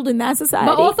child in that society?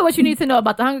 But also what you need to know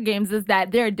about the Hunger Games is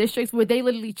that there are districts where they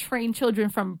literally train children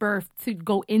from birth to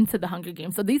go into the Hunger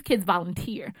Games. So these kids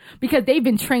volunteer because they've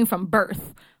been trained from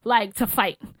birth, like, to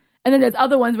fight. And then there's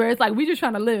other ones where it's like, we just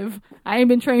trying to live. I ain't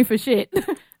been trained for shit.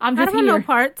 I'm just here. No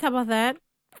parts. How about that?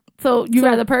 So you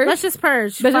rather purge? Let's just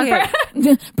purge.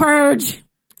 Purge.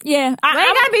 Yeah, I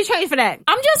ain't gotta be trained for that.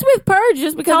 I'm just with purge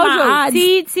just because my odds.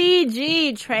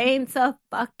 TTG, train to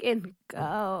fucking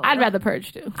go. I'd rather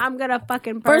purge too. I'm gonna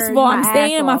fucking purge. First of all, I'm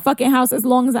staying in my fucking house as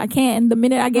long as I can. The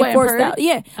minute I get forced out,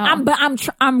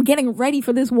 I'm getting ready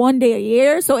for this one day a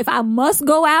year. So if I must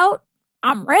go out,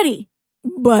 I'm ready.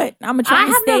 But I'm gonna try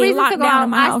to stay locked down in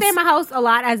my house. I stay in my house a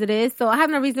lot as it is, so I have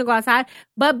no reason to go outside.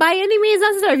 But by any means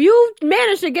necessary, if you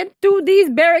manage to get through these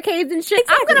barricades and shit,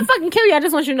 I'm gonna fucking kill you. I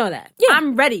just want you to know that. Yeah.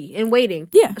 I'm ready and waiting.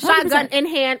 Yeah, 100%. Shotgun in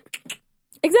hand.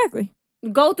 Exactly.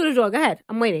 Go through the door. Go ahead.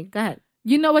 I'm waiting. Go ahead.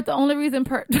 You know what? The only reason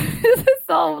this is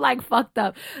so like fucked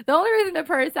up. The only reason the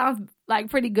purge sounds like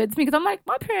pretty good to me because I'm like,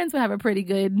 my parents would have a pretty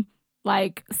good,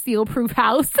 like, seal-proof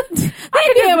house.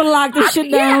 They'd be able to lock this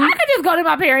shit down. Yeah, I could just go to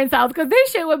my parents' house because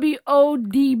this shit would be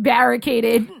OD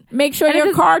barricaded. Make sure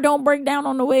your car don't break down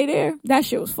on the way there. That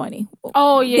shit was funny.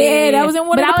 Oh, yeah. That was in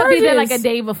one of the purges. I would be there like purges. a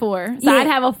day before. So I'd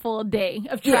have a full day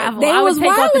of travel. They I would was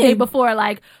take off the wildin'. day before,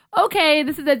 like, okay,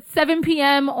 this is at 7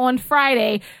 p.m. on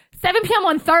Friday. 7 p.m.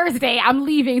 on Thursday, I'm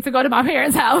leaving to go to my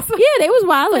parents' house. Yeah, they was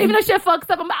wild. So even though shit fucks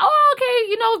up, I'm like, oh,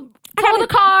 okay, tow the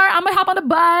car. I'm gonna hop on the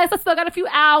bus. I still got a few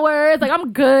hours. Like,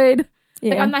 I'm good.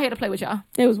 Yeah. Like, I'm not here to play with y'all.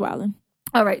 They was wilding.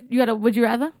 All right, you got a would you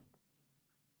rather?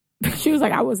 She was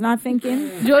like, I was not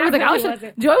thinking. Joy was like, I was trying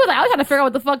to figure out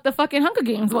what the fuck the fucking Hunger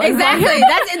Games was. Exactly.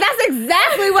 That's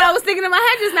exactly what I was thinking in my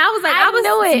head just now. I was like, I was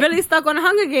really stuck on the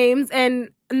Hunger Games and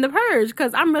the Purge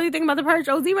because I'm really thinking about the Purge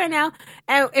OZ right now.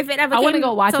 And if it ever want to came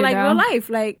go watch to it like now. real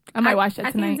life, like I might watch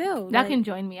that tonight. Y'all can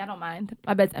join me. I don't mind.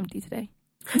 My bed's empty today.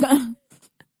 No.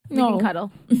 We can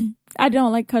cuddle. I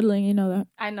don't like cuddling, you know that.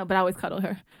 I know, but I always cuddle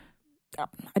her.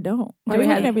 I don't.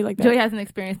 Joey Joey hasn't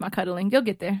experienced my cuddling. You'll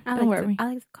get there. Don't worry. I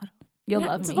like to cuddle. You'll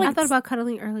love me. I thought about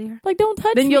cuddling earlier. Like, don't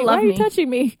touch Then me. you'll love Why are you me. touching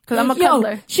me? Because I'm a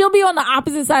cuddler. She'll be on the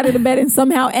opposite side of the bed and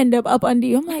somehow end up under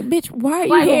you. I'm like, bitch, why are you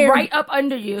like, here? right up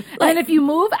under you. And if you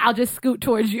move, I'll just scoot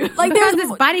towards you. Like, There's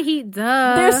this body heat.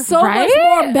 Duh. There's so much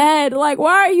more bed. Like,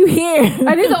 why are you here?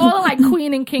 And these are all like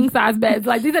queen and king size beds.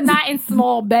 Like, these are not in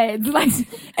small beds. Like,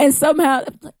 and somehow,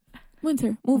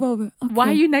 Winter, move over. Okay. Why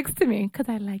are you next to me? Because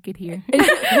I like it here.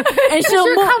 And she'll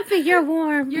You're move. comfy. You're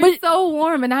warm. You're so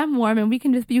warm and I'm warm and we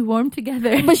can just be warm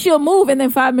together. But she'll move and then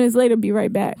 5 minutes later be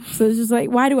right back. So it's just like,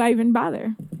 why do I even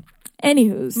bother?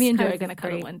 Anywho's. Me and Joy are going to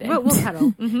cuddle one day. We'll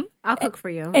cuddle. I'll cook for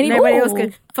you. Any- Everybody else Ooh.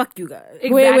 can fuck you guys.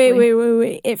 Exactly.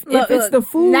 Wait. If it's the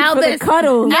food now for the this-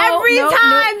 cuddle. Every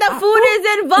time the food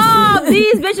is involved,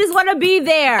 these bitches want to be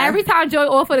there. Every time Joy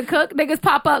offer to cook, niggas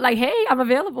pop up like, hey, I'm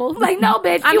available. Like, no,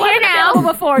 bitch, I'm you here wasn't now.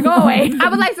 available before. Go away. I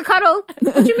would like to cuddle.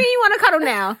 What you mean you want to cuddle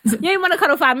now? You didn't want to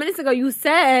cuddle 5 minutes ago. You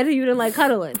said you didn't like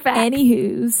cuddling.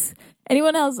 Anywho's.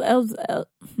 Anyone else? We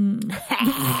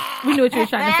knew what you were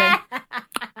trying to say.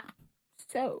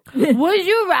 So Would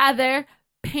you rather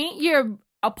paint your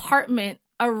apartment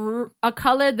a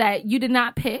color that you did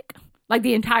not pick, like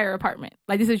the entire apartment,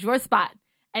 like this is your spot,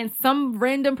 and some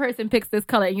random person picks this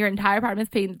color and your entire apartment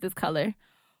is painted this color,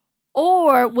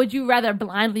 or would you rather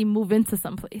blindly move into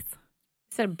some place?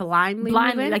 said blindly,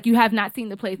 moving? Like you have not seen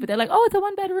the place, but they're like, oh, it's a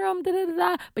 1-bedroom,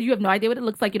 but you have no idea what it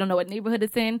looks like. You don't know what neighborhood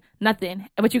it's in, nothing.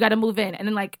 But you got to move in, and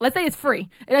then like, let's say it's free.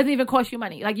 It doesn't even cost you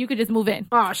money. Like you could just move in.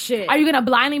 Oh shit! Are you gonna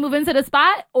blindly move into the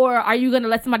spot, or are you gonna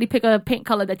let somebody pick a paint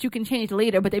color that you can change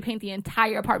later, but they paint the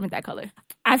entire apartment that color?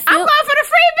 I I'm feel going for the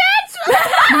free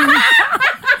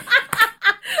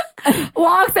bitch.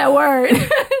 Walks that word.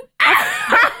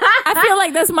 I feel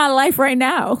like that's my life right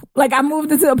now. Like I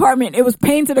moved into the apartment. It was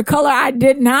painted a color I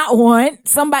did not want.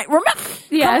 Somebody remember?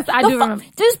 Yes, I do remember.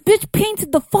 This bitch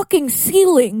painted the fucking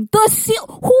ceiling.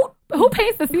 Who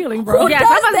paints the ceiling, bro? Yes,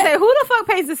 I'm about to say, who the fuck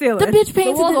paints the ceiling? The bitch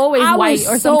painted wall's the always I white was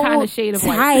or so some kind of shade of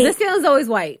white. tight. The ceiling's always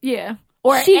white. Yeah.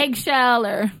 Or She- eggshell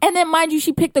or... And then, mind you,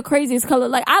 she picked the craziest color.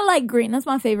 Like, I like green. That's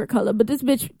my favorite color. But this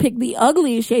bitch picked the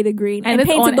ugliest shade of green and it's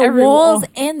painted on the every walls wall.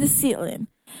 and the ceiling.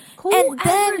 Whoever And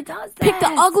then does that? pick the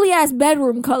ugly ass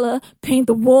bedroom color, paint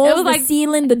the walls, It was the like-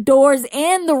 ceiling, the doors,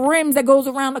 and the rims that goes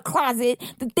around the closet,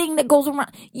 the thing that goes around.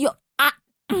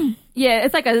 Yeah,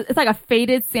 it's like a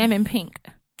faded salmon pink.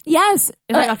 Yes,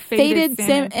 It's like a faded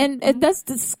salmon. and that's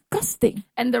disgusting.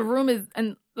 And the room is...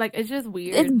 and like, it's just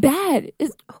weird. It's bad.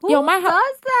 Who Yo, my house.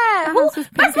 does that? My Who, house was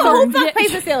first of painted all, who on- fuck Yeah.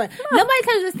 paints the ceiling? Nobody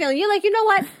touches the ceiling. You're like, you know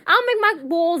what? I'll make my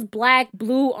walls black,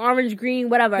 blue, orange, green,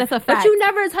 whatever. That's a But fact. you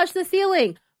never touch the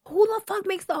ceiling. Who the fuck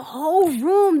makes the whole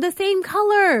room the same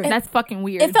color? That's fucking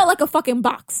weird. It felt like a fucking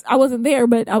box. I wasn't there,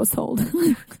 but I was told.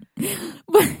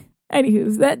 But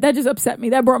anywho's, that just upset me.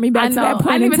 That brought me back I to know. that point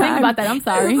I didn't in even time. think about that. I'm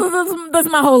sorry. That's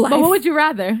my whole life. But what would you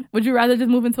rather? Would you rather just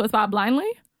move into a spot blindly?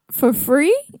 For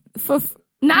free?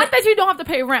 Not that you don't have to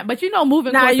pay rent, but you know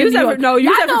moving Nah, costs you in New said York. for- no, you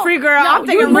Y'all said for know- free, girl. No, I'm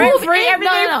thinking you rent move free, in-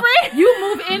 everything no. free. You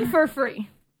move in for free.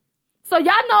 So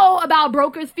y'all know about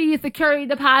broker's fees, security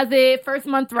deposit, first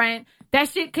month rent. That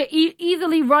shit could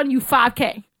easily run you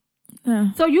 $5,000.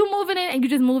 So you moving in and you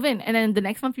just move in, and then the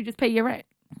next month you just pay your rent.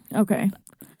 Okay.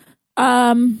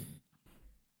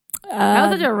 That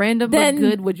was such a random then- but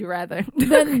good would you rather.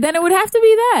 then it would have to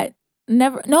be that.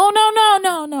 Never. No.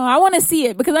 I want to see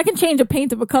it because I can change a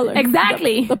paint of a color.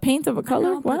 Exactly. The paint of a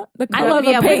color? What? The I color know, of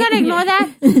a yeah, we're paint. gonna ignore that.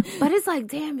 But it's like,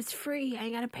 damn, it's free. I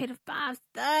ain't gotta pay the $5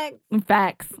 stack.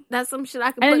 Facts. That's some shit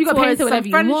I can And put then you can towards paint it whatever some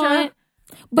you furniture. want.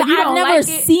 But If you I've don't never like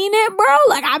it- seen it, bro.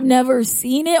 Like, I've never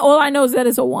seen it. All I know is that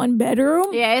it's a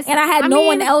 1-bedroom. Yeah, it's- and I had I no mean-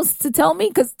 one else to tell me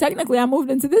because technically I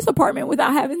moved into this apartment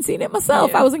without having seen it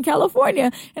myself. Yeah. I was in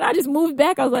California and I just moved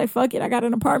back. I was like, fuck it, I got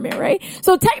an apartment, right?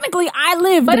 So technically I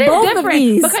lived But both it's of different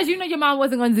these. because you know your mom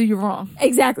wasn't going to do you wrong.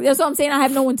 Exactly. That's what I'm saying. I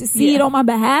have no one to see Yeah. it on my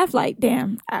behalf. Like,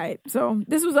 damn. All right. So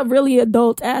this was a really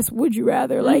adult ass would you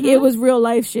rather. Like, Mm-hmm. it was real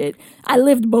life shit. I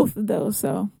lived both of those.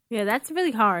 So Yeah, that's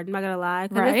really hard. I'm not gonna lie.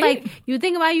 'Cause Right? it's like you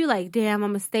think about you like, damn, I'm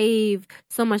gonna save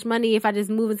so much money if I just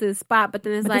move into this spot. But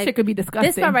then it's But this like shit could be disgusting.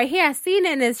 this spot right here, I seen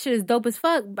it and this shit is dope as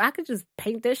fuck. But I could just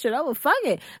paint this shit over. Fuck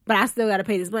it. But I still gotta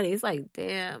pay this money. It's like,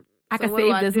 damn. I could what do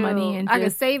save I this do? money and I can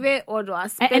just- save it, or do I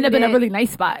and spend end up it? in a really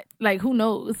nice spot. Like, who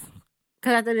knows?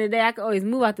 Because at the end of the day, I could always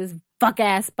move out this fuck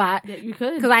ass spot. Yeah, you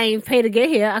could. Because I ain't pay to get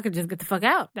here. I could just get the fuck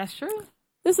out. That's true.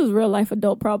 this is real life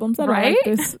adult problems. I don't Right?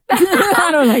 like this. I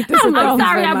don't like this. I'm adult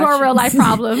sorry I very brought much. real life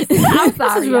problems. I'm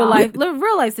sorry. This is real y'all. life,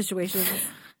 real life situations.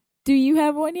 Do you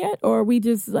have one yet? Or are we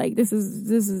just like, this is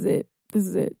it. This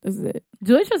is it.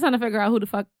 Joy's just trying to figure out who the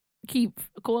fuck keep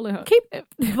calling her. Keep bothering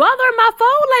my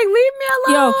phone. Like, leave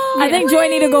me Yo, alone. I think Joy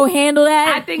need to go handle that.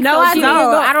 I think No, so. I She don't. needs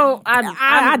to go- I don't.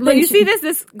 I Look, think you she- see this?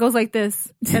 This goes like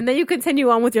this, and then you continue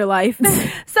on with your life.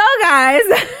 So, guys,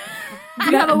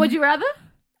 Do you have a would you rather?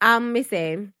 let me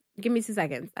see. Give me 2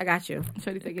 seconds. I got you.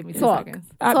 Shorty said, give me 2 Talk. seconds.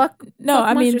 Talk. No, talk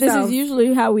I mean, amongst this yourselves. is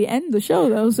usually how we end the show,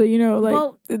 though. So, you know, like,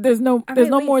 Well, there's no right,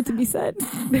 more wait. to be said.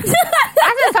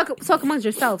 I just talk talk amongst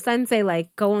yourselves. I didn't say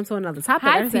like go on to another topic.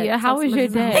 Hi I said, Tia, how talk was your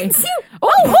amongst yourselves. day?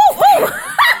 Oh,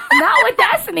 not with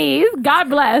that sneeze. God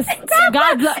bless.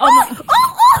 God bless.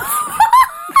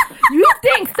 You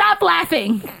stink. Stop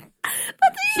laughing.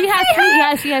 She has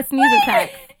sneeze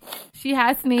attacks. She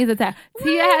has sneeze attacks.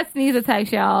 Tia has sneeze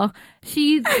attacks, y'all.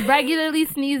 She regularly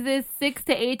sneezes 6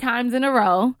 to 8 times in a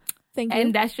row. Thank you.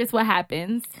 And that's just what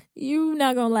happens. You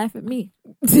not gonna laugh at me.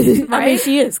 Right? I mean,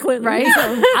 she is, clearly. Right?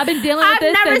 So I've been dealing with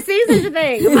this. I've never seen such a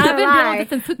thing. I've been dealing with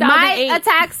this since 2008. My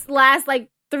attacks last like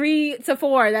 3 to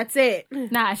 4. That's it.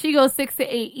 Nah, she goes 6 to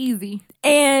 8 easy.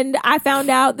 And I found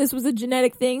out this was a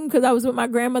genetic thing because I was with my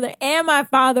grandmother and my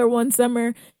father one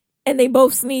summer, and they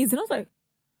both sneezed. And I was like,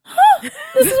 huh,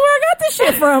 this is where I got this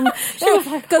shit from. She was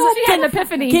like, oh, she had an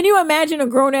epiphany. Can you imagine a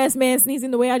grown-ass man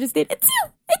sneezing the way I just did? It's you.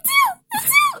 It's you. It's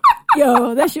you.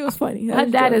 Yo, that shit was funny. Her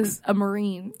dad is a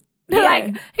Marine. Yeah.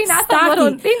 Like, he's not Stocky.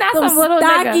 some little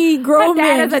stocky nigga. grown Her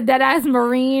dad man. is a dead ass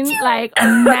Marine, like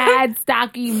mad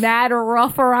stocky, mad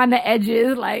rough around the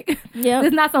edges. Like, Yep. this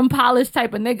is not some polished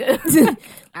type of nigga.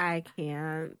 I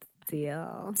can't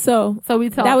deal. So So we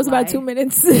talked. that was about 2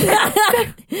 minutes.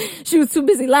 She was too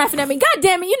busy laughing at me. God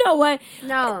damn it! You know what?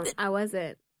 No, I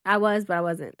wasn't. I was, but I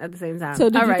wasn't at the same time. So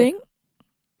did All you right. think?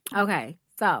 Okay,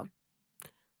 so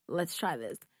let's try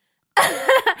this.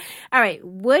 All right.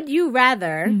 Would you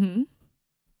rather? Mhm.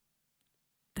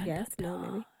 Yes. No.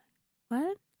 Maybe.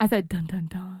 What? I said dun dun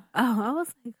dun. Oh, I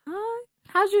was like, huh?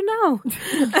 How'd you know?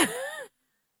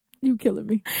 You killing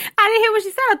me. I didn't hear what she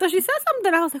said. I thought she said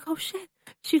something. I was like, oh shit,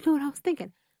 she knew what I was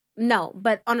thinking. No,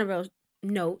 but on a real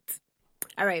note.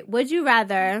 All right. Would you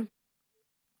rather?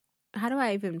 How do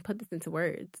I even put this into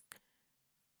words?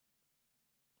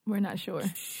 We're not sure.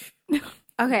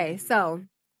 Okay, so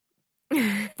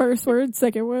First word,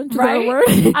 second word, Right? third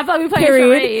word. I thought we played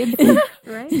Period. charades.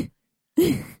 right.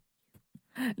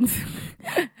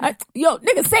 Yo,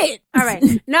 nigga, say it. All right.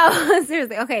 No,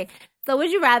 seriously. Okay. So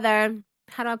would you rather?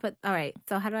 How do I put? All right.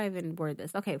 So how do I even word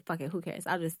this? Okay, fuck it. Who cares?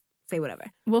 I'll just say whatever.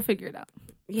 We'll figure it out.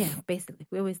 Yeah, basically,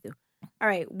 we always do. All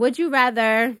right. Would you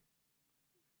rather?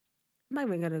 I'm not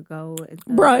even gonna go.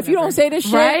 Bro, if you don't say this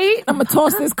shit, Right? I'm gonna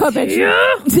toss this cup at you.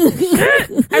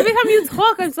 Every time you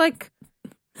talk, it's like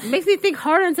makes me think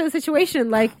harder into the situation.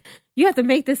 Like you have to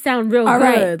make this sound real All good.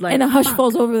 right. Like And a hush fuck.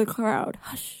 falls over the crowd.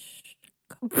 Hush.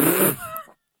 That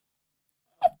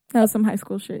was some high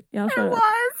school shit. Y'all shut up.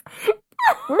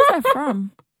 Where's that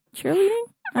from? Cheerleading?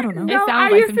 I don't know. It sounds I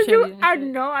like used some to do. cheerleading I shit.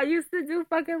 know. I used to do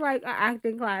fucking like an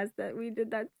acting class that we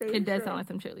did that same. It does shit. sound like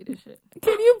some cheerleader shit.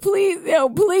 Can you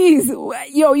please?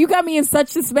 Yo, you got me in such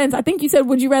suspense. I think you said,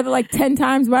 would you rather like 10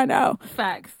 times by now?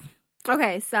 Facts.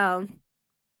 Okay, so.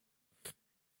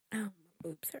 Oh,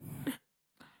 boobs hurt.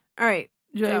 All right.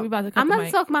 Joy, So, we about to cut I'm the about to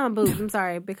mic. talk about my boobs. I'm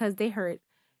sorry because they hurt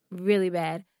really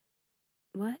bad.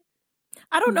 What?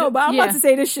 I don't know, but I'm Yeah. about to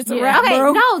say this shit's a Yeah. wrap, Okay,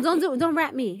 bro. no, don't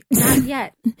rap me. Not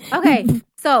yet. Okay,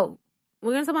 so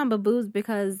we're gonna talk about my boobs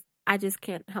because I just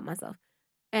can't help myself.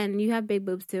 And you have big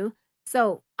boobs too.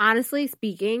 So honestly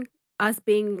speaking, us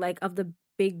being like of the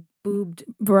big boobed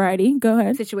Variety, go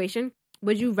ahead. situation,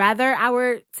 would you rather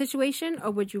our situation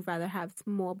or would you rather have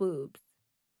small boobs?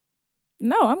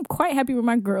 No, I'm quite happy with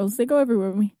my girls. They go everywhere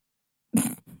with me.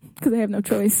 Because they have no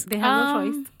choice. They have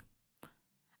no choice.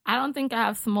 I don't think I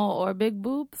have small or big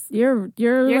boobs. You're like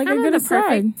a kind good of the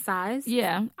perfect aside. size.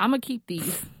 Yeah, I'm gonna keep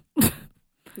these.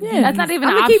 Yeah. That's not even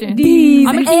an I'ma option. keep these.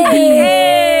 I'ma keep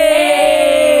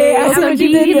Hey. I see Some what you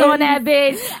did D's there. on that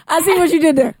bitch. I see what you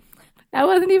did there. That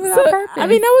wasn't even So, on purpose. I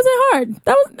mean, that wasn't hard.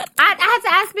 That was I had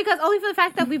to ask because only for the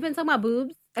fact that we've been talking about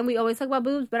boobs and we always talk about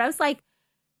boobs, but I was like,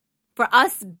 for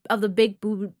us of the big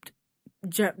boobed,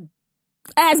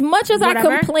 as much as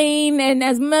Whatever. I complain and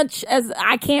as much as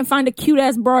I can't find a cute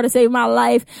ass bra to save my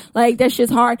life, like that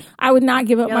shit's hard. I would not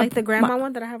give up yeah, my like the grandma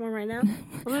one that I have on right now.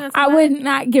 I would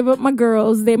not give up my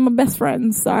girls. They're my best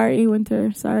friends. Sorry,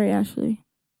 Winter. Sorry, Ashley.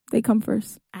 They come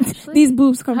first. Ashley? These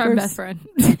boobs come her first. best friend.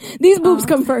 These boobs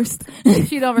come first.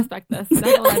 She don't respect us.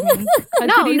 That's what I mean. Her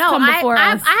No, titties come before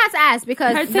I us. had to ask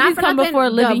because Her not titties for come nothing, before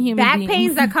living the human back beings.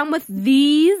 pains that come with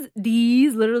these,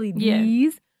 literally Yeah.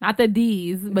 these. Not the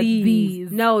D's, but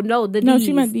these. No, the No, D's.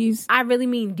 she meant these. I really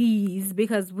mean D's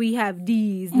because we have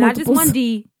D's, not just Multiples. one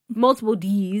D, multiple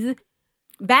D's.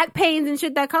 Back pains and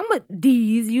shit that come with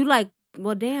D's. You like,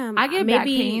 well, damn. I get maybe, back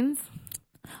pains.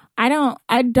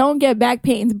 I don't get back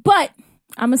pains, but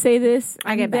I'm gonna say this.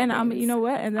 I get back then I'm, pains. you know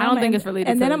what? And then I don't I'ma think end- it's related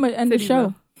And to then I'm gonna end the titties, show.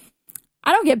 though.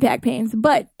 I don't get back pains,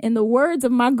 but in the words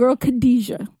of my girl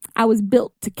Khadijah, I was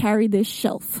built to carry this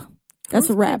shelf. That's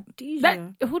a wrap. Khadijah?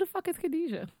 That, who the fuck is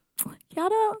Khadijah?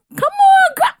 Yada. Come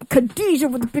on, Khadijah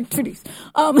with the big titties.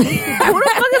 Who the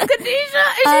fuck is Khadijah?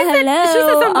 And she said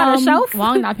something about a shelf.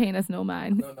 Wong not paying us no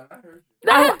mind.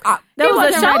 There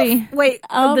was a shelf. Ready. Wait,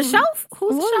 the shelf?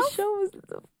 Who's the shelf? Show was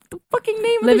the fucking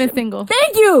name Living of the show? Single.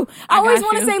 Thank you. I always got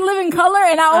want to you. say Living Color,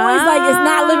 and I always like it's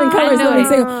not Living Color, it's I knew Living it.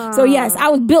 Single. So yes, I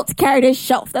was built to carry this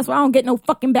shelf. That's why I don't get no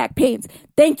fucking back pains.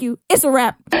 Thank you. It's a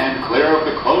wrap. And clear of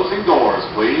the closing doors,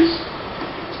 please.